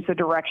change the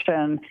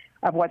direction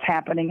of what's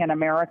happening in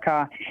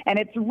America. And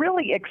it's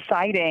really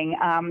exciting.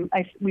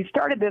 We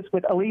started this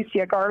with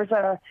Alicia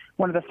Garza,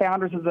 one of the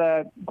founders of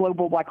the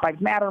global Black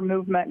Lives Matter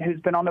movement, who's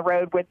been on the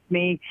road with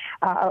me,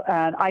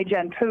 and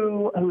Ai-jen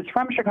Poo, who's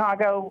from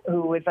Chicago,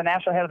 who is the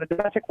national head of the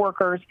domestic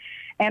workers,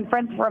 and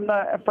friends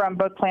from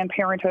both Planned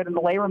Parenthood and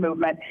the labor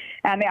movement.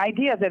 And the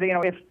idea is that,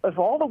 if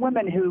all the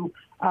women who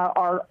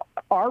are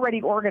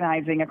already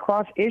organizing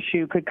across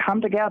issue could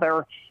come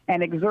together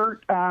and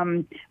exert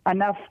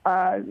enough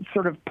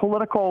sort of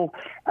political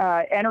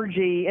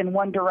energy in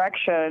one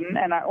direction,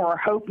 or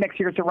hope next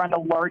year to run the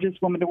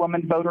largest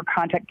woman-to-woman voter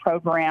contact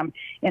program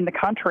in the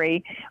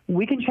country,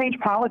 we can change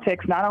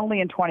politics not only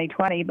in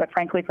 2020, but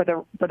frankly for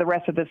the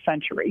rest of this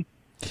century.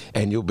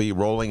 And you'll be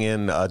rolling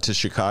in to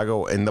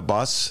Chicago in the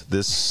bus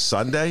this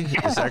Sunday.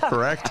 Is that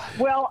correct?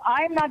 Well,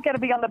 I'm not going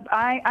to be on the.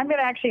 I'm going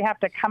to actually have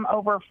to come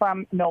over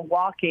from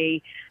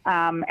Milwaukee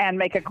and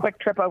make a quick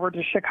trip over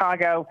to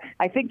Chicago.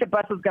 I think the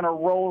bus is going to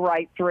roll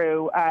right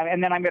through,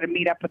 and then I'm going to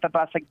meet up with the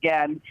bus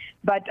again.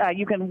 But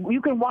you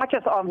can watch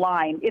us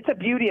online. It's a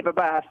beauty of a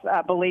bus,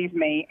 believe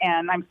me.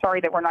 And I'm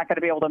sorry that we're not going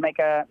to be able to make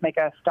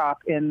a stop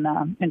in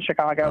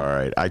Chicago. All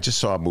right. I just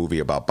saw a movie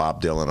about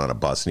Bob Dylan on a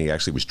bus, and he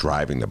actually was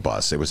driving the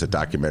bus. It was a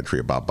documentary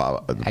about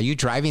Bob. Are you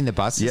driving the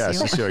bus? Yes.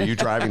 Cecile, are you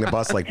driving the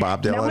bus like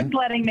Bob Dylan? No one's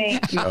letting me.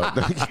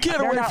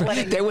 Get away from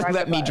me. They wouldn't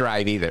let me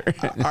drive either.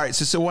 All right.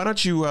 So why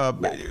don't you,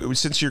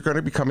 since you're going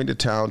to be coming to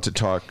town to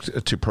talk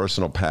to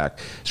Personal PAC,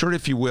 sort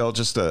of, if you will,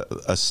 just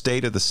a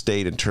state of the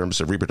state in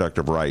terms of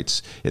reproductive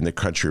rights in the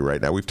country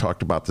right now. We've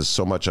talked about this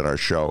so much on our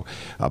show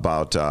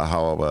about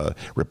how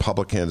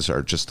Republicans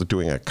are just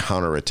doing a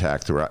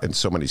counterattack throughout in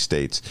so many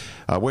states.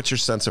 What's your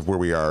sense of where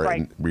we are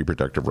in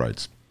reproductive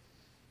rights?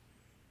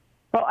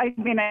 Well, I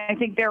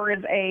think there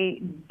is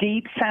a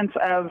deep sense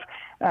of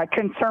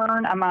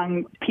concern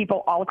among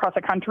people all across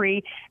the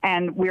country,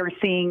 and we're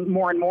seeing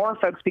more and more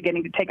folks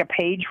beginning to take a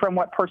page from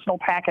what Personal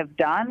PAC has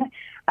done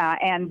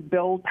and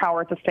build power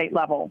at the state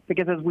level.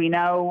 Because as we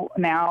know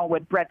now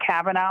with Brett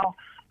Kavanaugh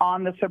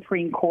on the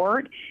Supreme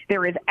Court,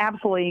 there is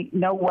absolutely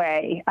no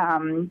way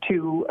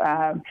to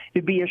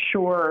be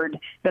assured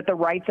that the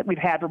rights that we've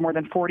had for more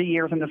than 40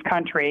 years in this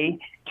country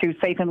to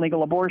safe and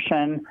legal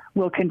abortion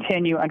will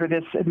continue under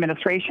this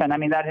administration. I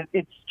mean,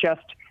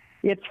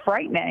 it's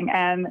frightening.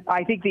 And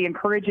I think the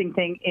encouraging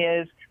thing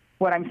is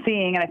what I'm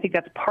seeing, and I think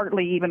that's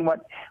partly even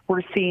what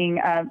we're seeing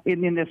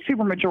in this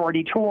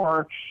supermajority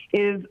tour,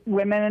 is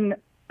women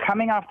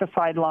coming off the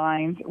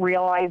sidelines,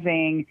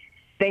 realizing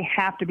they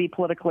have to be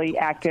politically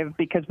active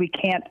because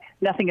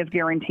nothing is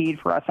guaranteed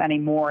for us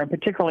anymore, and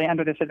particularly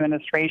under this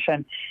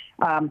administration.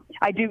 I'm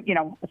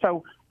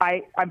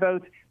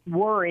both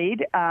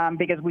worried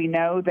because we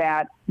know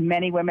that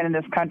many women in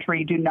this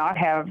country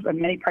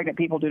many pregnant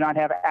people do not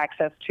have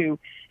access to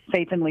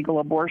safe and legal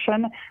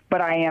abortion,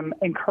 but I am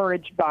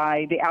encouraged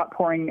by the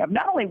outpouring of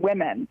not only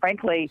women.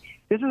 Frankly,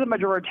 this is a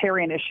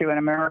majoritarian issue in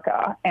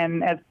America,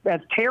 and as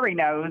Terry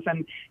knows,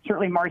 and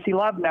certainly Marcy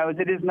Love knows,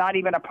 it is not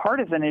even a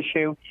partisan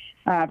issue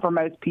for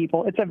most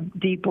people. It's a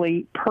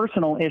deeply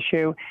personal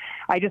issue.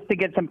 I just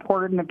think it's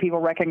important that people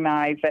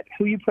recognize that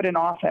who you put in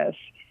office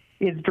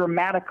is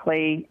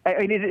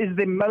it is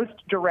the most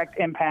direct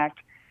impact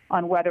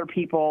on whether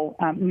people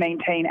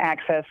maintain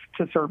access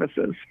to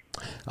services.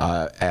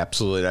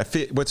 Absolutely.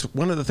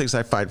 One of the things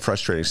I find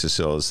frustrating,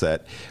 Cecile, is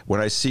that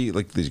when I see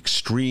like the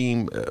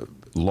extreme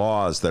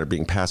laws that are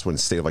being passed in a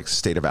state like the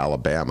state of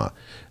Alabama,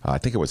 I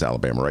think it was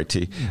Alabama, right,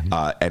 T? Mm-hmm.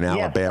 And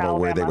Alabama,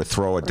 where they would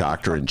throw a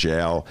doctor in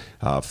jail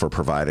for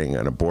providing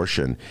an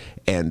abortion.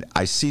 And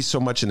I see so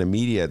much in the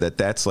media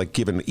that's like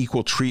given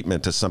equal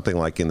treatment to something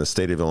like in the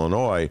state of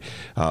Illinois,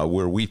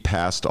 where we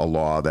passed a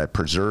law that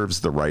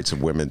preserves the rights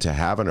of women to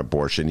have an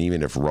abortion,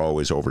 even if Roe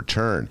is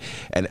overturned.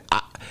 And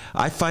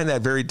I find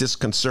that very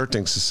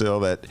disconcerting, Cecile,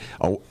 that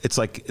it's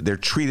like they're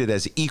treated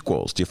as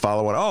equals. Do you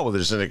follow it? Oh,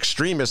 there's an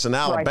extremist in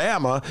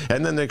Alabama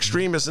and then the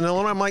extremist in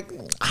Illinois. I'm like,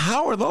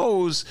 how are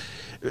those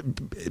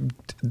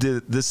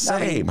the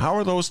same? How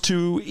are those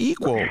two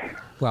equal?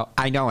 Well,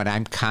 I know, and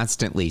I'm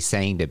constantly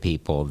saying to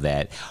people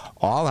that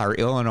all our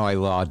Illinois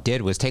law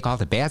did was take all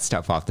the bad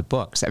stuff off the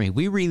books. I mean,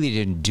 we really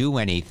didn't do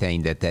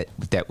anything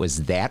that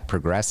was that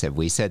progressive.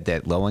 We said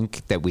that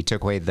that we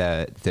took away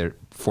the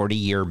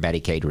 40-year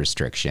Medicaid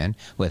restriction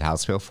with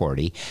House Bill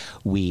 40.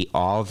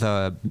 All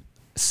the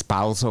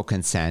spousal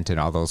consent and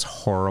all those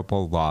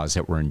horrible laws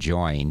that were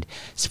enjoined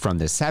from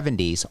the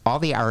 70s, all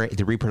the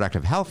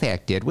Reproductive Health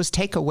Act did was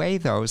take away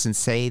those and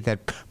say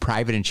that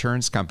private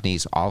insurance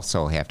companies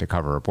also have to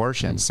cover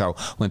abortion. So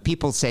when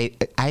people say,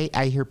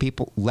 I hear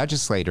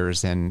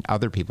legislators and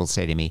other people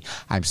say to me,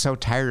 I'm so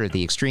tired of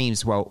the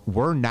extremes. Well,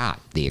 we're not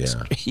the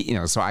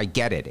extremes, so I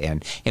get it.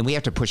 And we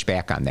have to push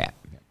back on that.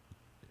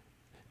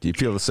 Do you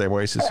feel the same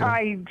way, Cecile?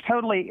 I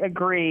totally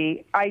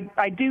agree.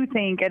 I do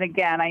think, and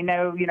again, I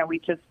know, we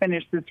just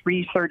finished this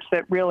research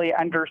that really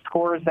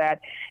underscores that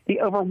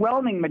the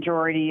overwhelming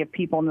majority of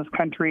people in this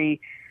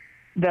country,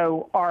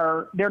 though,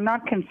 they're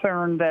not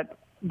concerned that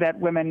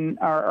women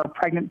or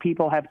pregnant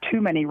people have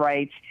too many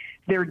rights.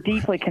 They're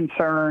deeply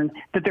concerned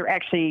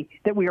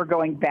that we are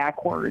going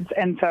backwards.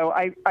 And so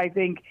I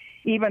think,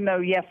 even though,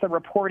 yes, the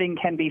reporting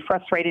can be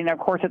frustrating, of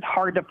course, it's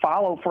hard to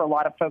follow for a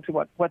lot of folks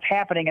what's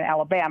happening in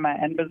Alabama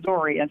and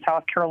Missouri and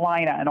South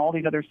Carolina and all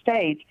these other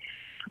states.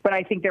 But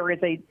I think there is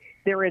a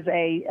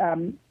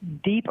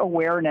deep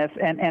awareness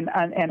and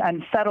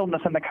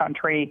unsettledness in the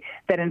country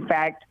that, in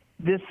fact,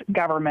 this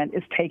government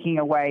is taking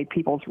away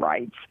people's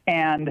rights.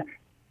 And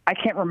I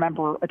can't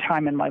remember a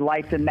time in my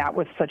life when that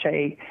was such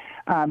a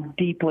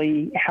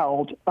deeply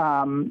held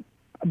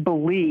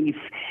belief.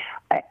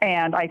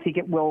 And I think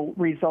it will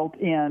result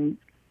in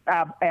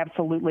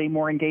absolutely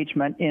more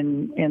engagement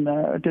in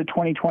the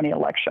 2020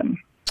 election.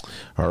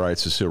 All right,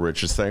 Cecile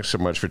Richards, thanks so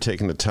much for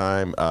taking the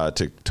time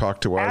to talk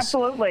to us.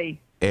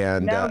 Absolutely.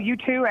 And you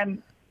too,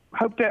 and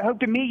hope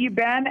to meet you,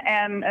 Ben,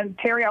 and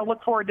Terry. I'll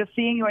look forward to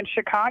seeing you in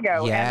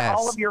Chicago and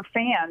all of your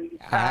fans.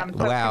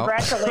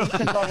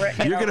 Congratulations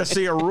already. You're going to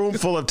see a room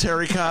full of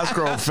Terry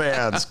Cosgrove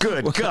fans.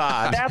 Good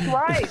God. That's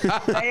right.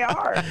 They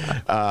are.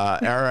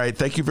 All right.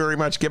 Thank you very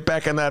much. Get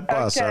back on that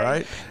bus, all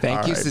right?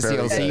 Thank you,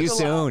 Cecile. See you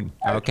soon.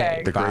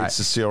 Okay. The great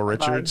Cecile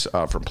Richards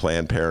from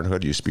Planned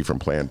Parenthood, used to be from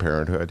Planned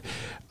Parenthood.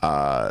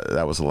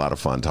 That was a lot of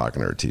fun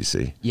talking to her,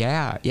 TC.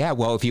 Yeah.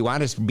 Well, if you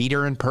want to meet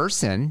her in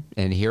person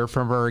and hear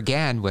from her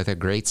again with a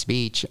great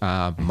speech,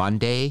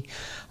 Monday,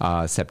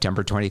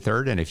 September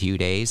 23rd, in a few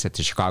days at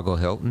the Chicago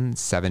Hilton,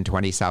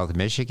 720 South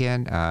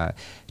Michigan.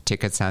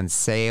 Tickets on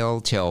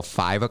sale till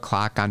 5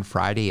 o'clock on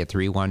Friday at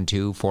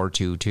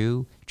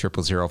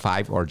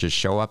 312-422-0005, or just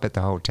show up at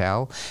the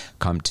hotel,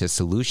 come to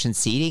Solution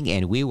Seating,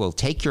 and we will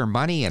take your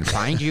money and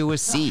find you a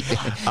seat.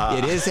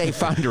 It is a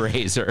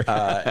fundraiser.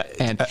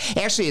 And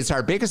actually, it's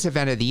our biggest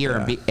event of the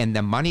year, and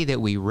the money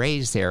that we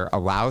raise there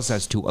allows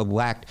us to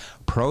elect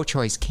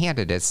pro-choice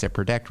candidates that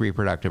protect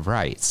reproductive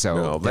rights.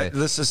 So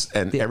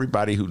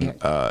everybody who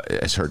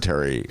has heard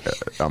Terry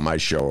on my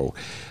show,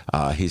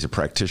 he's a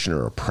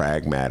practitioner of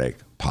pragmatic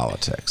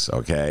politics,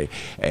 okay?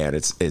 And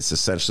it's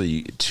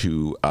essentially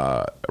to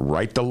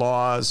write the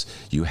laws,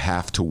 you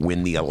have to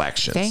win the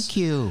elections. Thank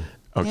you.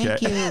 Okay.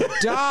 Thank you.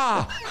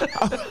 Duh.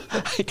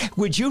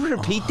 Would you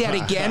repeat that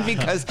again?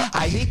 Because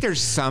I think there's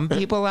some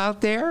people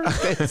out there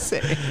that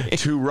say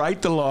to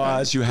write the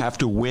laws, you have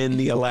to win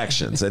the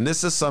elections. And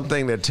this is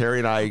something that Terry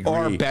and I agree.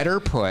 Or better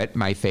put,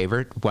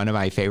 one of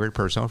my favorite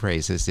personal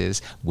phrases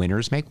is,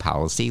 winners make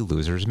policy,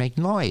 losers make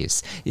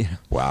noise.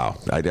 Wow.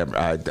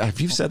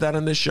 Have you said that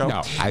on this show?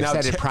 No, I've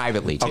said it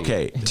privately too.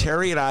 Okay.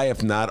 Terry and I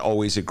have not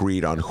always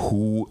agreed on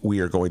who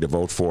we are going to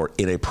vote for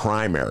in a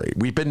primary.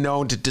 We've been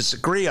known to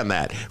disagree on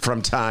that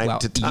from time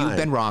to time. You've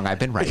been wrong. I've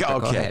been right. Okay.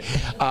 Go ahead.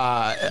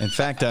 In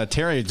fact,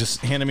 Terry just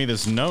handed me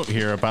this note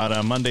here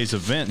about Monday's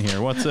event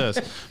here. What's this?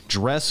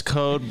 Dress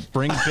code,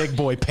 bring big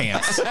boy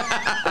pants.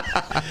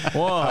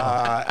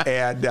 Whoa.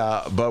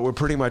 But we're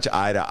pretty much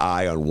eye to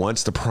eye on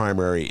once the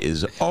primary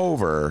is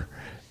over.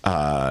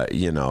 Let's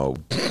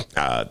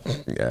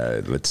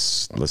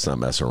not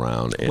mess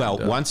around.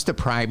 Once the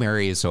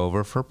primary is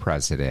over for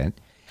president,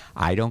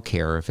 I don't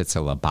care if it's a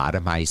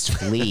lobotomized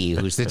flea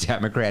who's the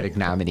Democratic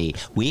nominee.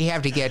 We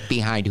have to get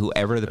behind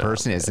whoever the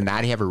person is and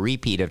not have a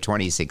repeat of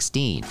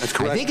 2016. That's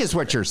correct. I think is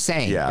what you're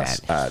saying, yes,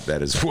 Ben.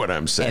 That is what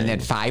I'm saying. And then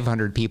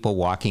 500 people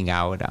walking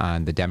out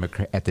on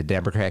at the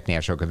Democratic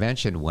National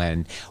Convention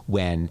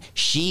when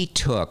she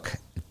took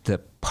the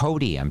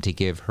podium to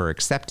give her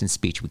acceptance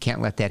speech. We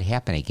can't let that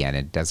happen again.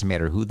 It doesn't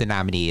matter who the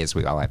nominee is.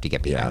 We all have to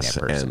get behind that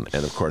person.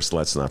 And of course,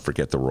 let's not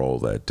forget the role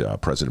that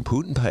President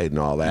Putin played and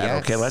all that.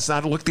 Yes. Okay, let's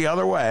not look the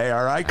other way.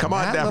 All right, come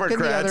on, Democrats.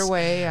 Looking the other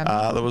way.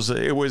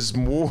 It was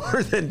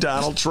more than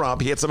Donald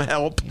Trump. He had some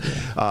help.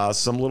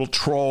 Some little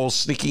troll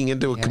sneaking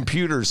into a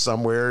computer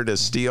somewhere to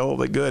steal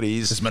the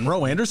goodies. Is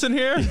Monroe Anderson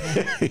here?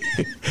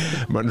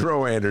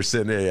 Monroe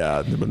Anderson.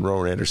 Yeah,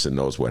 Monroe Anderson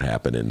knows what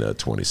happened in the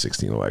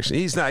 2016 election.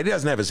 He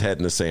doesn't have his head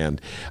in the sand.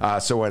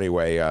 So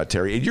anyway,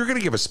 Terry, you're going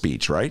to give a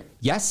speech, right?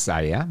 Yes,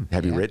 I am.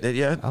 Have you written it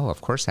yet? Oh, of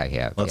course I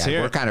have. Let's hear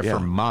it. I work on it for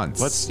months.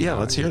 Let's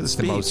hear the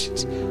speech.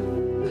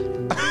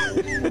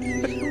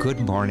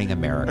 Good morning,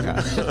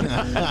 America.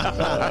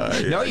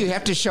 No, you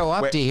have to show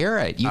up to hear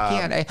it. You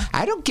can't.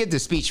 I don't give the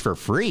speech for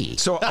free.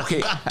 So,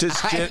 okay, does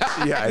Jen,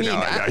 I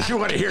know. You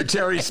want to hear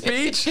Terry's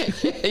speech?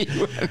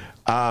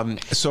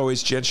 So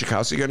is Jen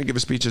Schakowsky going to give a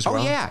speech as well?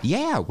 Oh, yeah.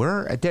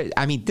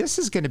 This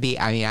is going to be,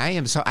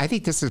 I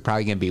think this is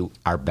probably going to be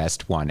our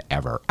best one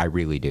ever. I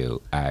really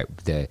do.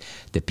 The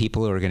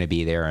people who are going to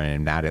be there, and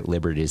I'm not at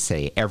liberty to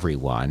say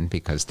everyone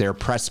because they're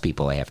press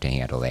people have to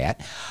handle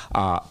that.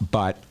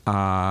 But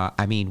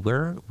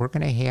we're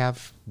going to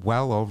have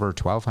well over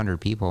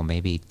 1,200 people,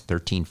 maybe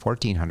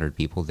 1,400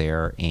 people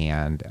there.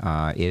 And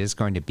it is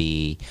going to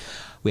be,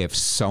 we have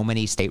so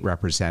many state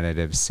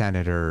representatives,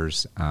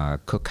 senators,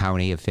 Cook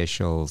County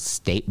officials,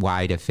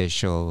 statewide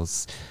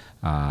officials,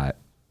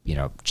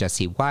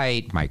 Jesse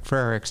White, Mike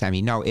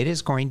Frericks. It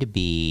is going to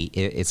be,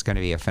 it's going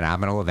to be a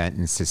phenomenal event.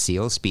 And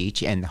Cecile's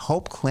speech and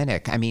Hope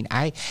Clinic.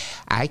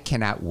 I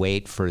cannot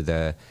wait for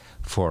the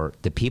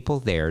people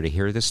there to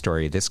hear the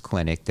story of this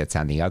clinic that's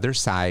on the other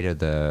side of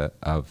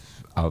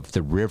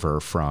the river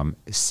from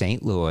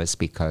St. Louis,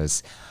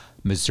 because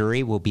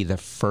Missouri will be the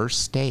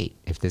first state,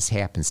 if this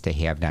happens, to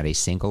have not a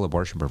single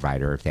abortion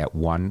provider if that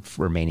one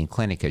remaining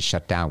clinic is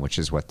shut down, which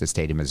is what the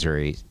state of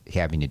Missouri is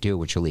having to do,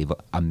 which will leave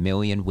 1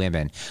 million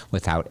women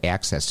without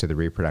access to the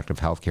reproductive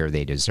health care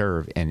they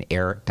deserve. And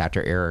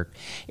Dr.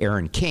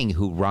 Aaron King,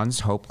 who runs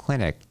Hope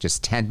Clinic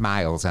just 10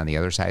 miles on the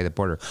other side of the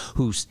border,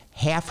 who's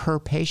half her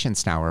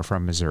patients now are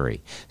from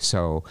Missouri.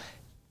 So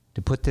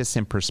to put this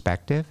in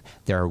perspective,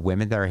 there are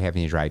women that are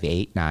having to drive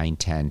 8, 9,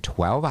 10,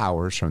 12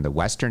 hours from the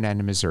western end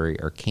of Missouri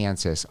or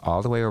Kansas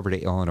all the way over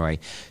to Illinois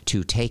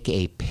to take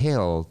a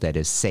pill that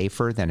is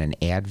safer than an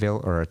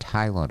Advil or a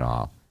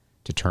Tylenol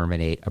to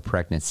terminate a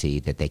pregnancy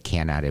that they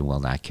cannot and will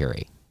not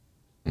carry.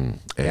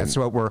 That's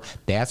what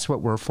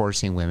we're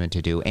forcing women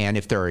to do. And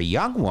if they're a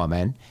young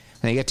woman,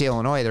 when they get to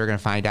Illinois, they're going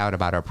to find out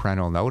about our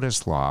parental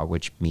notice law,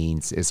 which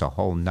means is a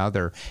whole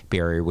nother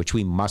barrier, which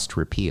we must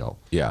repeal.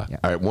 Yeah.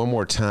 All right, one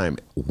more time.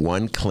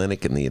 One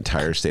clinic in the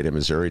entire state of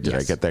Missouri. Did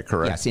I get that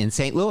correct? Yes, in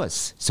St.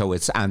 Louis. So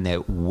it's on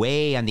the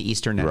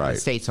eastern end of the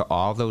state. So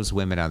all those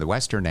women on the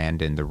western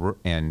end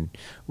and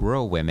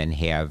rural women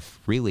have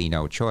really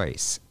no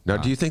choice. Now,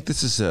 do you think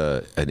this is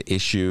an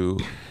issue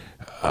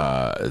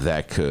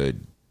that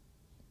could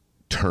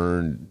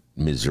turn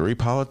Missouri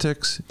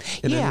politics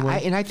in any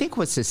way? And I think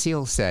what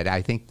Cecile said,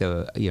 I think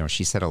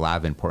she said a lot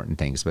of important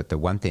things, but the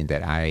one thing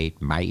that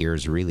my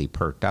ears really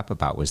perked up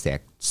about was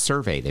that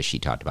survey that she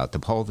talked about, the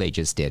poll they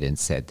just did, and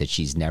said that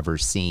she's never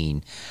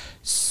seen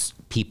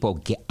people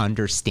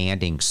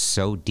understanding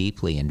so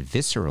deeply and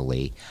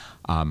viscerally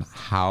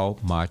how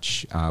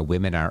much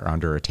women are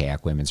under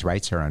attack, women's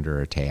rights are under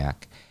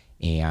attack.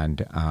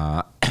 And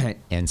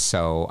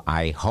so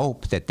I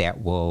hope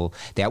that will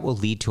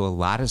lead to a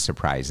lot of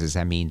surprises.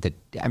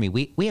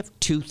 We have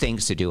two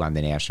things to do on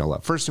the national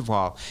level. First of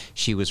all,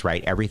 she was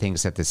right.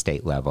 Everything's at the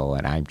state level,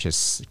 and I'm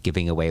just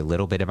giving away a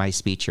little bit of my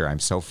speech here. I'm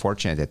so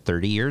fortunate that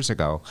 30 years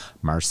ago,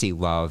 Marcy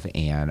Love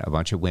and a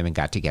bunch of women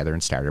got together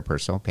and started a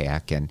personal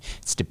PAC, and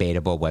it's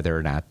debatable whether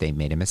or not they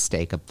made a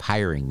mistake of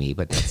hiring me,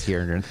 but that's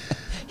here.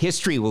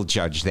 History will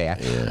judge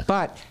that. Yeah.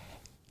 But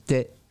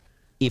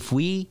if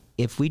we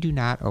do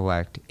not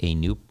elect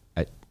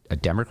a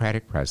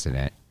Democratic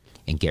president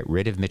and get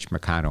rid of Mitch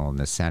McConnell in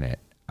the Senate,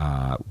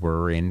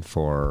 we're in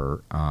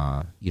for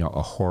a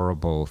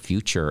horrible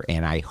future.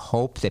 And I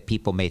hope that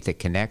people make the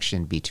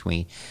connection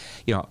between,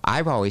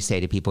 I've always say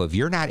to people, if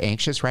you're not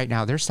anxious right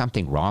now, there's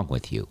something wrong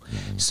with you.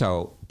 Mm-hmm.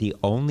 So the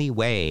only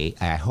way,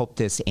 I hope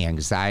this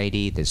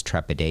anxiety, this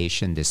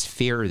trepidation, this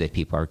fear that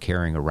people are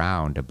carrying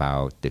around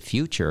about the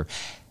future,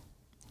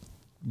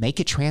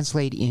 make it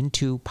translate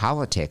into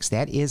politics.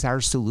 That is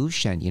our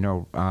solution.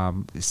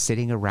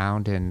 Sitting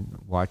around and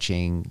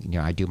watching,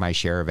 I do my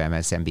share of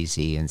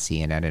MSNBC and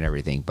CNN and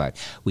everything, but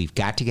we've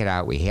got to get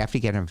out. We have to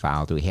get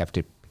involved. We have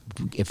to,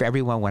 if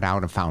everyone went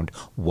out and found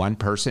one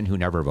person who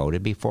never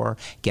voted before,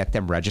 get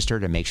them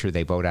registered and make sure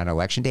they vote on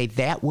election day,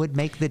 that would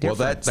make the difference.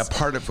 Well, that's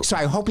part of. So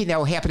I'm hoping that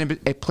will happen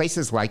in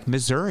places like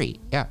Missouri,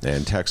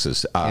 and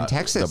Texas.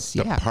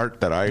 The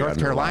part that North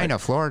Carolina,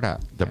 Florida.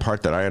 The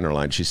part that I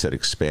underlined, she said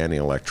expanding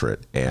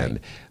electorate, and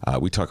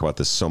we talk about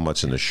this so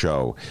much in the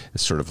show.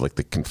 It's sort of like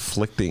the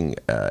conflicting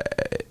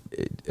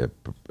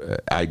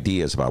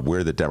ideas about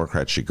where the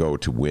Democrats should go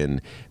to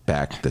win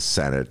back the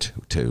Senate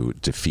to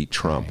defeat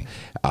Trump.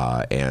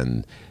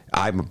 And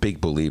I'm a big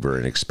believer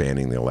in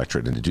expanding the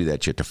electorate, and to do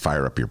that, you have to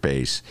fire up your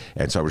base.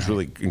 And so I was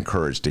really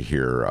encouraged to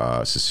hear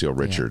Cecile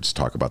Richards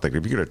talk about that.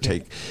 If you're going to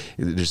take,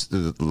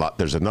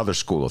 there's another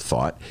school of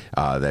thought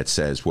that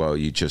says, well,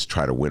 you just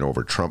try to win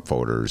over Trump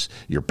voters,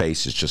 your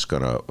base is just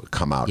going to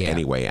come out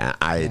anyway.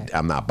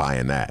 I'm not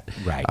buying that.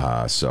 Right.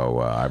 So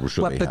I was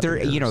really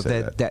happy to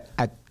say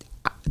that.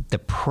 The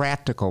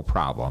practical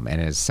problem,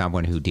 and as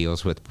someone who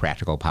deals with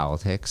practical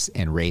politics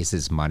and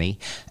raises money,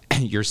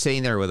 you're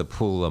sitting there with a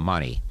pool of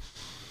money.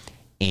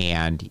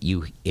 and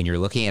you're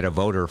looking at a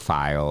voter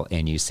file,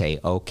 and you say,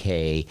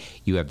 okay,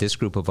 you have this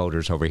group of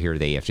voters over here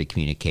that you have to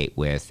communicate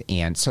with,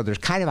 and so there's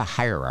kind of a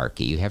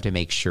hierarchy. You have to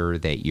make sure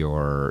that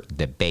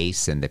the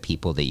base and the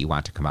people that you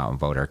want to come out and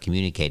vote are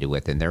communicated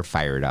with, and they're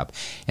fired up.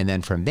 And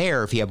then from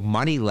there, if you have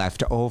money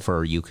left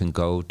over, you can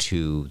go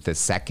to the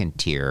second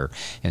tier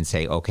and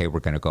say, okay, we're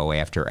going to go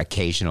after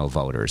occasional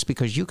voters,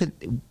 because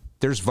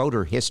there's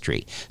voter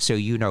history. So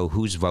you know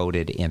who's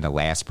voted in the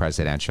last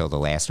presidential, the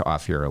last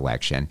off-year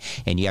election,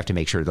 and you have to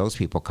make sure those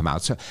people come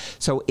out.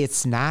 So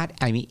it's not,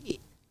 I mean,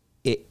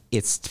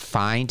 it's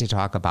fine to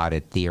talk about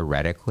it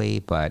theoretically,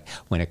 but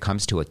when it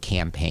comes to a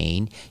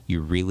campaign,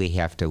 you really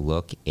have to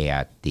look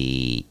at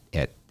the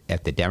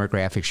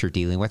demographics you're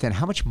dealing with and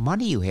how much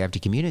money you have to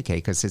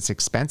communicate, because it's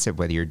expensive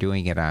whether you're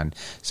doing it on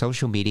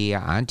social media,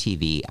 on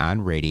TV,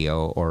 on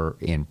radio, or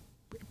in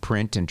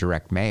print and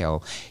direct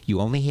mail. You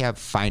only have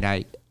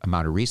finite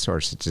amount of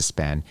resources to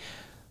spend,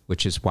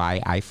 which is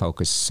why I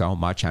focus so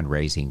much on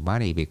raising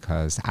money,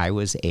 because I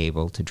was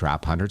able to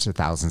drop hundreds of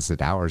thousands of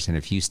dollars in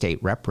a few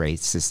state rep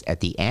races at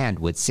the end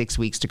with 6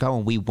 weeks to go,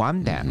 and we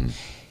won them. Mm-hmm.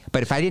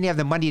 But if I didn't have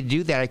the money to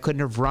do that, I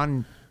couldn't have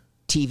run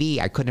TV.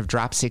 I couldn't have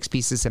dropped 6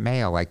 pieces of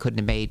mail. I couldn't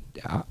have made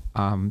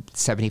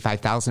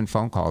 75,000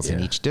 phone calls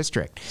in each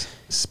district.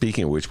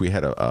 Speaking of which, we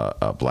had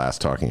a blast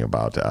talking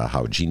about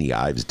how Jeannie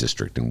Ives'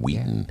 district in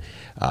Wheaton,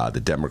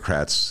 the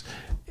Democrats.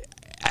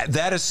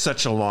 That is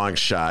such a long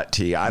shot,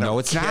 T. No,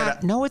 it's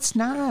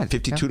not.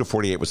 52 to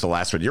 48 was the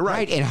last one. You're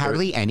right. And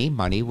hardly any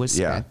money was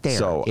spent there.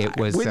 So it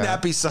was, wouldn't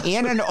that be something?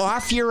 And an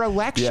off-year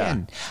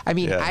election. Yeah. I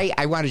mean,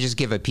 I want to just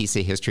give a piece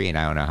of history, and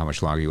I don't know how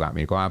much longer you want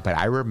me to go on, but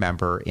I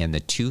remember in the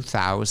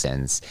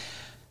 2000s,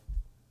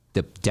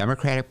 the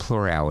Democratic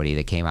plurality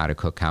that came out of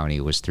Cook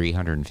County was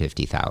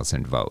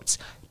 350,000 votes.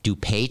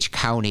 DuPage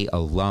County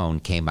alone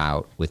came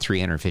out with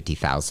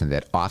 350,000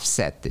 that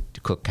offset the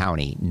Cook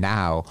County.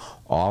 Now,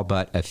 all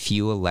but a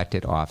few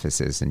elected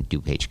offices in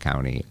DuPage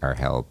County are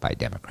held by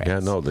Democrats. Yeah,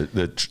 no,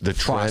 the trend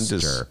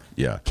Foster,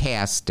 is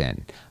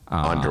Caston,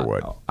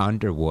 Underwood,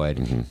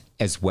 mm-hmm.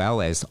 as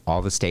well as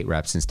all the state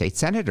reps and state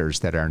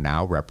senators that are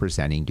now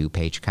representing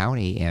DuPage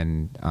County,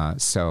 and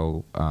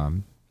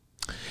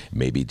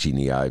maybe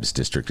Jeannie Ives'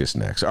 district is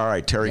next. All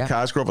right, Terry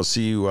Cosgrove, I'll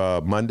see you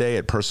Monday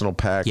at Personal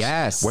Packs.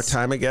 Yes. What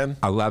time again?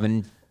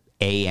 11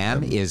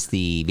 a.m. is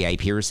the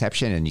VIP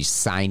reception, and you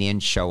sign in,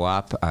 show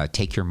up,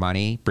 take your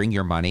money, bring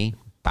your money,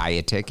 buy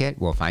a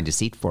ticket. We'll find a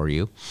seat for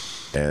you.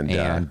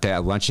 And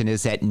luncheon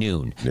is at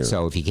noon.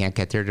 So if you can't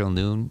get there till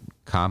noon,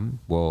 come.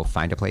 We'll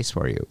find a place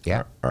for you.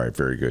 Yeah. All right,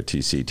 very good.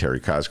 TC, Terry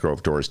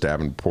Cosgrove, Doris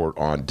Davenport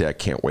on deck.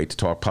 Can't wait to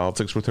talk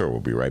politics with her. We'll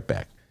be right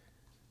back.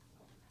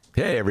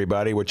 Hey,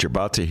 everybody, what you're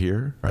about to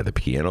hear are the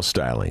piano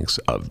stylings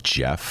of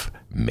Jeff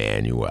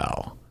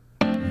Manuel.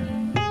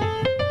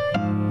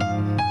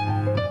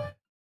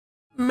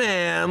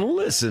 Man,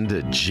 listen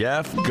to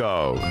Jeff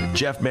go.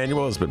 Jeff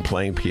Manuel has been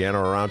playing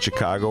piano around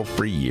Chicago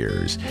for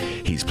years.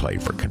 He's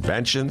played for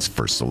conventions,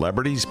 for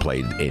celebrities,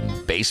 played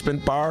in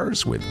basement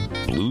bars with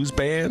blues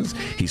bands.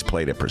 He's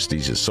played at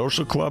prestigious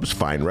social clubs,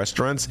 fine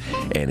restaurants,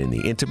 and in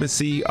the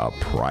intimacy of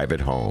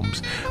private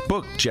homes.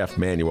 Book Jeff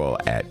Manuel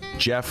at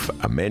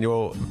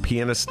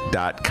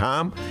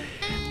jeffemanuelpianist.com.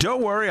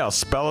 Don't worry, I'll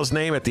spell his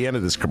name at the end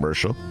of this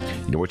commercial.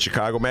 You know what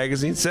Chicago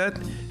Magazine said?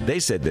 They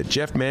said that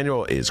Jeff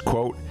Manuel is,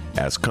 quote,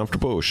 as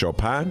comfortable with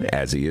Chopin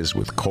as he is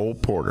with Cole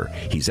Porter.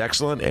 He's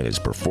excellent, and his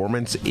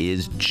performance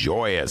is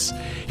joyous.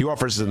 He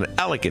offers an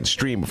elegant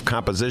stream of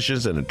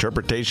compositions and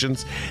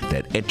interpretations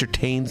that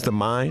entertains the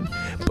mind,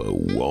 but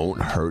won't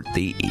hurt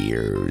the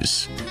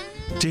ears.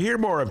 To hear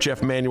more of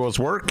Jeff Manuel's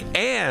work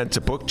and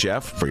to book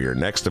Jeff for your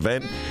next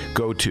event,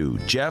 go to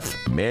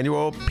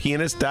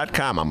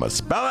jeffmanuelpianist.com. I'm going to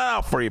spell it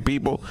out for you,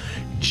 people.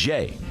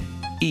 J-E-F-F.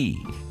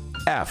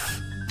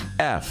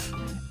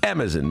 M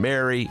as in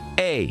Mary,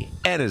 A,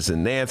 N as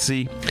in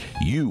Nancy,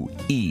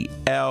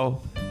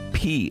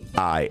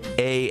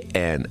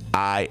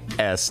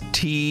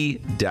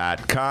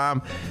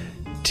 UELPIANIST.com.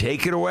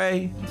 Take it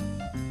away,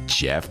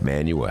 Jeff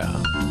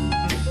Manuel.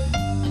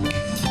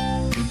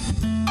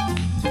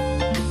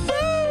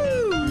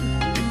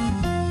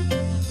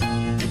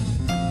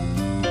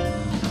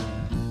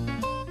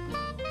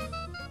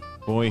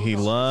 Boy, he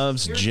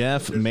loves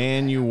Jeff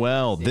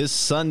Manuel. This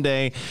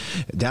Sunday,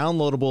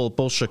 downloadable at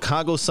both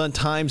Chicago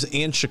Sun-Times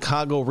and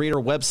Chicago Reader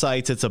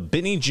websites. It's a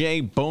Benny J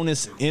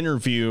bonus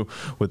interview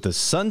with the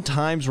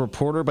Sun-Times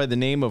reporter by the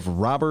name of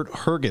Robert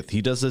Herguth.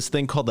 He does this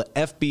thing called the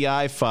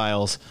FBI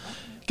Files.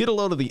 Get a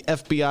load of the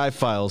FBI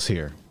Files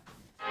here.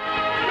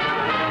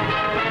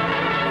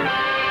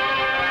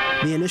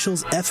 The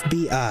initials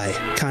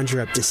FBI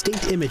conjure up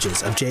distinct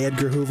images of J.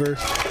 Edgar Hoover,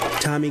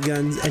 Tommy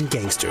guns, and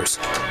gangsters.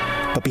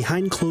 But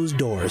behind closed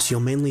doors,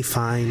 you'll mainly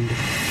find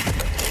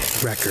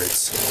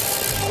records.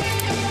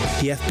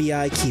 The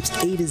FBI keeps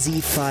A to Z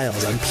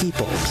files on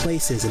people,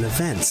 places, and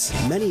events,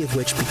 many of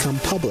which become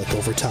public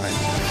over time.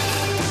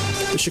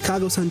 The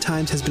Chicago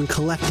Sun-Times has been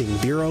collecting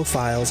Bureau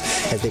files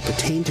as they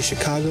pertain to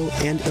Chicago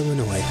and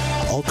Illinois,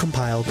 all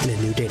compiled in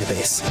a new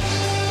database.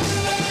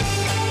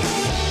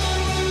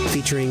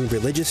 featuring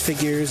religious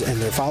figures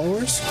and their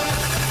followers,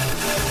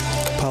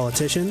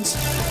 politicians,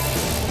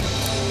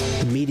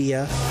 the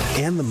media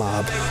and the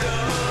mob,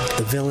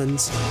 the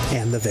villains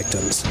and the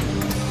victims.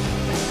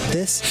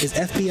 This is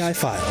FBI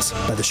Files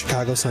by the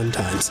Chicago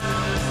Sun-Times.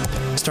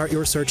 Start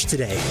your search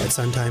today at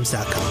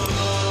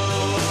suntimes.com.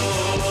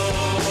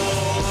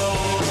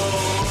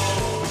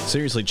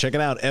 Seriously, check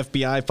it out.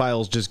 FBI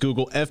Files. Just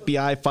Google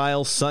FBI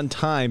Files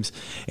Sun-Times.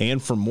 And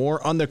for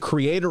more on the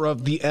creator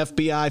of the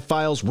FBI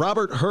Files,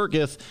 Robert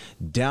Hergith,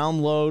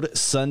 download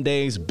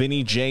Sunday's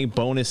Benny J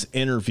bonus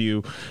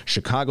interview.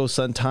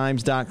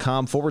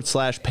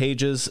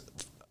 ChicagoSunTimes.com/pages.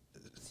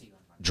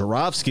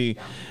 Jarofsky,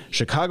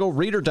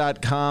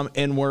 ChicagoReader.com,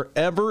 and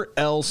wherever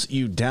else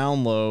you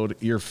download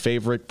your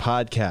favorite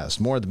podcast.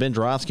 More of the Ben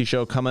Jarofsky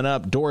Show coming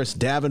up. Doris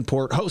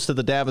Davenport, host of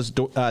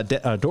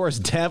the Doris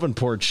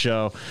Davenport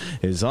Show,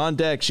 is on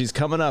deck. She's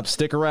coming up.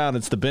 Stick around.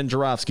 It's the Ben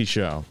Jarofsky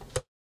Show.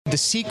 The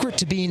secret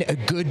to being a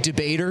good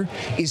debater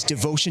is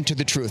devotion to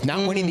the truth.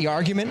 Not winning the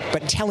argument,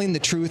 but telling the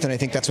truth, and I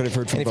think that's what I've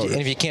heard from voters.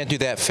 And if you can't do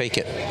that, fake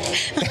it.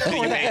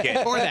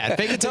 Or that.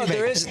 Fake it till you make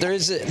it. There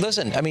is.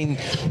 Listen, I mean,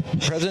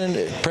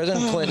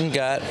 President Clinton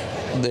got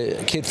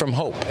the kid from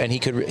Hope, and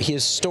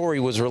his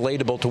story was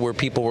relatable to where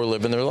people were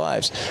living their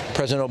lives.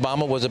 President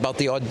Obama was about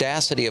the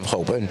audacity of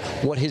hope and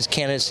what his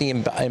candidacy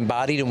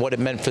embodied and what it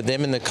meant for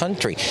them in the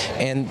country.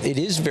 And it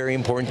is very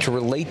important to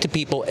relate to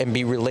people and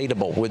be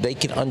relatable, where they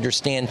can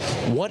understand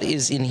what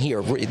is in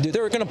here.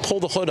 They're going to pull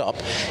the hood up,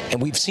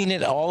 and we've seen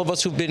it, all of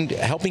us who've been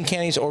helping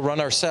candidates or run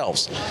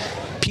ourselves.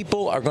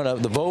 People are going to,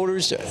 the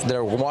voters that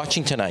are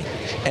watching tonight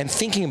and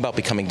thinking about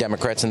becoming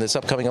Democrats in this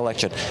upcoming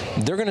election,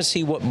 they're going to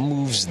see what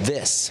moves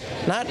this.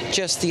 Not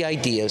just the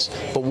ideas,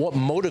 but what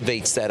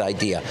motivates that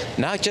idea.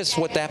 Not just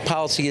what that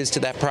policy is to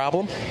that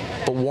problem,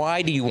 but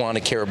why do you want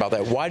to care about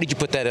that? Why did you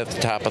put that at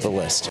the top of the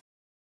list?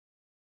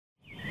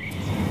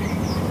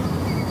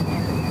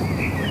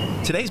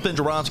 Today's Ben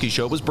Jarofsky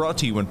Show was brought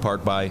to you in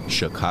part by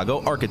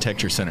Chicago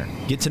Architecture Center.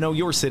 Get to know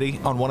your city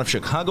on one of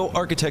Chicago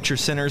Architecture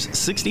Center's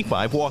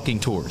 65 walking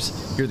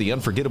tours. Hear the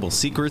unforgettable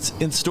secrets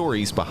and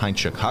stories behind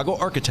Chicago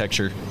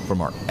architecture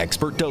from our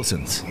expert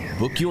docents.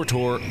 Book your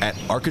tour at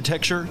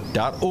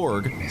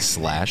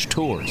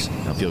architecture.org/tours.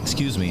 Now, if you'll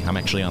excuse me, I'm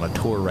actually on a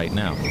tour right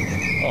now.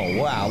 Oh,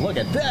 wow, look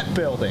at that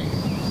building.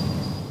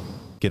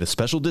 Get a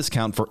special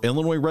discount for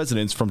Illinois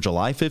residents from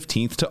July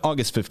 15th to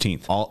August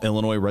 15th. All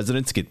Illinois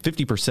residents get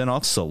 50%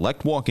 off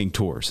select walking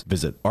tours.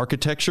 Visit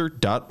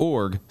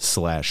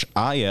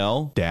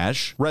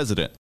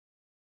architecture.org/IL-resident.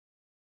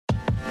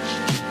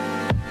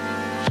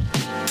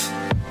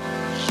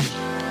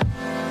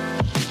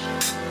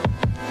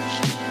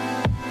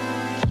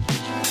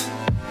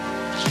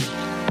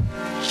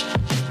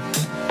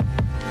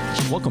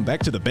 Welcome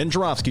back to the Ben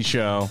Jarofsky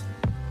Show.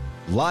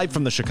 Live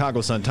from the Chicago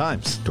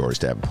Sun-Times. Doris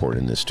Davenport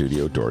in the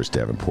studio. Doris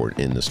Davenport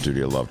in the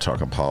studio. Love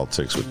talking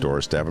politics with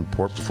Doris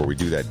Davenport. Before we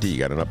do that, D, you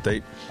got an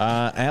update?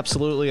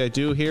 Absolutely, I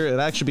do here.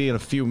 It'll actually be in a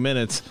few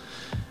minutes.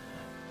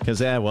 Because,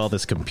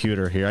 this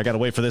computer here. I got to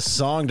wait for this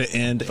song to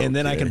end, and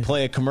then I can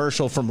play a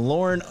commercial from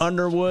Lauren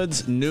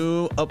Underwood's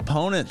new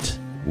opponent.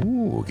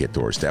 Ooh, get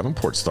Doris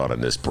Davenport's thought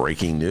on this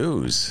breaking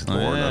news.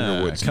 Lauren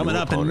Underwood's coming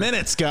up in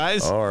minutes,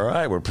 guys. All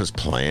right, we're just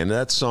playing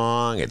that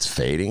song. It's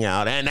fading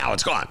out, and now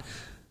it's gone.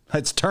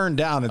 It's turned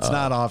down. It's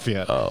not off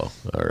yet. Oh,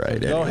 all right.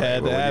 Go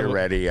ahead. When you're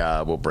ready,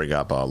 we'll bring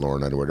up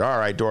Lauren Underwood. All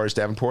right, Doris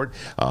Davenport,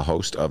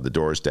 host of the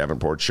Doris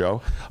Davenport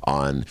Show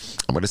on,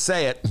 I'm going to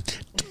say it,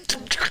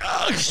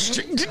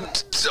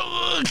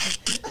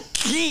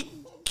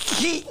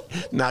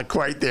 not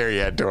quite there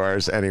yet,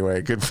 Doris. Anyway,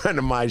 good friend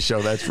of my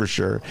show, that's for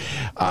sure.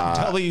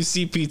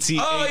 WCPT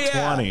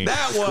 820. Yeah,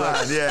 that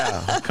one.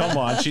 Yeah. Come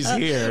on, she's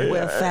here.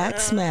 Where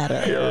facts matter.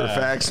 Where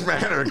facts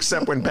matter,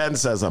 except when Ben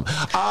says them.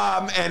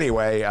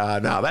 Anyway,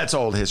 now that's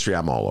old history.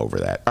 I'm all over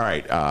that. All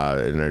right,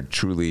 and I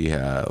truly,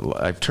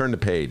 I've turned the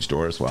page.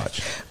 Doris,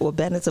 watch. Well,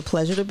 Ben, it's a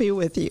pleasure to be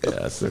with you.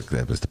 Yes,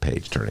 that was the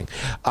page turning.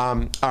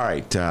 All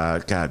right,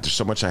 God, there's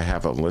so much I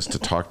have a list to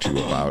talk to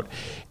you about.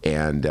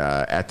 And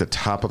at the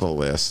top of the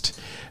list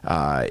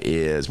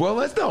is,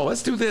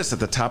 let's do this.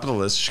 At the top of the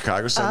list,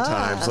 Chicago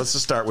Sun-Times. Let's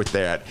just start with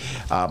that.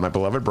 My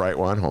beloved Bright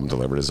One, home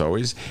delivered as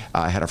always,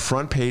 had a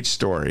front page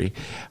story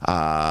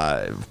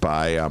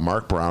by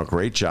Mark Brown.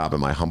 Great job,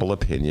 in my humble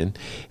opinion.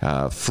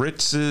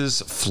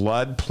 Fritz's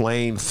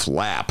floodplain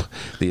flap.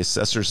 The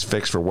assessor's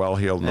fix for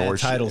well-heeled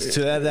North. Titles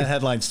too. That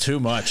headline's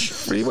too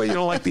much. You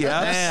don't like the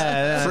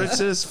F's?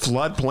 Fritz's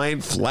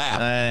floodplain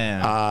flap.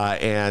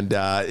 And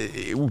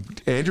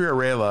Andrea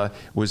Rayla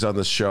was on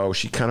the show.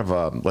 She kind of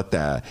let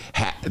the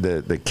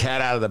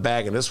cat out of the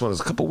bag, and this one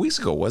was a couple weeks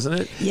ago, wasn't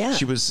it? Yeah.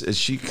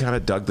 She kind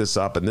of dug this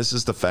up, and this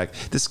is the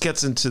fact. This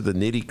gets into the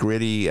nitty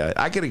gritty.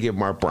 I got to give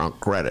Mark Brown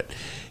credit.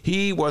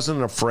 He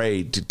wasn't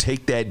afraid to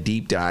take that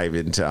deep dive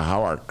into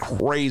how our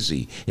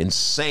crazy,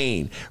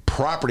 insane,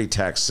 property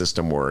tax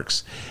system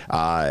works.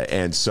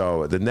 And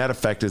so the net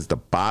effect is, the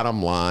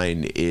bottom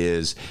line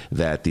is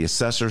that the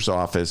assessor's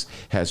office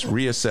has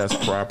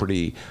reassessed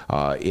property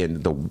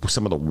in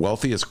some of the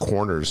wealthiest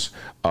corners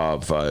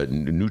of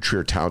New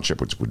Trier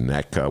Township, which would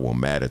Winnetka,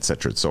 Wilmette, et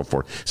cetera, and so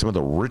forth. Some of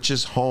the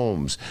richest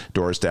homes,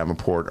 Doris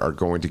Davenport, are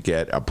going to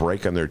get a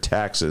break on their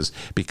taxes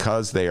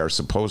because they are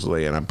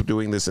supposedly, and I'm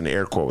doing this in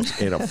air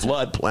quotes, in a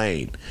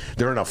floodplain.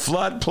 They're in a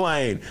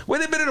floodplain. Well,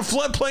 they've been in a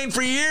floodplain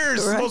for years.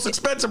 It's the most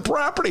expensive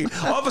property.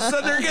 All of a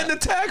sudden, they're getting a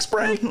tax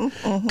break.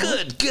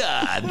 Good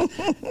God.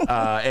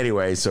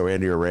 Anyway, so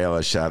Andy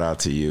Arela, shout out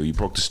to you. You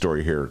broke the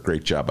story here.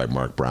 Great job by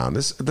Mark Brown.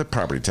 The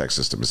property tax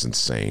system is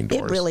insane,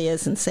 Doris. It really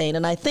is insane.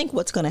 And I think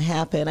what's going to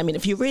happen, I mean,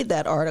 if you read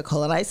that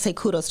article, and I say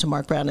kudos to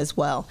Mark Brown as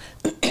well,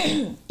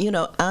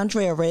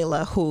 Andre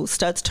Arela, who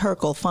Studs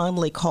Terkel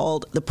fondly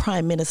called the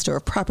Prime Minister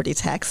of Property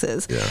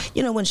Taxes,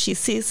 when she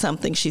sees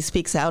something, she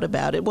speaks out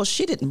about it. Well,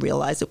 she didn't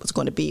realize it was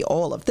going to be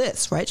all of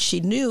this, right? She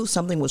knew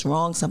something was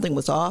wrong, something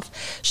was off.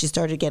 She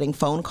started getting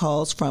phone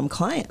calls from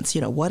clients.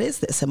 What is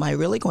this? Am I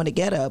really going to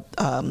get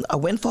a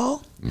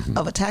windfall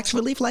of a tax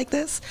relief like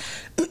this?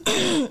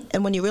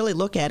 And when you really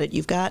look at it,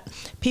 you've got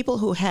people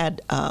who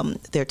had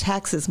their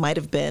taxes might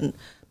have been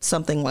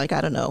something like,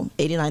 I don't know,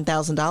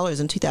 $89,000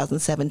 in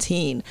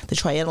 2017. The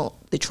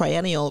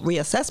triennial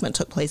reassessment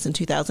took place in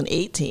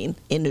 2018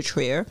 in New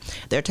Trier.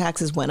 Their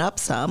taxes went up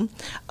some.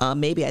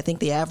 Maybe I think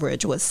the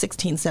average was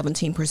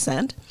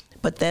 16-17%.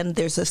 But then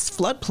there's this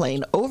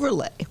floodplain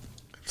overlay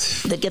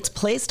that gets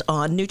placed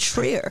on New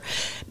Trier.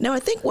 Now,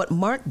 I think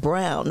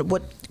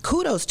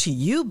kudos to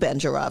you, Ben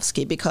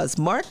Jarofsky, because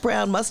Mark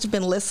Brown must have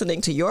been listening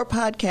to your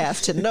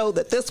podcast to know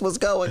that this was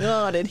going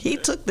on, and he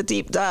took the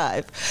deep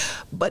dive.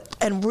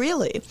 And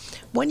really,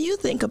 when you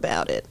think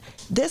about it,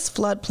 this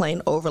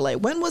floodplain overlay,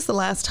 when was the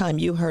last time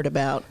you heard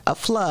about a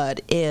flood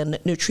in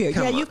New Trier?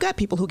 You've got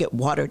people who get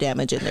water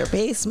damage in their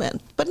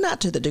basement, but not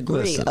to the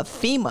degree of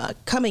FEMA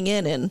coming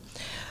in and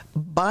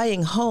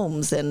buying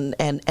homes, and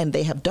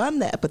they have done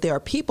that, but there are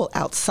people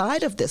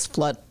outside of this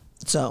flood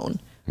zone.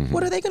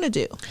 What are they going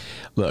to do?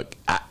 Look,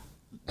 all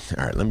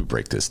right, let me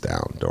break this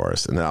down,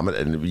 Doris, and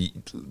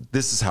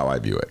this is how I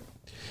view it.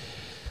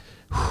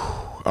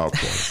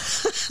 Okay.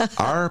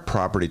 Our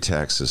property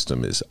tax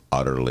system is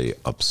utterly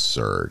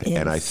absurd. Insane.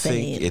 And I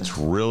think it's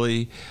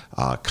really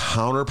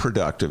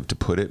counterproductive, to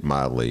put it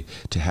mildly,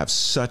 to have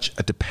such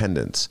a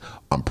dependence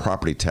on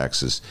property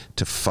taxes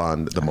to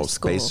fund the most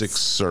basic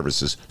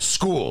services.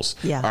 Schools.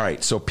 Yeah. All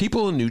right. So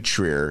people in New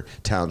Trier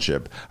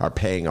Township are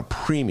paying a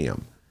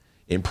premium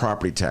in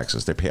property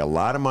taxes. They pay a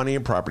lot of money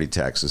in property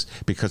taxes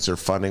because they're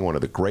funding one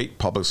of the great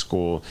public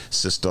school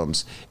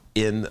systems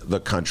in the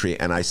country.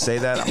 And I say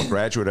that, I'm a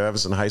graduate of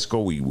Evanston High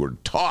School. We were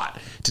taught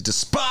to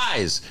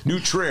despise New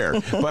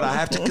Trier, but I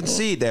have to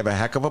concede they have a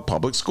heck of a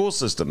public school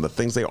system. The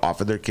things they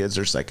offer their kids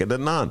are second to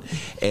none.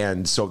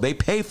 And so they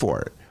pay for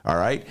it. All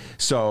right.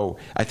 So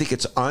I think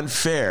it's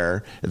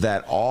unfair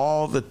that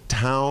all the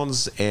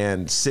towns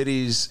and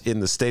cities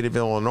in the state of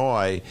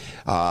Illinois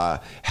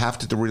have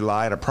to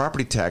rely on a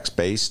property tax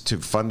base to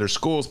fund their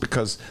schools,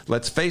 because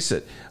let's face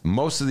it,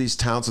 most of these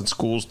towns and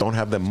schools don't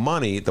have the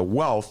money, the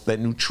wealth that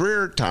New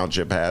Trier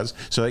Township has,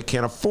 so they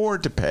can't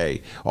afford to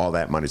pay all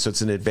that money. So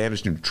it's an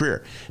advantage to New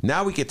Trier.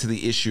 Now we get to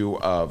the issue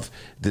of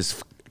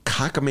this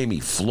cockamamie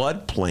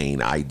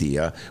floodplain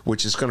idea,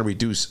 which is going to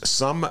reduce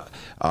some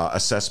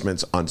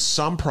assessments on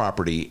some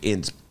property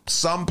in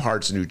some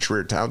parts of New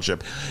Trier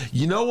Township.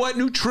 You know what,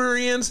 New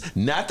Trierians?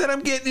 Not that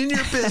I'm getting in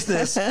your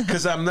business,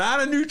 because I'm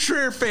not a New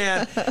Trier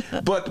fan,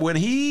 but when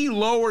he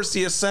lowers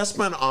the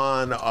assessment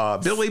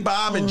on Billy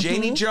Bob and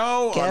Janie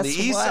Joe on the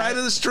east side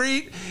of the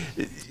street,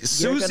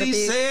 Susie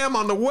Sam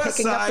on the west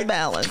side, up the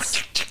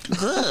balance.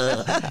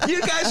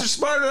 You guys are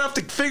smart enough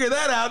to figure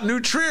that out in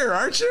New Trier,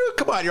 aren't you?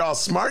 Come on, you're all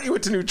smart. You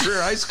went to New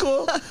Trier High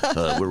School.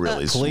 We're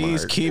really smart.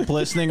 Please keep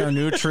listening, our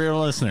New Trier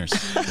listeners.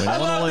 I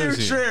love New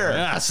Trier.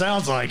 Yeah,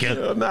 sounds like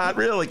it. Not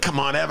really. Come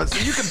on,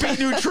 Evanston. You can beat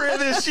New Trier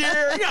this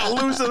year. You got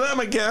to lose to them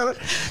again.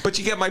 But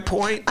you get my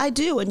point. I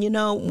do. And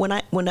when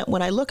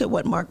I look at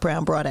what Mark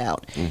Brown brought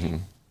out,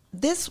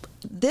 this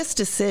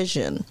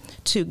decision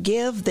to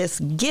give this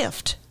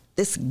gift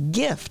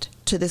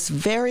to this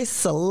very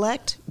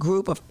select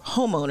group of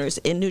homeowners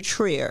in New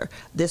Trier,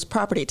 this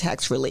property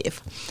tax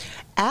relief,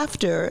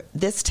 after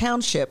this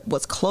township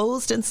was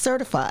closed and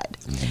certified.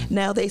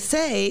 Now, they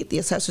say, the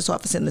assessor's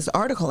office in this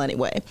article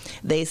anyway,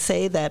 they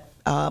say that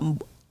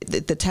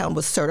the town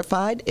was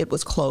certified, it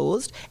was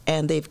closed,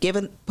 and they've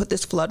put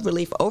this flood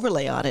relief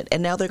overlay on it,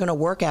 and now they're going to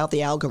work out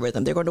the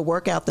algorithm. They're going to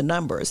work out the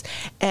numbers.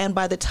 And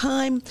by the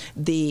time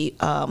the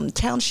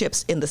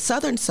townships in the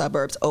southern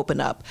suburbs open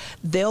up,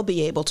 they'll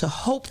be able to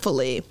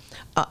hopefully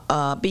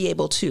be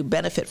able to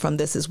benefit from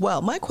this as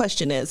well. My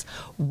question is,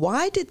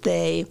 why did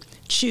they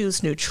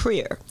choose New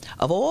Trier?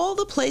 Of all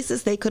the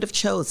places they could have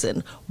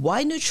chosen,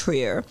 why New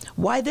Trier?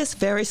 Why this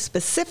very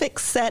specific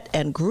set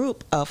and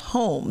group of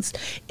homes,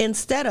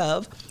 instead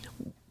of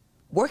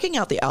working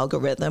out the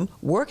algorithm,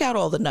 work out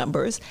all the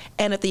numbers,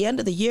 and at the end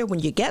of the year when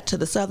you get to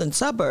the southern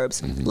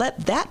suburbs,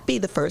 let that be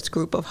the first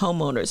group of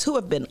homeowners who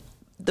have been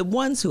the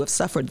ones who have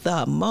suffered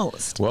the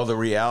most. Well, the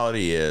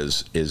reality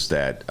is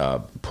that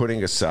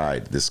putting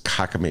aside this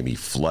cockamamie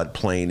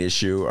floodplain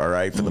issue, all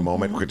right, for the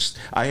moment, which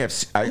I got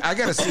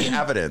to see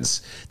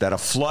evidence that a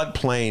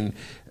floodplain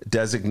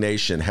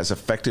designation has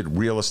affected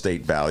real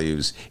estate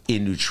values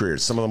in New Trier,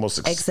 some of the most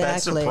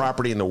expensive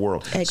property in the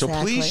world. So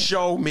please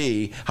show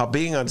me how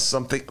being on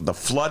something, the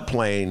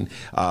floodplain,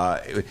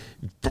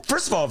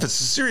 first of all, if it's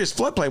a serious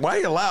floodplain, why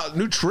do you allow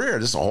New Trier?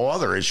 This is a whole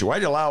other issue. Why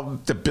do you allow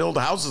to build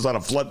houses on a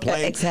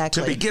floodplain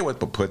to begin with?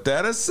 But put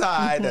that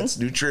aside. That's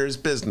New Trier's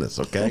business,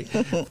 okay?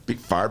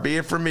 Far be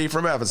it from me,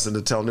 from Evanston,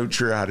 to tell New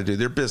Trier how to do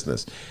their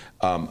business.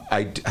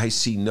 I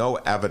see no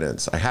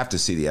evidence. I have to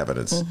see the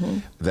evidence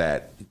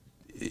that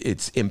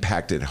it's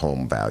impacted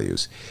home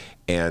values.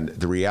 And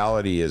the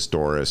reality is,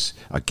 Doris,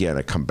 again,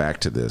 I come back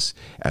to this,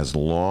 as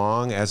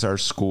long as our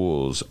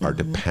schools are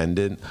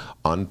dependent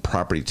on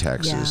property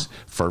taxes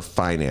for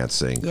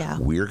financing,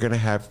 we're going to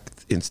have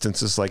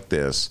instances like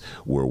this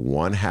where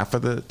one half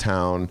of the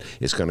town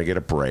is going to get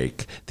a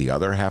break, the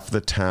other half of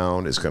the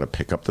town is going to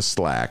pick up the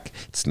slack.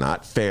 It's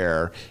not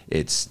fair.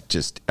 It's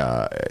just,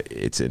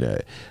 it's in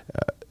a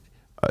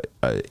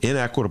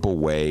inequitable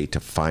way to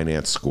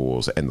finance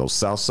schools. And those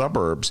south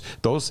suburbs,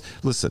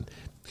 listen,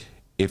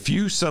 if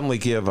you suddenly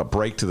give a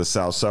break to the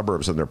south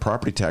suburbs on their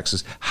property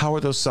taxes, how are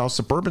those south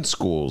suburban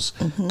schools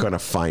going to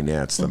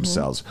finance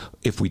themselves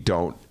if we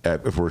don't,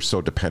 if we're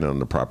so dependent on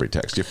the property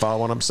tax? Do you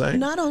follow what I'm saying?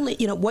 Not only,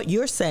 what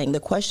you're saying,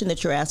 the question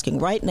that you're asking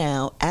right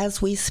now,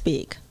 as we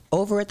speak,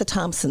 over at the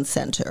Thompson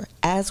Center,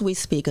 as we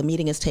speak, a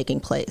meeting is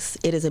taking place.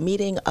 It is a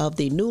meeting of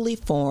the newly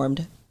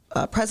formed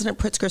President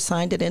Pritzker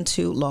signed it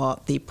into law,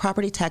 the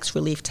Property Tax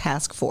Relief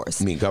Task Force.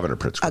 You mean Governor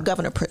Pritzker?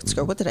 Governor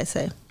Pritzker. What did I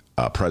say?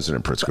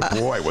 President Pritzker.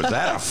 Boy, was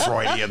that a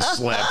Freudian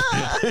slip.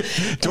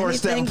 Doris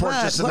Davenport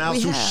just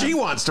announced who she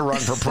wants to run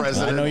for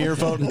president. I know you're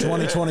voting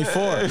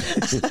 2024.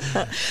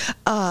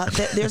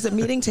 There's a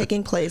meeting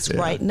taking place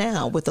right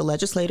now with the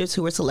legislators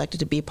who were selected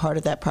to be part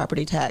of that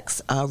Property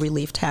Tax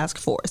Relief Task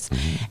Force.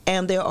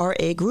 And there are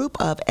a group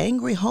of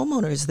angry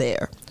homeowners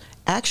there,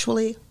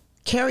 actually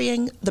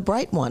carrying the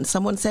bright one.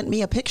 Someone sent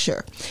me a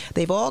picture.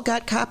 They've all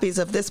got copies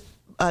of this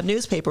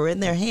newspaper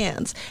in their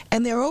hands,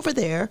 and they're over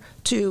there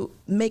to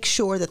make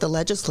sure that the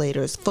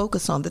legislators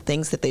focus on the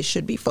things that they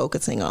should be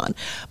focusing on.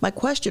 My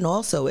question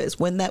also is,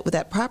 with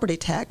that Property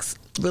Tax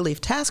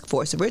Relief Task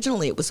Force,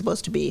 originally it was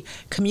supposed to be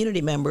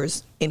community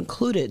members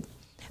included.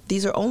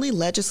 These are only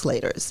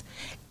legislators.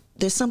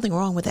 There's something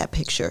wrong with that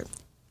picture.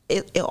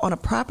 On a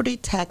Property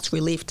Tax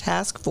Relief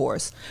Task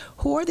Force,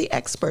 who are the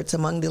experts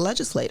among the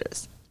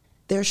legislators?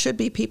 There should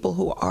be people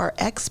who are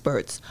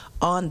experts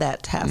on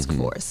that task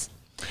force.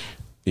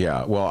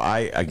 Yeah, well,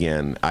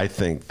 I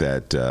think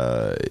that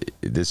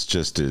this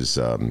just is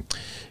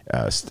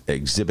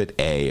exhibit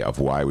A of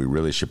why we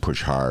really should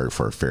push hard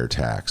for a fair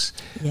tax.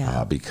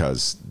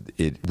 Because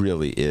it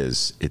really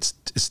is,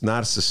 it's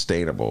not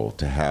sustainable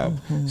to have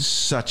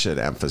such an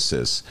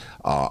emphasis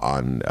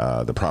on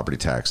the property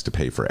tax to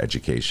pay for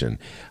education.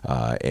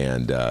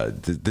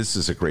 This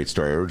is a great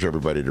story. I urge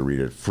everybody to read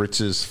it.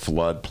 Fritz's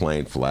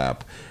Floodplain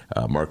Flap.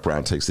 Mark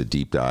Brown takes a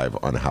deep dive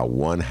on how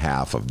one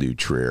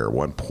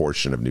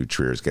portion of New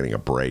Trier is getting a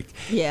break.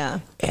 Yeah.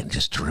 And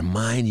just to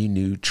remind you,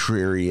 New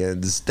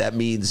Trierians, that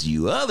means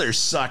you other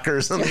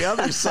suckers on the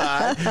other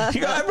side.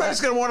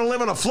 Everybody's going to want to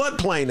live in a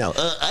floodplain now.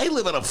 I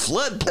live in a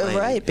floodplain.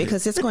 Right,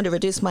 because it's going to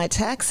reduce my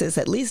taxes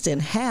at least in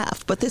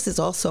half. But this is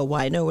also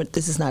why,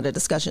 this is not a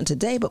discussion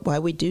today, but why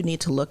we do need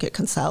to look at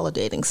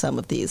consolidating some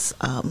of these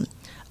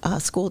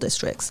school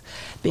districts,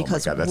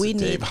 because we need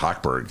Dave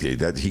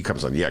Hochberg. He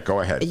comes on. Yeah, go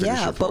ahead.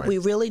 Yeah, but we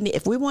really need,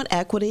 if we want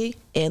equity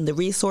in the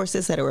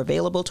resources that are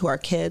available to our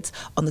kids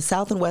on the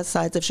south and west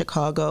sides of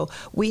Chicago,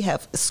 we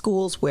have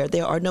schools where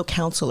there are no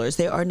counselors,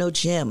 there are no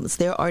gyms,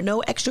 there are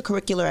no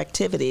extracurricular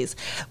activities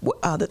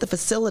that the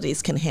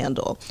facilities can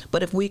handle.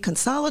 But if we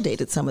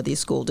consolidated some of these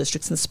school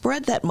districts and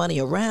spread that money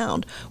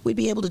around, we'd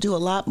be able to do a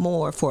lot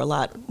more for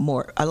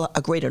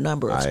a greater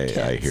number of kids.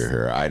 I hear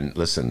her.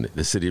 Listen,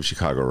 the city of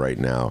Chicago right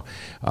now,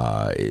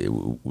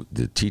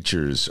 the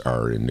teachers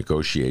are in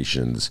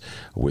negotiations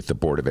with the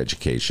Board of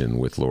Education,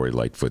 with Lori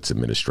Lightfoot's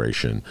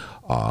administration,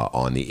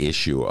 on the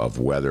issue of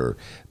whether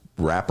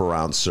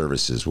wraparound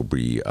services will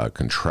be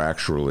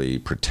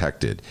contractually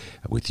protected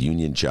with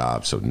union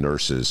jobs, so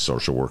nurses,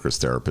 social workers,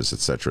 therapists, et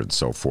cetera, and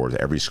so forth.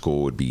 Every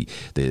school would be,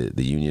 the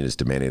union is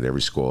demanding that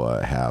every school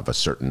have a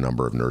certain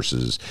number of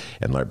nurses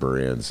and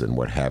librarians and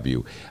what have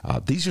you.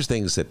 These are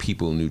things that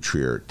people in New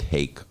Trier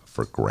take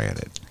for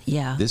granted.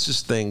 Yeah. This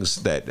is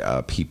things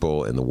that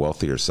people in the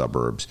wealthier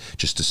suburbs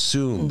just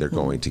assume they're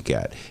going to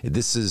get.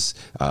 This is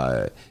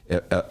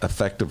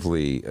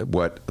effectively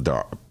what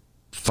the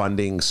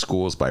funding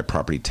schools by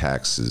property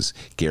taxes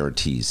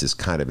guarantees, this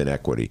kind of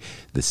inequity.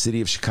 The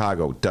city of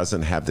Chicago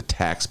doesn't have the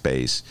tax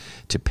base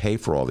to pay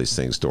for all these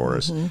things,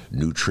 Doris.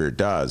 New Trier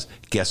does.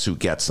 Guess who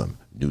gets them?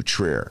 New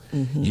Trier.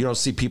 You don't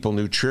see people in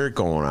New Trier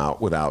going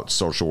out without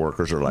social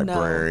workers or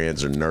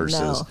librarians or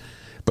nurses.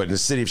 But in the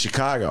city of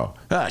Chicago,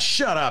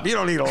 shut up. You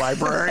don't need a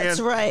librarian. That's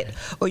right.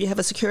 Or you have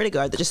a security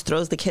guard that just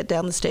throws the kid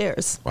down the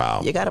stairs.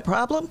 Wow. You got a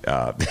problem?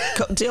 Go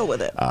deal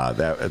with it.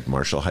 That at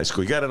Marshall High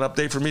School. You got an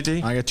update for me,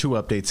 D? I got 2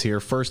 updates here.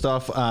 First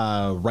off,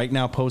 right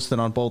now posted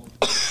on both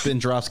Ben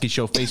Joravsky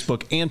Show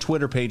Facebook and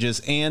Twitter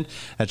pages and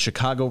at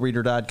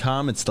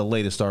chicagoreader.com. It's the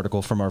latest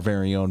article from our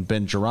very own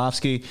Ben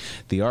Joravsky.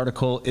 The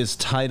article is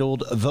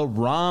titled The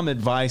ROM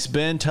Advice.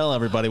 Ben, tell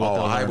everybody what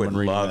they'll learn I would when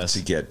reading love this.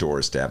 to get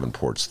Doris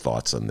Davenport's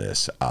thoughts on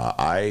this.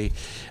 I've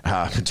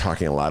been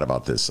talking a lot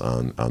about this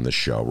on the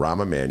show.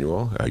 Rahm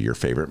Emanuel, your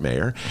favorite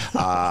mayor,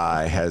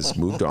 has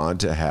moved on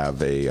to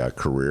have a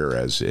career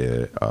as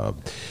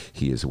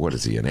he is, what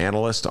is he, an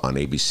analyst on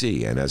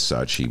ABC, and as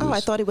such he was... Oh, I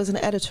thought he was an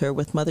editor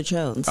with Mother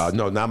Jones.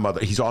 No, not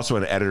Mother. He's also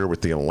an editor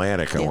with The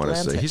Atlantic, I want to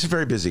say. He's a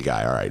very busy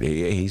guy, all right.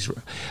 He's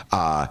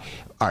all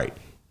right.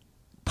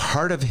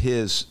 Part of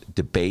his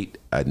debate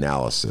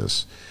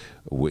analysis,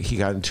 he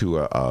got into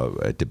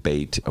a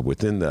debate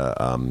within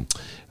the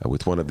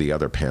with one of the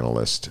other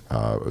panelists.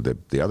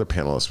 The other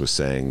panelist was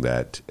saying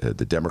that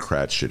the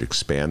Democrats should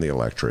expand the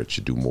electorate,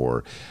 should do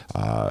more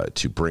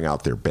to bring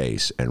out their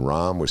base. And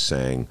Rahm was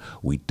saying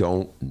we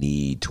don't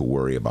need to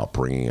worry about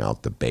bringing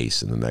out the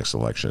base in the next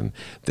election.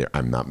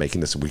 I'm not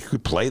making this. We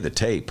could play the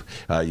tape.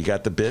 You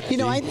got the bit? You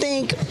know, I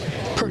think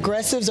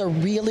progressives are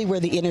really where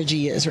the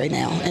energy is right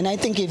now. And I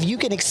think if you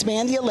can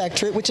expand the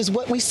electorate, which is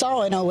what we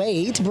saw in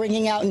 2008,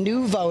 bringing out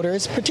new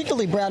voters,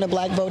 particularly brown and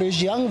black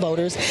voters, young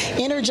voters,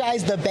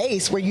 energize the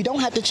base where you don't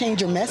have to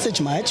change your message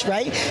much,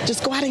 right?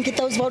 Just go out and get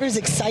those voters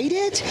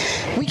excited.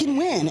 We can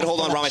win.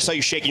 Hold on, Rahm. I saw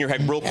you shaking your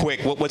head real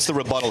quick. What's the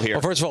rebuttal here?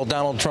 Well, first of all,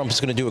 Donald Trump is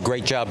going to do a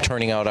great job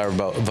turning out our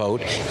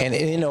vote. And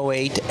in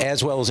 2008,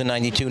 as well as in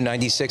 92,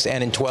 96,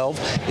 and in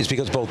 12, is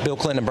because both Bill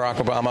Clinton and Barack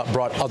Obama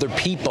brought other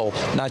people,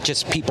 not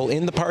just people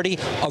in the party,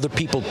 other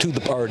people to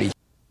the party.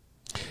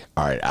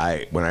 All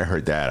right. When I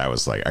heard that, I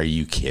was like, are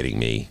you kidding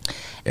me?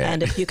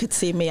 And if you could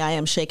see me, I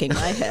am shaking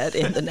my head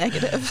in the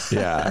negative.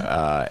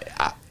 Yeah.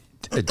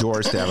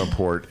 Doris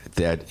Davenport,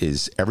 that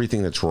is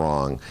everything that's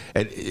wrong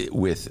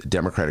with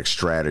Democratic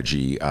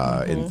strategy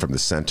from the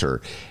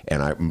center.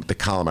 And the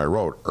column I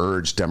wrote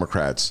urged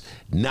Democrats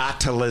not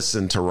to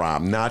listen to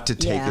Rahm, not to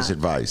take his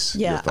advice.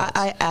 Yeah,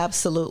 I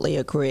absolutely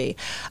agree.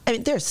 I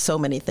mean, there's so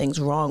many things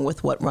wrong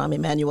with what Rahm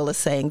Emanuel is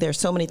saying. There's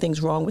so many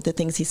things wrong with the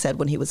things he said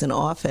when he was in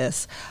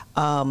office.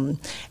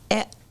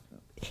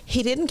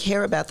 He didn't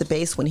care about the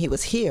base when he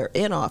was here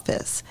in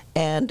office,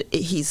 and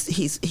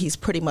he's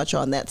pretty much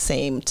on that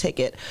same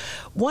ticket.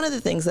 One of the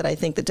things that I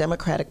think the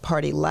Democratic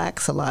Party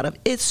lacks a lot of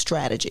is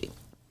strategy,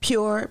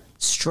 pure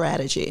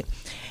strategy.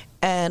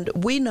 And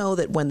we know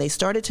that when they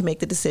started to make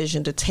the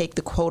decision to take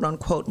the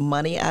quote-unquote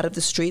money out of the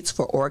streets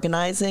for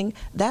organizing,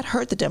 that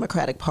hurt the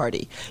Democratic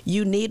Party.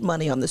 You need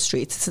money on the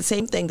streets. It's the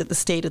same thing that the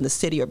state and the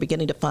city are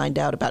beginning to find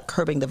out about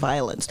curbing the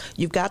violence.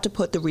 You've got to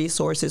put the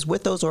resources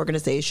with those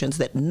organizations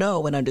that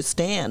know and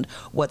understand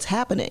what's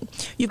happening.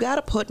 You've got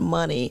to put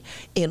money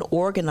in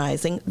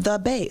organizing the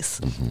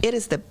base. It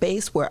is the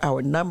base where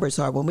our numbers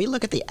are. When we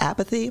look at the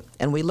apathy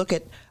and we look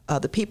at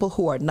the people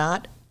who are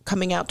not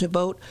coming out to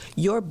vote,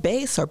 your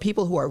base are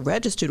people who are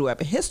registered, who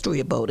have a history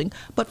of voting,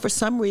 but for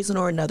some reason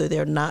or another,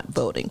 they're not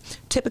voting.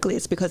 Typically,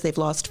 it's because they've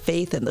lost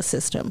faith in the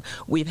system.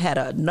 We've had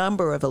a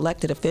number of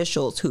elected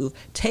officials who've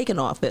taken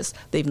office,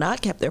 they've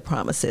not kept their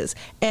promises,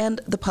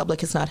 and the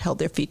public has not held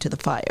their feet to the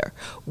fire.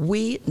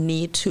 We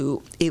need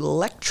to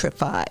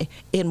electrify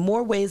in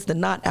more ways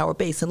than not our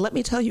base, and let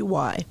me tell you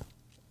why.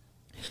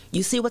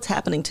 You see what's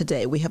happening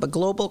today. We have a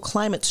global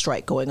climate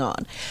strike going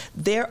on.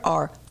 There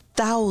are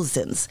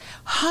thousands,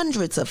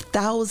 hundreds of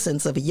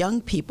thousands of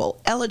young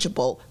people,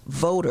 eligible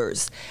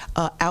voters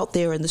out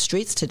there in the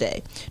streets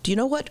today. Do you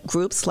know what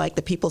groups like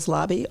the People's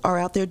Lobby are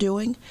out there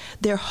doing?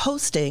 They're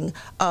hosting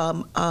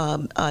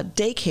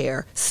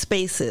daycare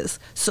spaces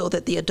so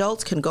that the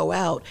adults can go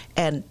out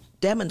and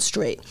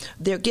demonstrate.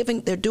 They're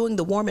doing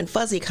the warm and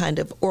fuzzy kind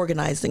of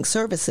organizing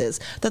services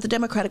that the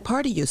Democratic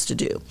Party used to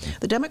do.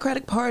 The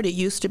Democratic Party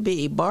used to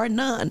be, bar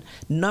none,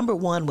 number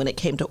one when it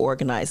came to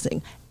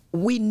organizing.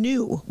 We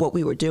knew what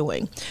we were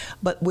doing,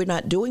 but we're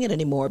not doing it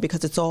anymore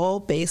because it's all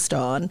based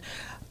on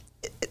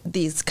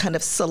these kind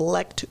of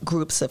select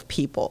groups of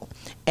people.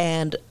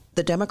 And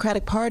the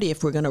Democratic Party,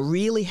 if we're going to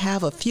really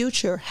have a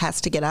future,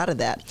 has to get out of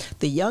that.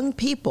 The young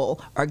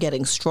people are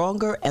getting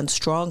stronger and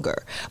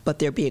stronger, but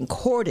they're being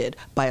courted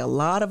by a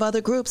lot of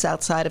other groups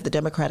outside of the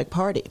Democratic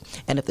Party.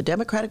 And if the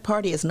Democratic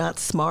Party is not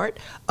smart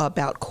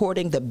about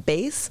courting the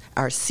base,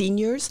 our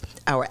seniors,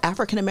 our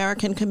African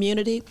American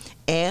community,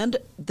 and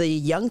the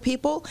young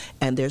people,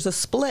 and there's a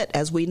split,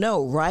 as we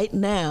know right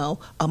now,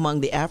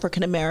 among the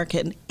African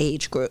American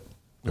age group.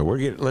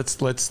 Let's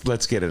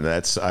get into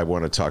that. I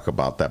want to talk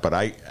about that, but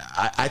I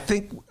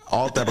think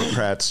all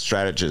Democrats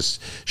strategists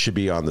should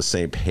be on the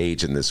same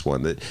page in this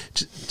one. That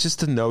just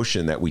the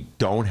notion that we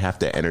don't have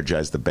to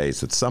energize the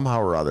base, that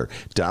somehow or other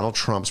Donald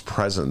Trump's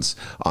presence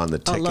on the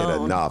ticket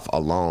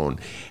alone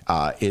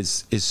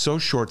is so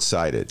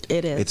short-sighted.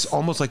 It is. It's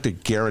almost like they're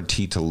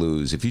guaranteed to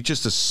lose. If you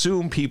just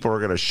assume people are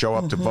going to show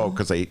up to vote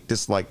because they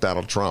dislike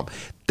Donald Trump,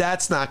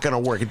 that's not going to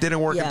work. It didn't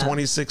work in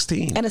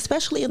 2016. And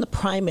especially in the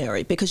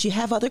primary, because you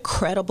have other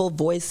credible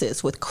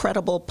voices with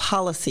credible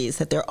policies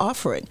that they're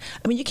offering.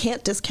 I mean, you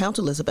can't discount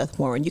Elizabeth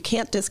Warren. You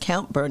can't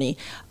discount Bernie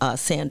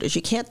Sanders.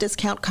 You can't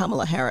discount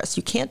Kamala Harris.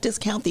 You can't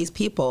discount these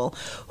people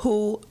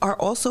who are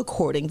also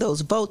courting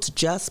those votes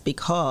just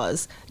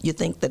because you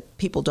think that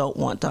people don't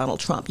want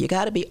Donald Trump. You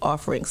got to be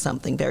offering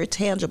something very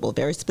tangible,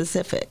 very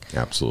specific.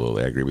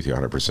 Absolutely. I agree with you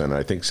 100%. And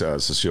I think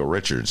Cecile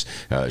Richards,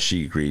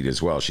 she agreed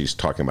as well. She's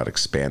talking about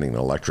expanding the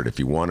electorate. If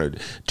you want to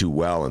do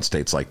well in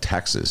states like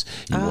Texas,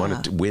 you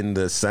want to win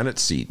the Senate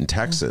seat in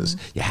Texas,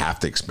 you have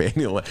to expand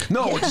the electorate.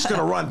 No, we're just going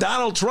to run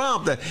Donald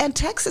Trump. And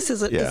Texas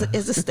is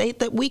a state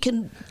that we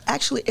can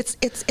actually,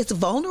 it's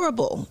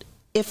vulnerable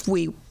if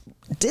we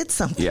did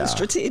something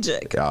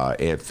strategic. All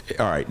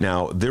right,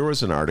 now there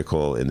was an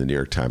article in the New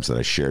York Times that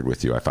I shared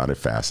with you. I found it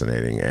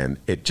fascinating, and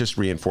it just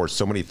reinforced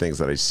so many things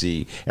that I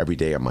see every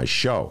day on my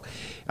show.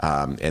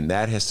 And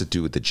that has to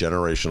do with the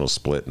generational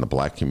split in the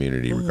black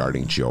community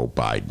regarding Joe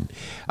Biden.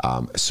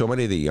 So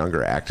many of the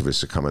younger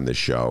activists who come on this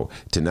show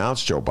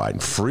denounce Joe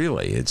Biden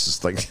freely. It's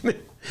just like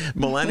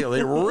millennial.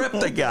 They rip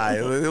the guy.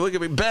 They look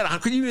at me, Ben, how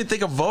could you even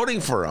think of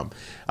voting for him?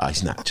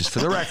 He's not, just for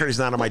the record, he's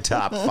not in my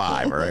top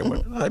 5, all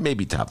right?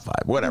 Maybe top 5,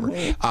 whatever.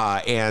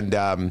 And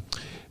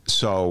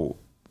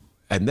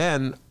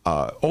then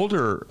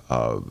older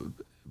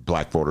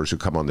black voters who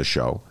come on the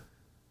show,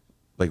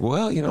 like,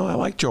 well, I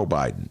like Joe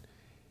Biden.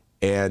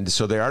 And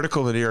so the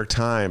article in the New York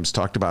Times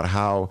talked about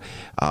how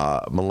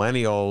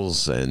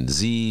millennials and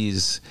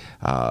Zs,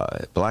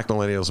 black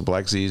millennials and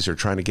black Zs are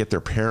trying to get their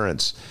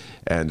parents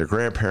and their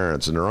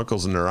grandparents and their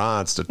uncles and their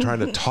aunts to trying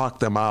to talk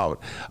them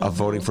out of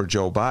voting for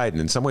Joe Biden.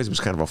 In some ways, it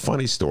was kind of a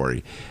funny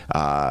story.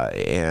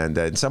 And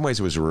in some ways,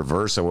 it was a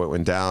reverse of what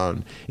went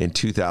down in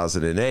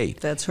 2008.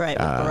 That's right,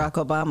 with Barack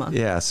Obama.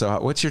 Yeah, so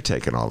what's your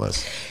take on all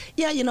this?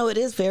 Yeah, it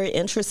is very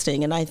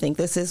interesting, and I think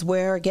this is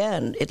where,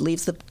 again, it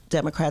leaves the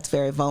Democrats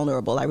very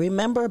vulnerable. I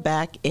remember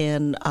back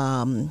in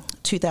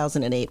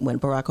 2008 when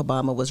Barack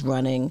Obama was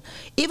running.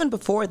 Even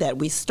before that,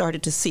 we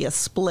started to see a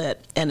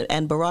split, and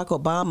Barack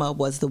Obama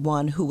was the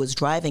one who was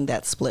driving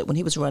that split when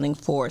he was running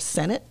for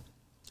Senate.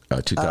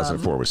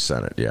 2004 was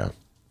Senate, yeah.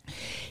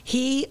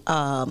 He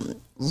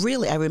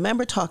really, I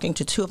remember talking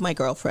to 2 of my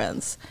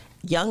girlfriends,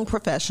 young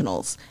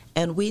professionals,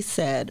 and we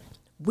said,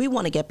 we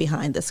want to get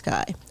behind this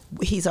guy.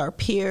 He's our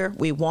peer.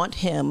 We want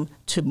him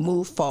to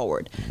move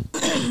forward.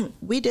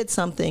 We did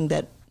something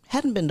that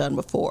hadn't been done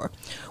before.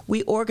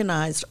 We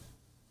organized,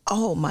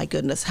 oh my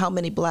goodness, how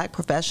many black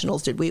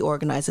professionals did we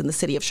organize in the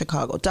city of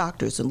Chicago?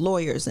 Doctors and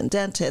lawyers and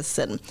dentists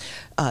and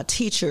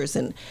teachers.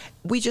 And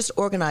we just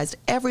organized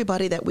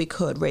everybody that we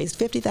could, raised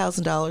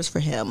 $50,000 for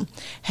him,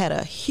 had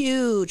a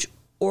huge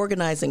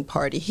organizing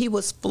party. He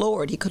was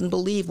floored. He couldn't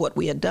believe what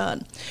we had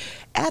done.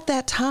 At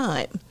that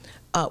time,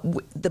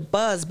 the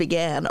buzz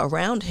began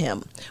around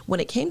him. When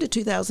it came to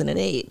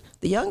 2008,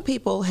 the young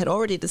people had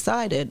already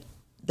decided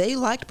they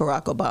liked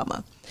Barack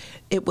Obama.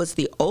 It was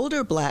the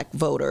older black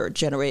voter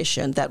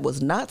generation that was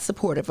not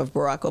supportive of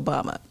Barack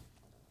Obama.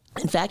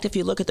 In fact, if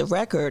you look at the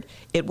record,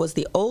 it was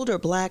the older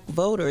black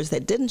voters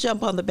that didn't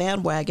jump on the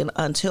bandwagon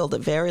until the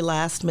very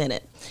last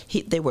minute.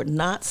 They were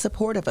not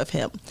supportive of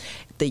him.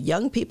 The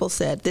young people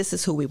said, this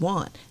is who we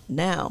want.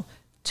 Now,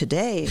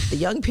 today, the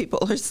young people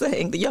are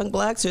saying, the young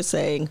blacks are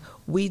saying,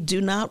 we do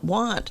not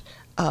want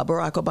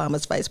Barack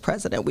Obama's vice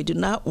president. We do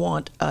not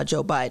want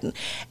Joe Biden.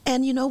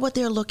 And you know what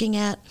they're looking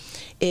at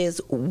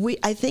is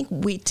I think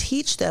we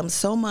teach them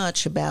so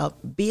much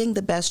about being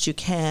the best you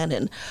can,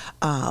 and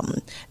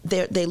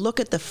they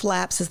look at the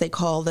flaps, as they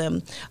call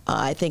them.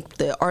 I think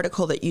the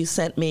article that you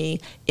sent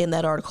me, in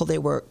that article, they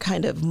were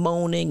kind of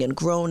moaning and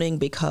groaning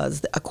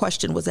because a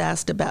question was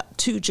asked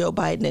to Joe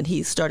Biden, and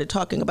he started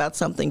talking about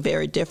something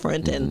very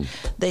different. And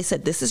they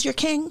said, "This is your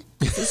king?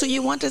 This is who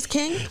you want as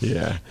king?"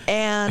 Yeah.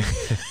 And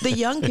the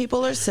young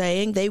people are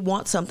saying they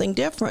want something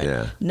different.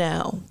 Yeah.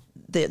 Now,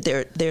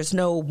 there's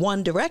no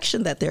one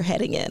direction that they're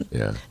heading in.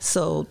 Yeah.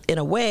 So in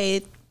a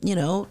way,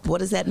 what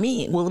does that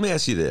mean? Well, let me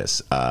ask you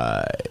this.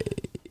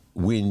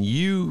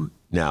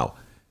 Now,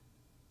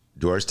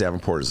 Doris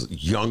Davenport is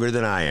younger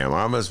than I am.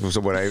 I'm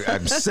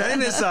setting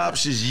this up.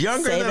 She's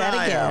younger than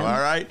I am.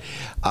 All right.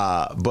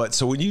 But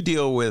so when you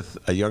deal with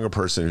a younger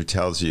person who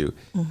tells you,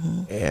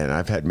 and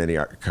I've had many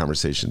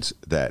conversations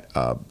that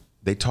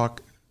they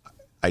talk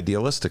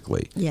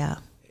idealistically. Yeah.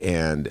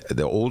 And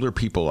the older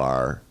people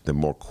are, the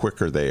more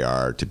quicker they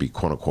are to be,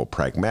 quote unquote,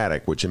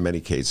 pragmatic, which in many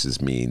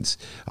cases means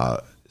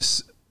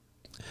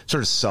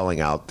sort of selling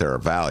out their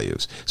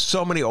values.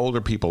 So many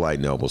older people I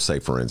know will say,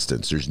 for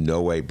instance, there's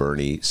no way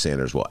Bernie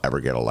Sanders will ever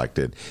get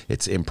elected.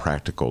 It's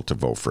impractical to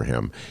vote for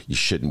him. You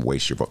shouldn't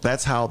waste your vote.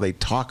 That's how they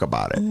talk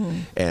about it.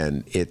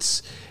 And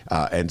it's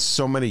and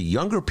so many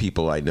younger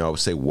people I know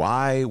say,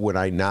 why would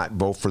I not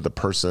vote for the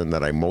person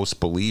that I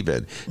most believe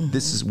in?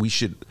 This is we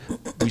should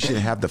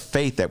have the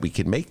faith that we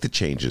can make the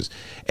changes.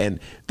 And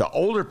the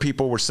older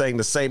people were saying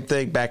the same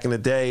thing back in the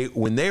day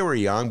when they were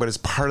young, but as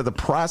part of the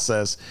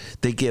process,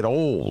 they get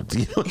old.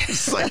 You know,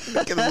 it's like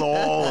getting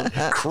old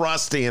and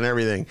crusty and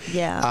everything.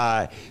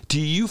 Yeah.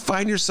 Do you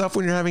find yourself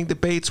when you're having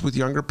debates with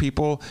younger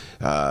people,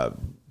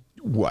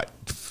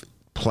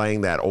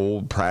 playing that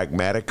old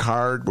pragmatic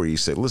card where you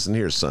say, listen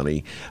here,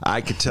 Sonny,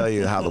 I could tell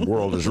you how the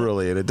world is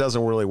really, and it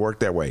doesn't really work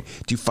that way.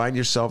 Do you find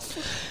yourself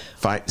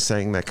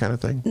saying that kind of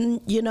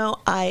thing? You know,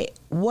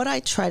 what I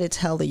try to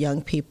tell the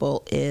young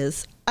people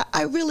is,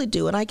 I really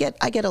do, and I get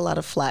a lot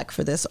of flack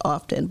for this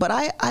often, but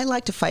I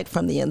like to fight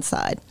from the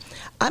inside.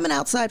 I'm an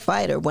outside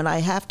fighter when I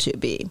have to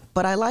be,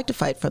 but I like to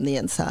fight from the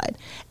inside.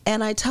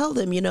 And I tell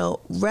them, you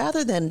know,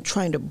 rather than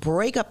trying to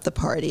break up the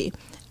party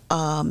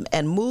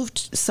and move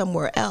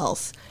somewhere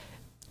else,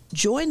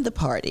 join the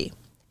party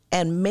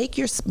and make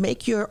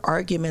your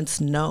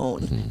arguments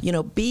known. You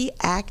know, be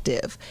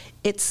active.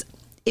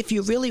 If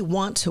you really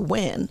want to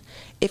win,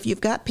 if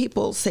you've got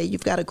people, say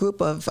you've got a group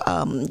of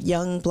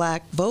young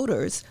black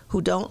voters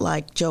who don't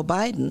like Joe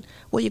Biden,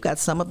 well, you've got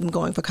some of them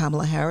going for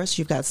Kamala Harris,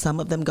 you've got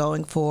some of them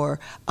going for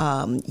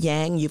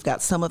Yang, you've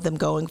got some of them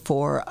going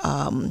for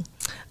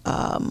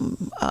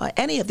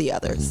any of the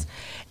others.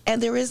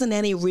 And there isn't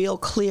any real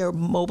clear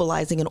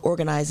mobilizing and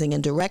organizing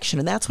and direction,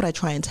 and that's what I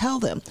try and tell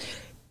them.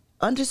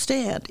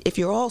 Understand, if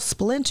you're all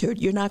splintered,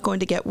 you're not going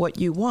to get what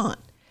you want.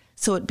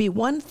 So it'd be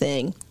one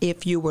thing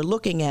if you were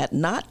looking at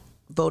not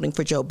voting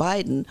for Joe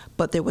Biden,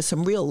 but there was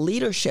some real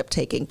leadership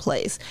taking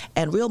place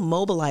and real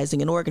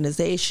mobilizing an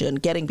organization,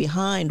 getting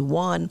behind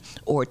one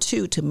or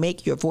two to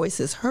make your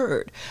voices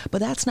heard.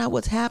 But that's not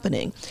what's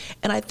happening.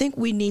 And I think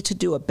we need to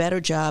do a better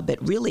job at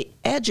really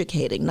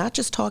educating, not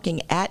just talking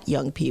at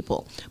young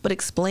people, but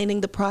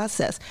explaining the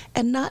process.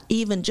 And not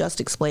even just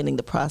explaining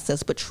the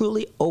process, but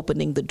truly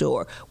opening the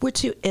door. We're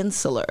too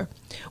insular.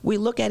 We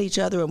look at each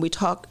other and we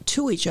talk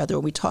to each other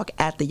and we talk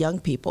at the young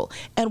people,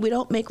 and we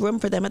don't make room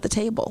for them at the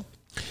table.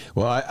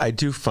 Well, I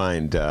do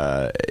find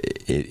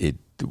it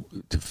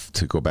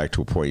to go back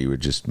to a point you had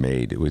just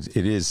made. It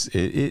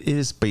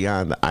is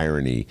beyond the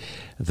irony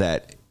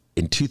that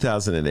in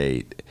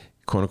 2008,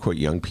 quote unquote,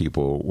 young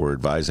people were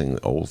advising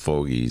old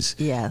fogies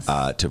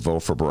to vote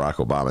for Barack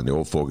Obama. And the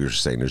old fogies were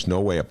saying, "There's no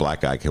way a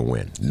black guy can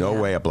win. No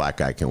way a black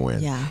guy can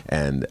win." Yeah.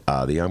 And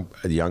the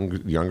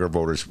younger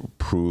voters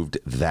proved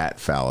that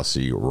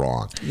fallacy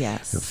wrong.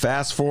 Yes.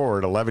 Fast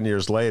forward 11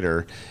 years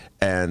later,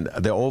 and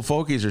the old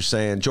fogies are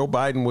saying Joe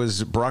Biden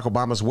was Barack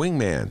Obama's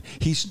wingman.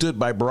 He stood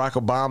by Barack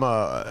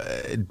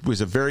Obama, was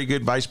a very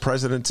good vice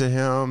president to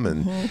him,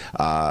 and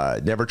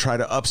never tried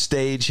to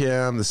upstage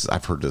him.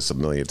 I've heard this a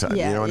million times.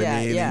 You know what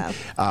I mean? Yeah.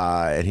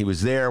 And he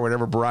was there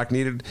whenever Barack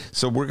needed.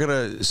 So we're going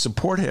to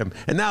support him.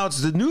 And now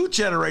it's the new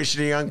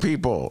generation of young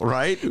people,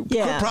 right?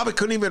 Yeah. Probably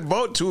couldn't even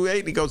vote 2-8.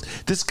 And he goes,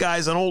 this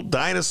guy's an old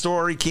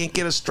dinosaur. He can't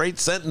get a straight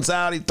sentence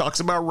out. He talks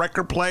about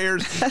record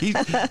players.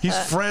 He's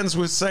friends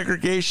with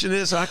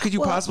segregationists. How could you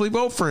possibly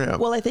vote for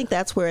him? Well, I think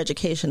that's where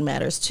education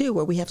matters too,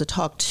 where we have to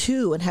talk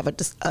to and have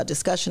a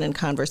discussion and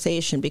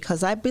conversation,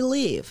 because I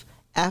believe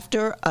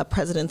after a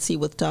presidency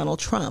with Donald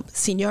Trump,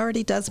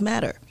 seniority does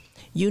matter.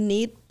 You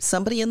need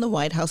somebody in the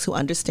White House who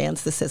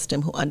understands the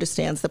system, who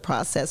understands the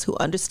process, who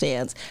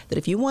understands that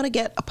if you want to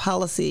get a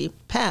policy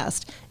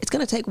passed, it's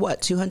going to take,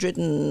 200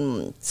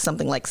 and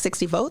something like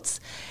 60 votes?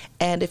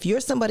 And if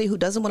you're somebody who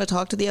doesn't want to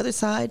talk to the other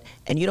side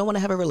and you don't want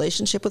to have a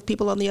relationship with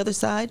people on the other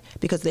side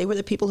because they were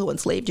the people who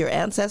enslaved your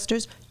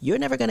ancestors, you're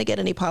never going to get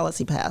any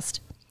policy passed.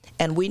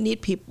 And we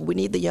need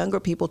the younger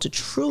people to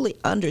truly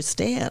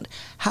understand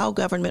how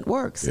government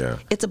works. Yeah.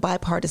 It's a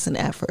bipartisan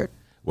effort.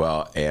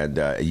 Well, and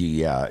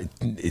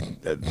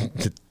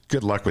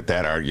good luck with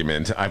that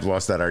argument. I've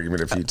lost that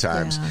argument a few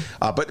times.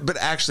 But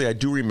actually, I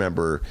do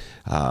remember,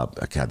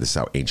 God, this is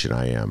how ancient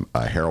I am,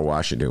 Harold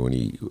Washington, when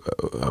he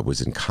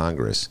was in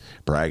Congress,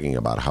 bragging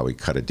about how he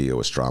cut a deal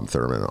with Strom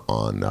Thurmond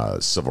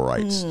on civil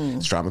rights.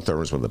 Strom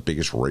Thurmond is one of the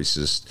biggest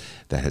racists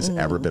that has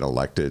ever been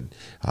elected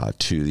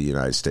to the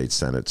United States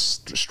Senate.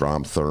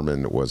 Strom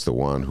Thurmond was the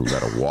one who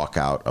led a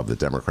walkout of the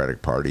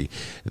Democratic Party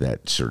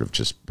that sort of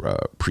just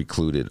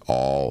precluded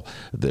all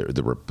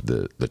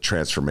the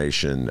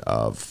transformation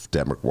of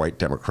white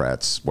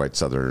Democrats, white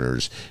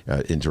Southerners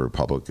into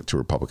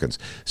Republicans.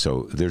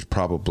 So there's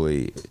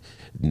probably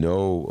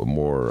no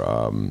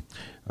more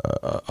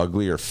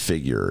uglier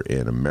figure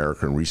in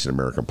recent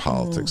American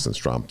politics than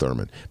Strom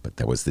Thurmond. But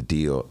that was the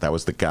deal. That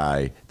was the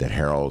guy that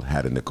Harold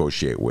had to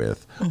negotiate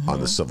with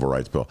on the Civil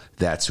Rights Bill.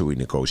 That's who he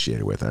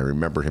negotiated with. And I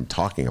remember him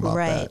talking about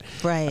that.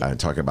 Right. And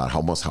talking about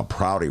almost how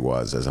proud he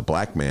was as a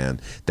black man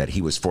that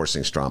he was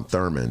forcing Strom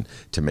Thurmond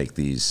to make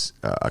these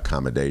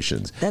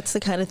accommodations. That's the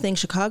kind of thing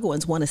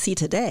Chicagoans want to see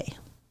today.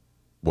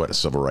 What, a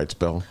civil rights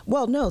bill?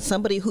 Well, no,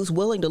 somebody who's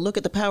willing to look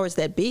at the powers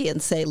that be and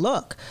say,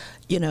 look,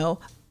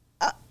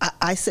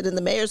 I sit in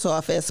the mayor's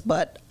office,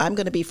 but I'm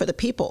going to be for the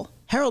people.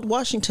 Harold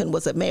Washington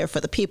was a mayor for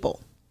the people,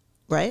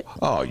 right?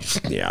 Oh,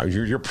 yeah,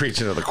 you're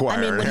preaching to the choir.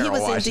 I mean, when he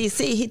was in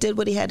D.C., he did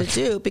what he had to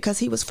do because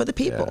he was for the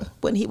people. Yeah.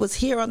 When he was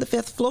here on the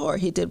 5th floor,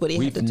 he did what he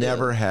had to do. We've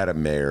never had a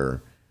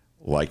mayor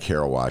like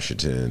Harold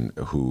Washington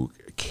who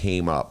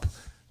came up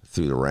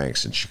through the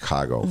ranks in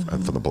Chicago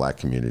from the black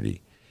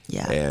community.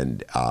 Yeah.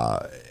 And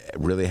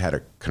really had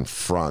to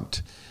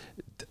confront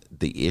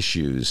the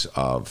issues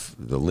of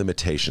the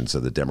limitations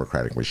of the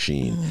democratic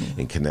machine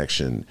in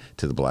connection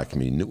to the black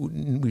community.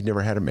 We've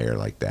never had a mayor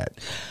like that.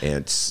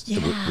 And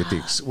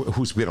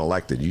who's been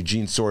elected?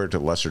 Eugene Sawyer to a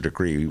lesser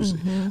degree. He was,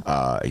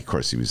 of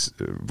course, he was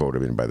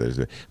voted in by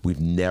the.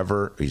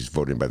 He's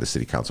voted in by the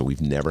city council. We've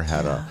never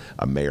had a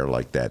mayor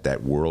like that.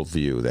 That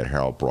worldview that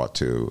Harold brought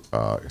to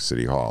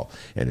City Hall,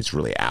 and it's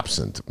really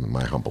absent, in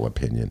my humble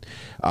opinion.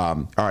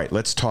 All right,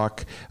 let's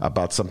talk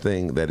about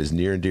something that is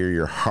near and dear to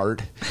your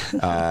heart.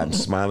 I'm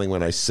smiling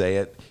when I say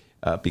it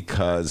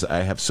because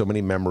I have so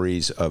many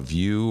memories of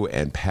you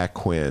and Pat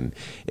Quinn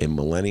in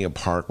Millennium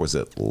Park. Was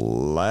it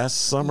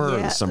last summer or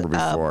the summer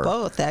before?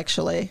 Both,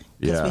 actually,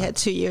 because we had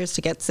 2 years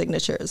to get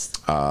signatures.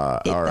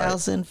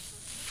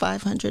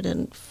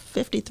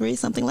 8,553,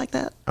 something like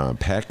that.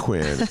 Pat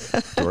Quinn,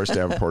 Doris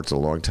Davenport's a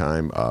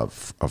longtime a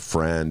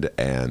friend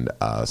and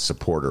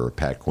supporter of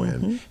Pat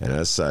Quinn, and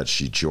as such,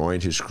 she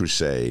joined his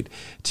crusade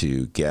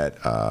to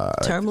get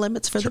term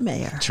limits for the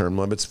mayor. Term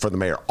limits for the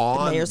mayor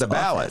on the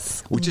ballot.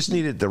 Office. We just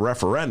needed the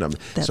referendum,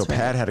 so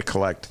Pat had to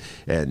collect,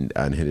 and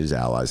his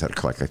allies had to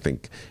collect, I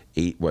think,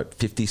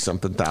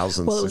 50-something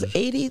thousand? Well, it was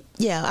 80.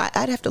 Yeah,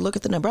 I'd have to look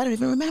at the number. I don't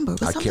even remember.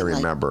 It was I can't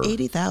remember.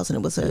 80,000.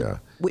 It was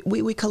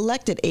we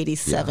collected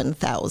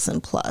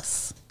 87,000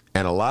 plus.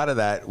 And a lot of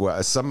that,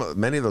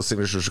 many of those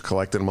signatures were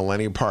collected in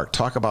Millennium Park.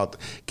 Talk about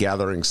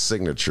gathering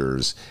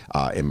signatures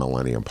in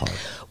Millennium Park.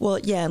 Well,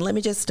 yeah, and let me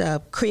just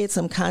create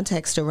some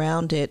context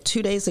around it.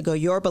 2 days ago,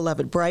 your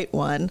beloved Bright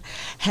One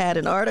had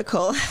an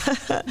article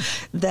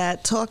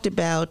that talked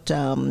about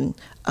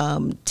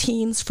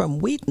teens from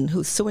Wheaton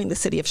who's suing the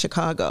city of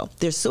Chicago.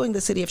 They're suing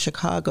the city of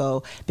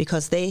Chicago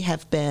because they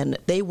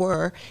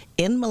were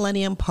in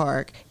Millennium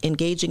Park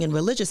engaging in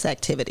religious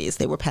activities.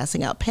 They were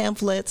passing out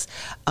pamphlets.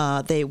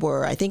 They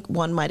were, I think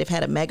one might have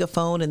had a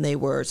megaphone, and they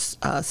were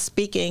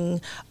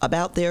speaking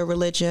about their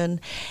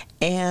religion.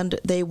 And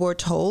they were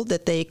told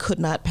that they could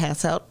not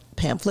pass out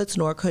pamphlets,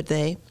 nor could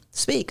they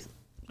speak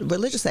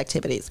religious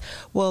activities.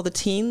 Well, the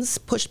teens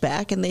pushed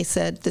back and they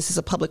said, this is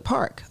a public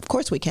park. Of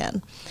course we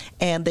can.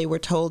 And they were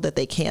told that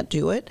they can't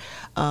do it.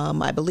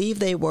 I believe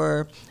they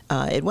were,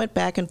 it went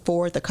back and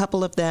forth. A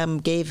couple of them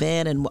gave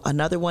in, and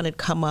another one had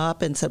come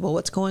up and said, well,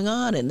 what's going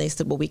on? And they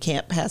said, well, we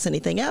can't pass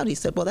anything out. He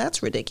said, well,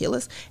 that's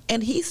ridiculous.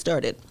 And he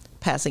started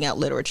passing out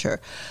literature.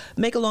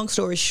 Make a long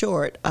story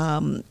short,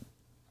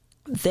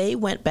 they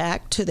went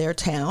back to their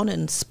town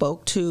and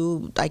spoke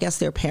to, I guess,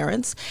 their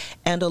parents,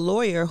 and a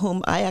lawyer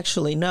whom I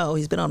actually know.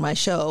 He's been on my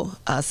show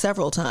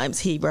several times.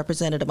 He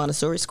represented a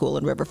Montessori school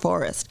in River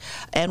Forest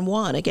and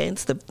won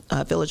against the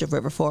village of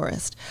River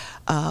Forest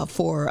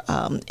for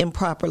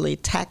improperly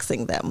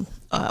taxing them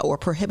or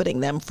prohibiting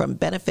them from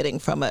benefiting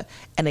from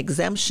an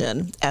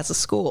exemption as a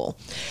school.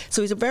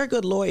 So he's a very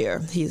good lawyer.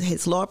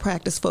 His law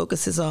practice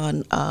focuses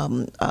on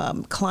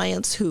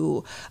clients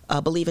who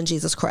believe in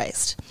Jesus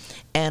Christ.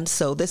 And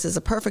so this is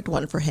a perfect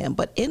one for him.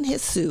 But in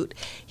his suit,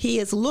 he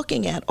is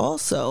looking at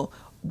also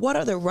what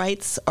other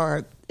rights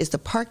is the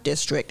Park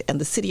District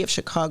and the City of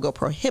Chicago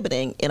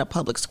prohibiting in a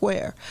public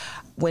square.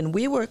 When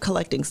we were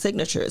collecting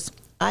signatures,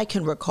 I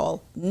can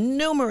recall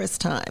numerous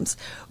times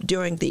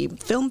during the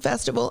film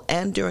festival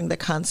and during the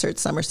concert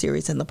summer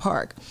series in the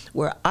park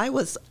where I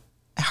was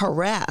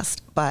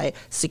harassed by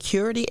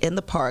security in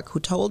the park who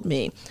told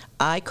me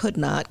I could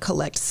not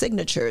collect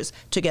signatures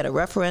to get a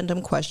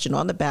referendum question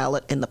on the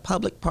ballot in the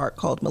public park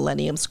called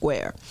Millennium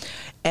Square.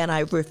 And I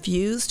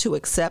refused to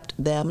accept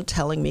them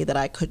telling me that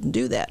I couldn't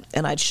do that.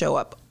 And I'd show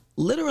up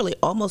literally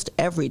almost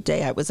every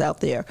day. I was out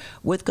there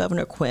with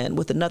Governor Quinn,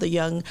 with another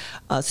young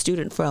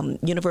student from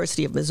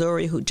University of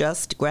Missouri who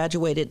just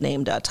graduated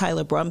named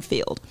Tyler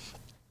Brumfield,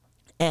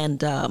 and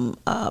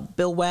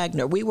Bill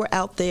Wagner. We were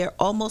out there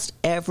almost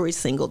every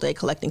single day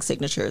collecting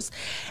signatures,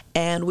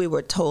 and we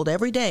were told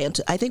every day, and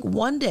I think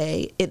one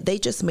day they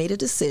just made a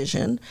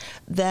decision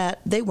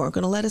that they weren't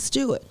going to let us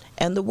do it,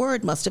 and the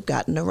word must have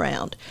gotten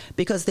around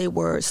because they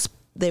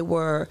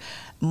were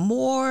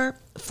more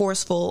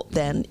forceful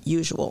than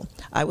usual.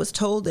 I was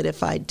told that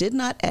if I did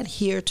not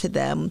adhere to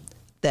them,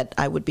 that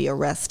I would be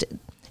arrested.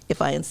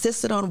 If I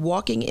insisted on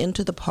walking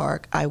into the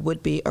park, I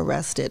would be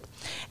arrested.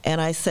 And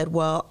I said,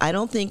 well, I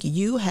don't think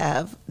you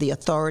have the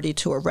authority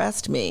to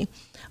arrest me.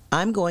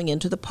 I'm going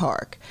into the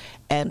park.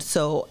 And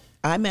so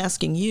I'm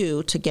asking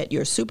you to get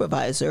your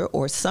supervisor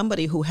or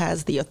somebody who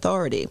has the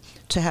authority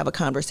to have a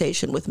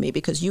conversation with me,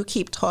 because you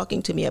keep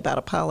talking to me about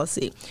a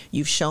policy.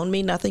 You've shown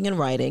me nothing in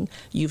writing.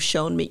 You've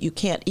shown me you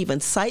can't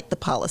even cite the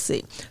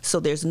policy. So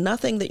there's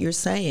nothing that you're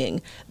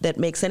saying that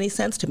makes any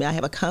sense to me. I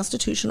have a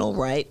constitutional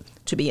right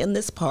to be in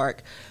this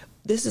park.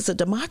 This is a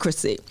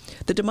democracy.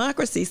 The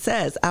democracy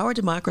says, our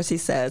democracy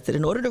says that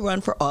in order to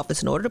run for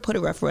office, in order to put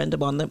a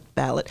referendum on the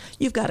ballot,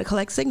 you've got to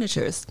collect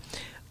signatures.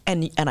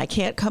 And I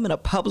can't come in a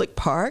public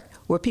park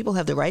where people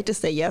have the right to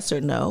say yes or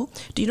no.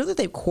 Do you know that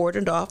they've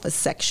cordoned off a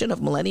section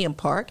of Millennium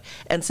Park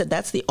and said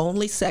that's the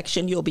only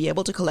section you'll be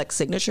able to collect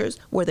signatures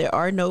where there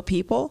are no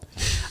people?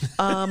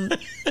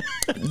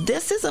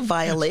 This is a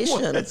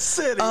violation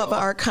of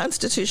our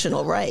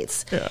constitutional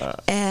rights. Yeah.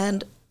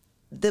 And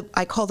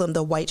I call them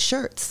the white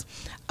shirts.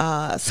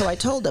 So I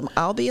told them,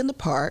 I'll be in the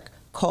park,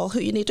 call who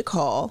you need to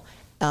call.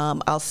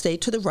 I'll stay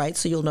to the right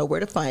so you'll know where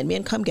to find me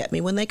and come get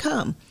me when they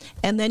come.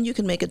 And then you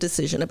can make a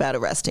decision about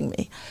arresting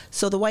me.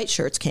 So the white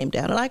shirts came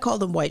down, and I call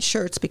them white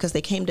shirts because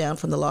they came down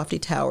from the lofty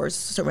towers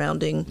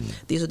surrounding,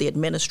 these are the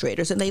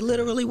administrators, and they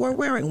literally were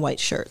wearing white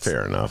shirts.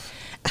 Fair enough.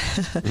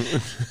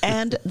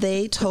 And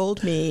they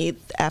told me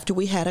after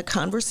we had a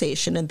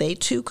conversation, and they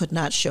too could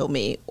not show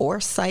me or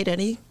cite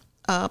any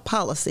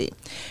policy,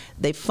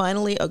 they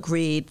finally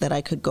agreed that I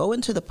could go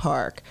into the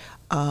park.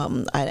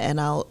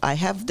 I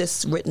have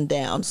this written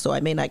down, so I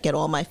may not get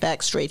all my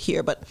facts straight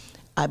here, but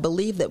I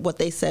believe that what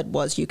they said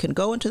was you can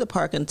go into the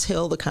park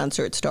until the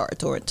concert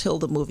starts or until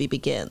the movie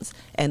begins,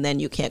 and then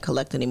you can't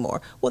collect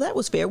anymore. Well, that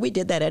was fair. We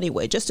did that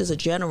anyway, just as a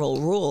general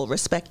rule,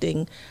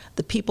 respecting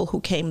the people who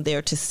came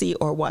there to see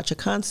or watch a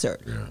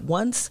concert. Yeah.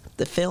 Once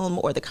the film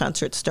or the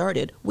concert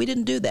started, we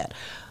didn't do that.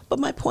 But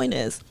my point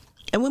is,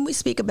 and when we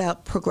speak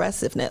about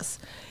progressiveness,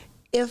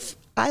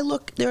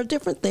 there are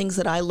different things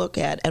that I look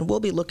at and will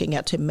be looking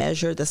at to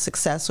measure the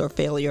success or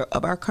failure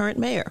of our current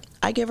mayor.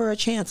 I give her a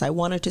chance. I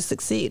want her to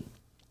succeed.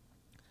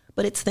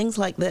 But it's things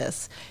like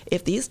this.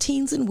 If these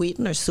teens in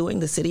Wheaton are suing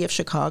the city of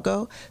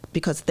Chicago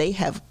because they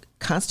have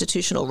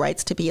constitutional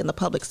rights to be in the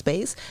public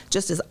space,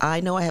 just as I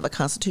know I have a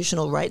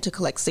constitutional right to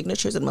collect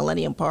signatures in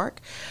Millennium Park,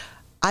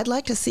 I'd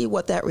like to see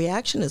what that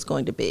reaction is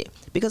going to be.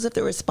 Because if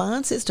the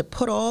response is to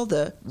put all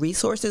the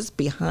resources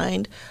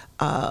behind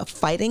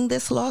fighting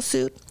this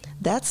lawsuit,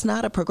 that's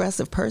not a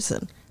progressive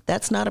person.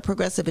 That's not a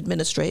progressive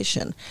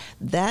administration.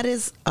 That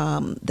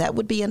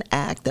would be an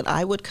act that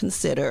I would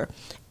consider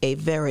a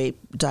very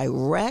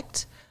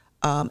direct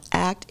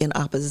act in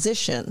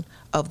opposition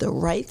of the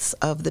rights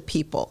of the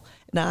people.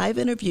 Now, I've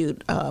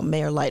interviewed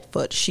Mayor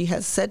Lightfoot. She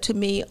has said to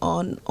me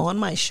on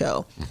my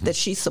show that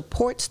she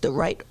supports the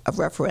right of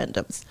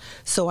referendums.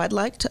 So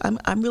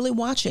I'm really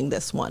watching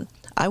this one.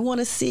 I want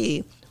to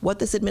see what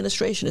this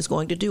administration is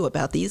going to do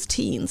about these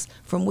teens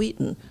from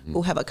Wheaton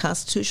who have a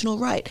constitutional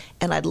right.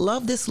 And I'd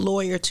love this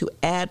lawyer to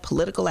add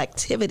political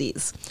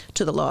activities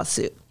to the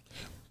lawsuit.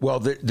 Well,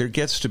 there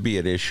gets to be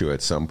an issue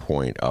at some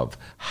point of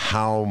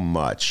how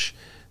much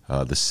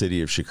the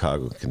city of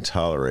Chicago can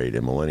tolerate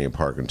in Millennium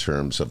Park in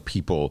terms of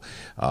people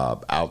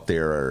out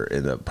there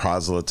in the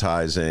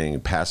proselytizing,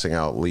 passing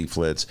out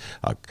leaflets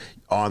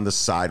on the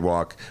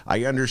sidewalk.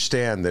 I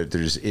understand that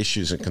there's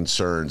issues and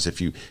concerns.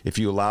 If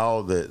you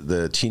allow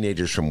the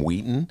teenagers from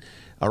Wheaton,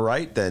 all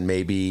right, then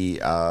maybe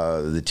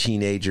the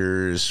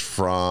teenagers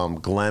from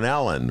Glen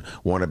Ellen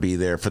want to be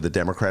there for the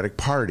Democratic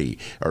Party,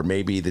 or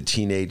maybe the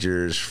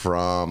teenagers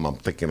from, I'm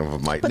thinking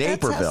of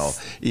Naperville,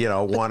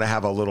 want to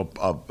have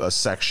a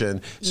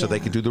section so they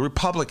can do the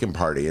Republican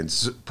Party. And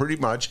pretty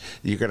much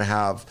you're going to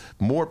have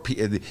more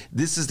people.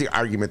 This is the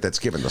argument that's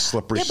given, the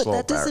slippery slope.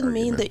 Yeah, but that doesn't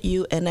mean that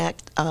you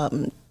enact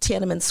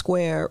Tiananmen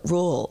Square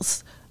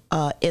rules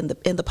in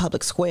the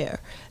public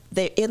square.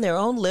 In their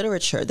own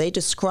literature, they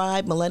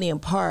describe Millennium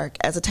Park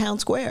as a town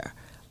square.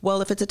 Well,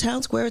 if it's a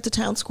town square, it's a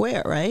town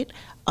square, right?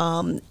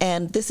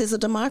 And this is a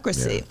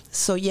democracy.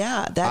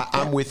 Yeah. So,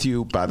 I'm with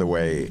you, by the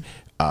way,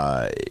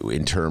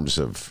 in terms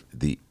of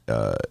the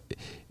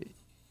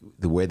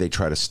way they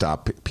try to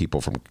stop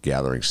people from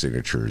gathering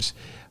signatures.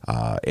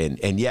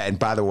 And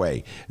by the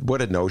way,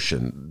 what a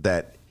notion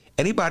that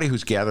anybody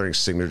who's gathering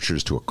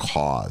signatures to a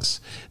cause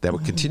that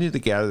would continue to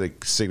gather the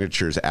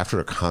signatures after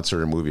a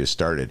concert or movie has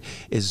started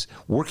is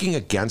working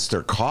against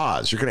their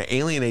cause. You're going to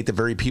alienate the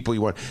very people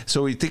you want.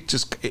 So you think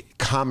just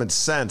common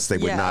sense, they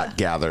would not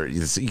gather.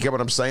 You get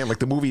what I'm saying? Like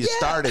the movie has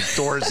started,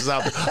 Doris is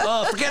out there.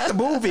 Oh, forget the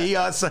movie.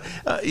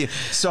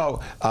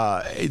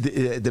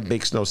 That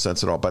makes no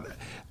sense at all. But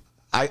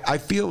I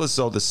feel as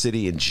though the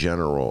city in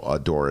general,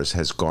 Doris,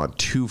 has gone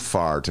too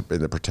far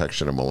in the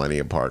protection of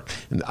Millennium Park.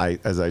 And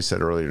as I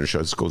said earlier in the show,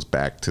 this goes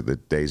back to the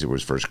days it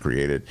was first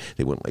created.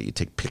 They wouldn't let you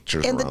take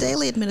pictures. And the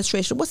Daley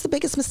administration, what's the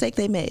biggest mistake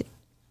they made?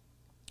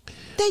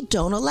 they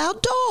don't allow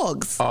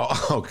dogs.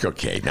 Oh,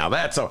 okay. Now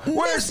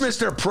where's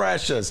Mr.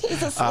 Precious?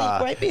 He's asleep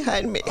right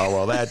behind me.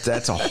 Oh, well,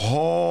 that's a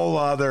whole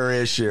other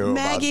issue.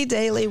 Maggie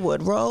Daley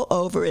would roll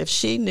over if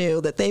she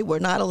knew that they were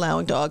not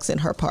allowing dogs in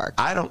her park.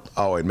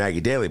 In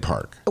Maggie Daley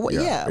Park. Well,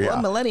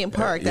 well, Millennium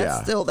Park,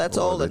 that's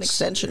an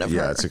extension of her.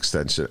 Yeah, it's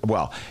extension.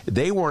 Well,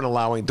 they weren't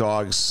allowing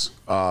dogs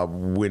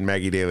when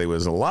Maggie Daley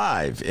was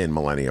alive in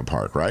Millennium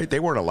Park, right? They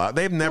weren't allowed.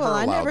 They've never allowed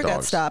dogs. Well, I never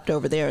got stopped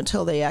over there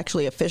until they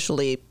actually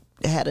officially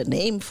had a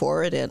name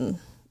for it and,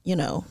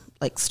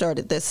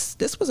 started this.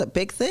 This was a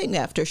big thing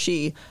after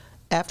she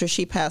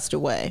passed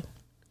away.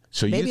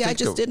 So maybe I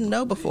just didn't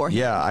know beforehand.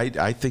 Yeah,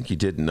 I think you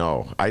didn't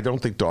know. I don't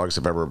think dogs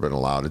have ever been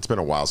allowed. It's been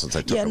a while since I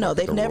took them. Yeah, no,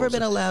 they've never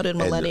been allowed in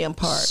Millennium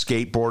Park.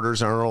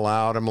 Skateboarders aren't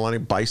allowed in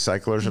Millennium.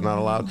 Bicyclers are not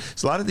allowed.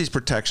 So a lot of these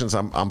protections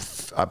I'm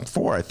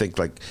for. I think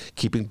like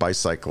keeping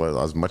bicyclists,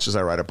 as much as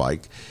I ride a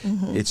bike,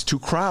 it's too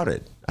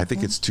crowded. I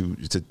think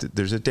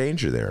there's a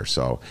danger there.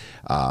 So,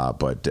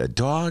 but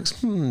dogs,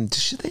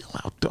 should they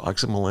allow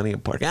dogs in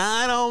Millennium Park?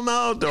 I don't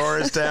know,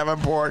 Doris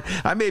Davenport.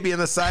 I may be in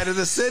the side of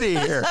the city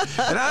here.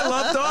 And I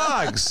love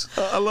dogs.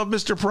 I love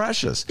Mr.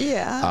 Precious.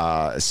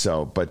 Yeah.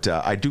 But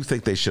I do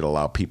think they should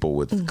allow people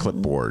with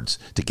clipboards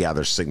to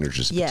gather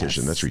signatures to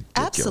petition. That's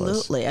ridiculous.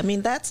 Absolutely. I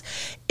mean, the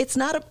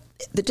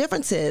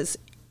difference is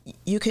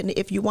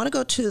if you want to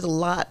go to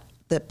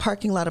the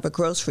parking lot of a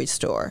grocery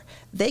store,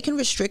 they can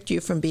restrict you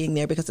from being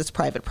there because it's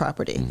private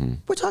property.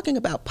 We're talking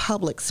about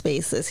public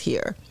spaces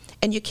here.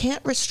 And you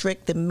can't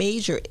restrict the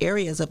major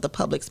areas of the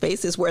public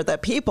spaces where the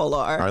people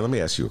are. All right, let me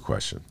ask you a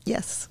question.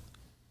 Yes.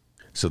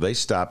 So they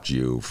stopped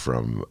you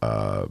from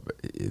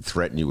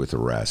threatening you with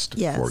arrest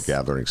for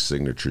gathering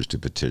signatures to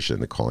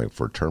petition and calling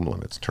for term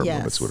limits. Term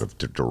limits would have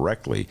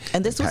directly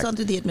And this was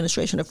under the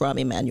administration of Rahm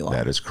Emanuel.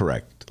 That is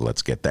correct.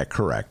 Let's get that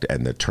correct.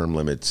 And the term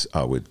limits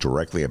would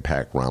directly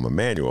impact Rahm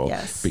Emanuel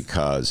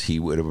because he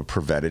would have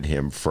prevented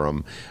him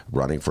from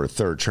running for a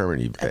third term.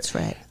 That's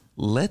right.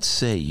 Let's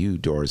say you,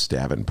 Doris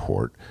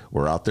Davenport,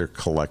 were out there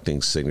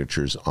collecting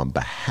signatures on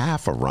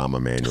behalf of Rahm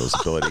Emanuel's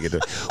ability to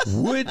get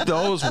would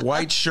those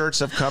white shirts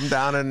have come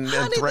down and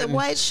threatened? The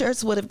white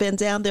shirts would have been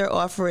down there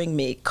offering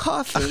me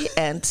coffee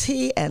and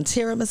tea and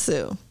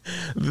tiramisu.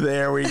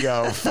 There we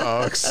go,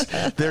 folks.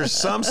 There's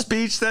some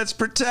speech that's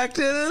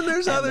protected, and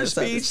there's other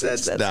speech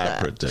that's not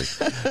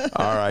protected.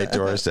 All right,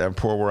 Doris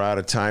Davenport, we're out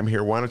of time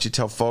here. Why don't you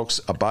tell folks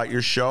about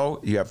your show?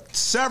 You have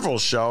several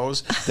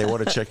shows. They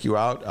want to check you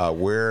out.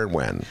 Where and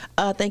when?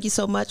 Thank you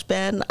so much,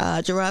 Ben.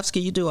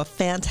 Jarofsky, you do a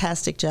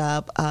fantastic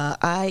job.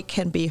 I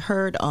can be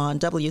heard on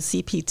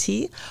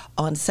WCPT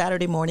on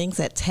Saturday mornings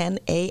at 10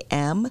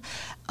 a.m.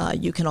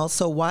 You can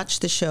also watch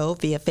the show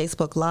via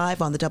Facebook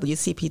Live on the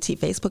WCPT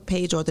Facebook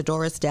page or the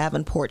Doris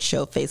Davenport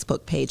Show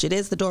Facebook page. It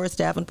is the Doris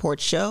Davenport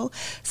Show,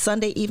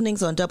 Sunday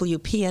evenings on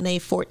WPNA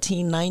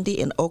 1490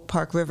 in Oak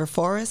Park River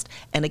Forest.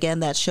 And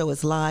again, that show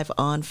is live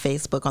on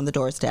Facebook on the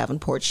Doris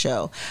Davenport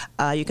Show.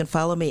 You can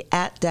follow me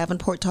at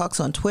Davenport Talks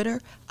on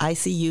Twitter,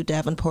 ICU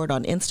Davenport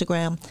on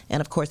Instagram, and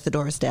of course, the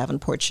Doris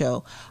Davenport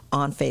Show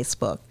on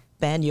Facebook.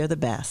 Ben, you're the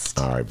best.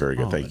 All right, very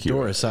good. Thank you.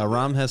 Doris,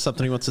 Ram has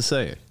something he wants to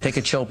say. Take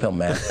a chill pill,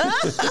 man.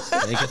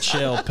 Take a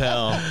chill pill.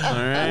 All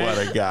right.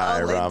 What a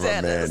guy, Rahm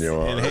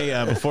Emanuel. And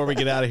hey, before we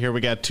get out of here, we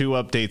got two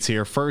updates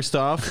here. First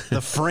off, the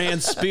Fran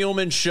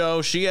Spielman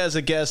Show. She has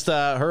a guest,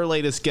 her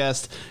latest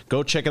guest.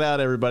 Go check it out,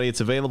 everybody.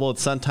 It's available at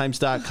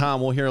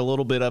suntimes.com. We'll hear a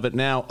little bit of it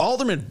now.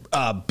 Alderman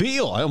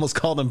Beal. I almost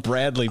called him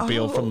Bradley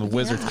Beal from the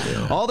Wizards.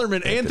 Yeah.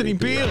 Alderman Anthony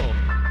Beal.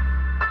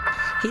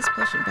 He's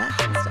pushing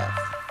back and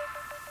stuff.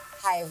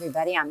 Hi,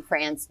 everybody. I'm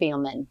Fran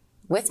Spielman.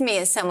 With me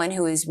is someone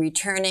who is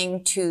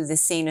returning to the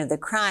scene of the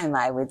crime,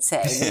 I would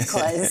say,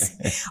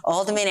 because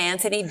Alderman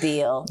Anthony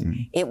Beal,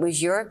 it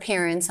was your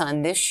appearance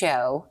on this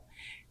show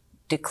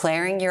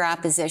declaring your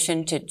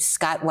opposition to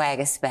Scott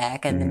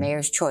Waguespack and the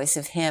mayor's choice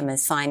of him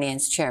as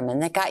finance chairman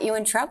that got you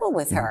in trouble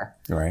with her.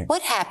 Right.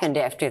 What happened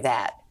after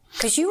that?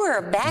 Because you were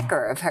a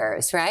backer of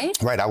hers, right?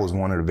 Right. I was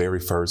one of the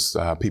very first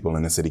people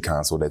in the city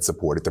council that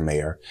supported the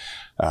mayor.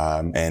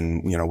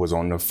 And, was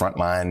on the front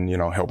line,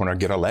 helping her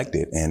get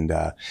elected. And,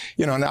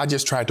 and I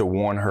just tried to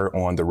warn her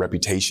on the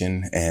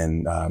reputation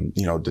and,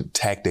 the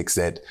tactics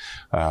that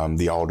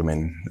the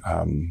alderman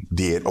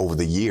did over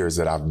the years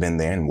that I've been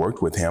there and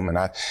worked with him. And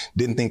I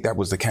didn't think that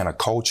was the kind of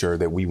culture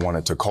that we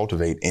wanted to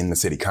cultivate in the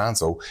city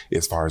council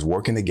as far as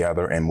working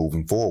together and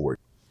moving forward.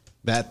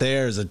 That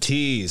there is a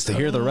tease. To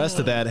hear the rest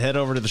of that, head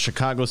over to the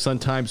Chicago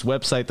Sun-Times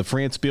website, The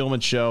Fran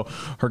Spielman Show.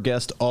 Her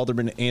guest,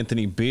 Alderman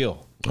Anthony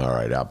Beal. All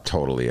right, I'm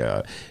totally,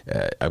 I'm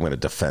going to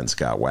defend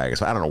Scott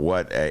Waguespack. I don't know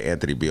what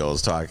Anthony Beal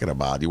is talking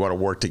about. You want to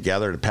work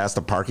together to pass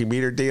the parking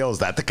meter deal? Is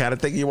that the kind of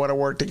thing you want to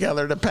work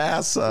together to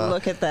pass?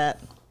 Look at that.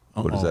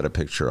 What is that a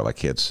picture of? I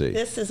can't see.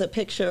 This is a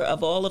picture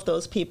of all of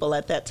those people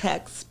at that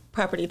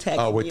property tax.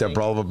 Oh, with the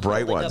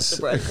bright ones.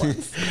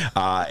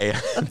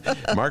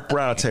 And Mark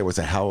Brown, I'll tell you, was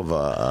a hell of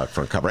a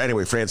front cover.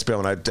 Anyway, Fran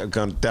Spielman,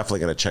 I'm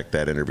definitely going to check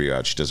that interview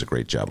out. She does a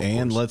great job.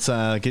 And let's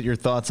get your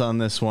thoughts on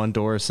this one,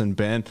 Doris and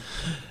Ben.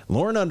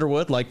 Lauren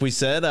Underwood, like we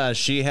said,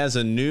 she has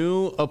a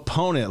new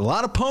opponent. A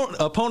lot of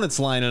opponents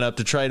lining up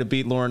to try to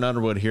beat Lauren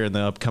Underwood here in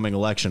the upcoming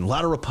election. A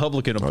lot of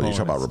Republican opponents. Oh, you're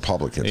talking about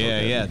Republicans. Yeah,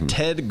 okay. yeah.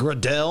 Ted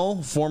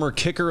Gradell, former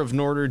kicker of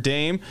Notre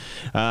Dame,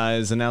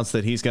 has announced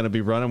that he's going to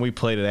be running. We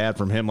played an ad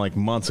from him like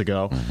months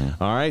ago.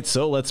 All right,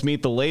 so let's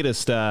meet the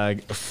latest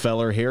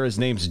feller here. His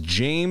name's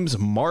James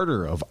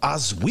Martyr of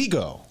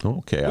Oswego.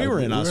 Okay. We were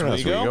in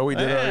Oswego. We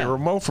did a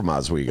remote from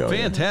Oswego.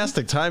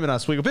 Fantastic time in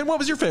Oswego. Ben, what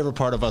was your favorite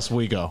part of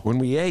Oswego? When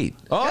we ate.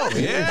 Oh,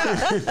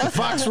 yeah. The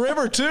Fox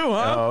River, too,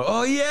 huh?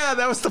 Oh, yeah.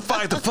 That was the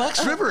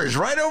Fox River is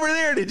right over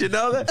there. Did you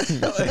know that?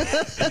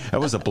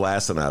 That was a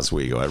blast in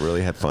Oswego. I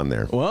really had fun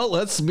there. Well,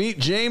 let's meet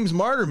James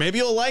Martyr. Maybe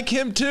you'll like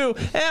him, too.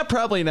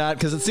 Probably not,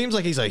 because it seems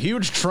like he's a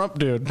huge Trump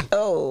dude.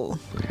 Oh.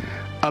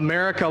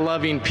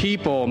 America-loving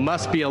people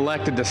must be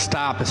elected to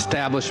stop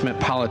establishment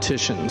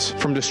politicians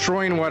from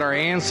destroying what our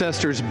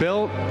ancestors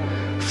built,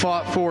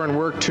 fought for, and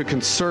worked to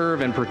conserve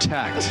and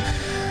protect.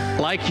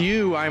 Like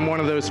you, I'm one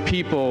of those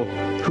people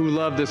who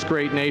love this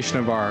great nation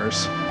of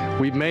ours.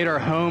 We've made our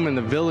home in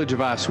the village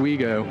of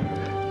Oswego,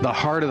 the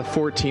heart of the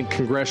 14th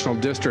Congressional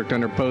District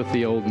under both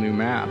the old and new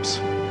maps.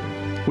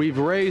 We've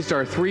raised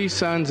our 3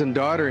 sons and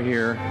daughter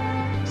here.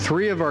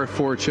 3 of our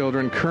 4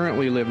 children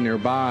currently live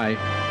nearby,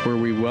 where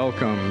we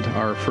welcomed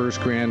our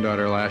first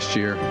granddaughter last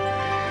year.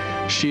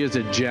 She is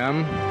a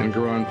gem and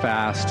growing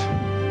fast.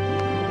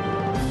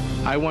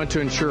 I want to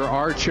ensure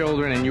our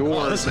children and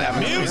yours have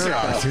an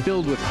America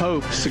filled with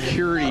hope,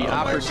 security,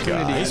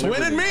 opportunity. He's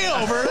winning me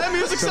over. That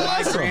music's so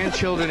awesome. my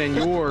grandchildren and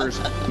yours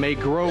may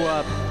grow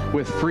up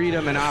with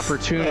freedom and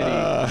opportunity,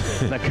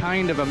 the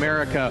kind of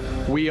America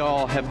we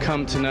all have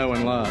come to know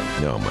and love.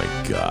 Oh, my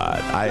God.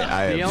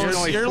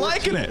 You're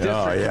liking it.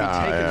 Oh,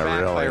 yeah. Taken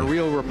back by a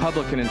real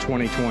Republican in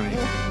 2020.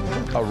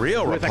 A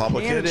real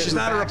Republican? She's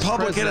not a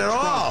Republican at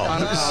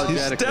all.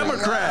 She's a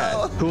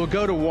Democrat. Who will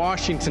go to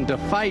Washington to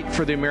fight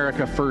for the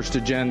America First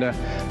agenda,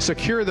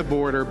 secure the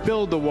border,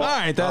 build the wall. All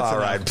right, that's all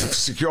right.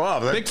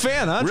 Secure. Big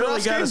fan, huh?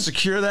 Really got to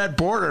secure that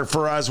border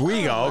for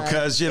Oswego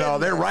because,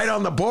 they're right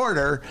on the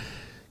border.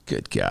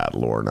 Good God,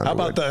 Lauren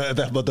Underwood.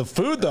 How about the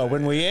food, though,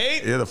 when we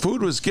ate? Yeah, the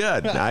food was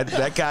good.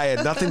 That guy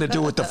had nothing to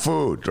do with the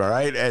food, all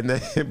right?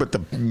 But the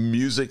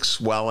music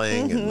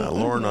swelling and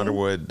Lauren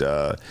Underwood,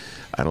 I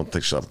don't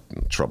think she'll have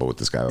trouble with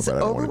this guy. Is but I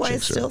don't want to Oberweis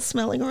jinx her. still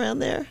smelling around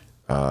there?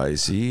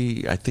 Is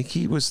he? I think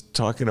he was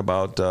talking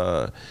about,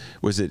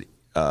 was it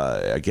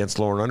against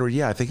Lauren Underwood?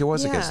 Yeah, I think it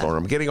was against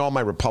Lauren. I'm getting all my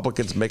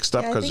Republicans mixed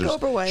up because there's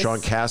Oberweis. Sean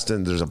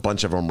Casten. There's a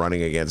bunch of them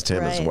running against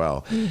him as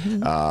well.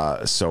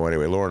 So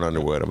anyway, Lauren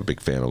Underwood. I'm a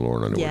big fan of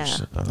Lauren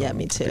Underwood. Yeah,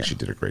 me too. I think she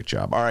did a great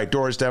job. All right,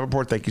 Doris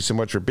Davenport, thank you so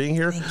much for being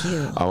here. Thank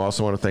you. I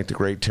also want to thank the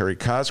great Terry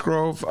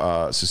Cosgrove,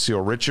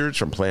 Cecile Richards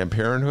from Planned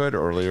Parenthood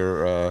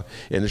earlier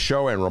in the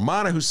show, and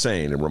Rummana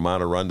Hussain and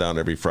Rummana Rundown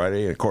every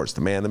Friday. And of course,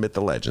 the man, the myth,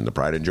 the legend, the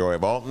pride and joy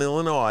of Alton,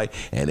 Illinois.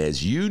 And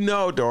as you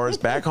know, Doris,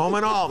 back home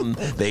in Alton,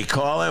 they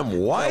call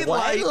him White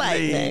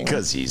Lightning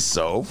because he's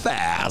so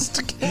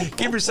fast.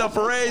 Give yourself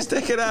a raise.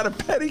 Take it out of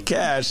petty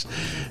cash.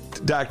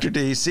 Dr.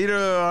 D. See you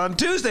on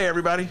Tuesday,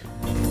 everybody.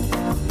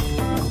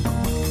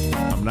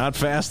 I'm not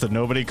fast and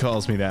nobody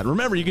calls me that.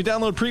 Remember, you can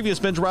download previous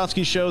Ben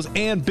Joravsky shows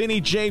and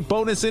Benny J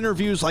bonus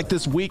interviews like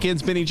this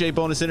weekend's Benny J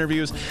bonus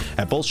interviews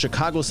at both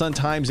Chicago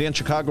Sun-Times and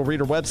Chicago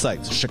Reader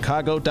websites,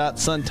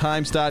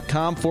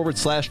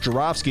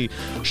 chicago.suntimes.com/Joravsky,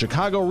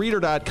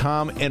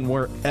 chicagoreader.com, and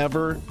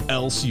wherever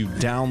else you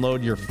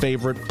download your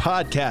favorite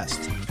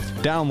podcasts.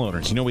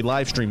 Downloaders, we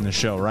live stream the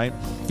show, right?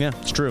 Yeah,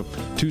 it's true.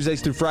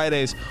 Tuesdays through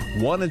Fridays,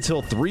 1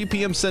 until 3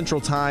 p.m.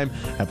 Central Time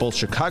at both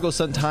Chicago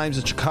Sun-Times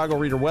and Chicago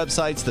Reader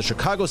websites, the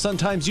Chicago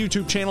Sun-Times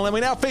YouTube channel, and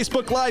we now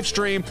Facebook live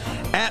stream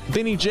at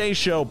Benny J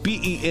Show,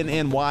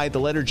 BENNY, the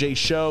letter J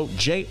Show,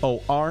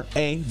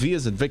 JORA, V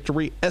as in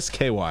Victory,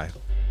 SKY.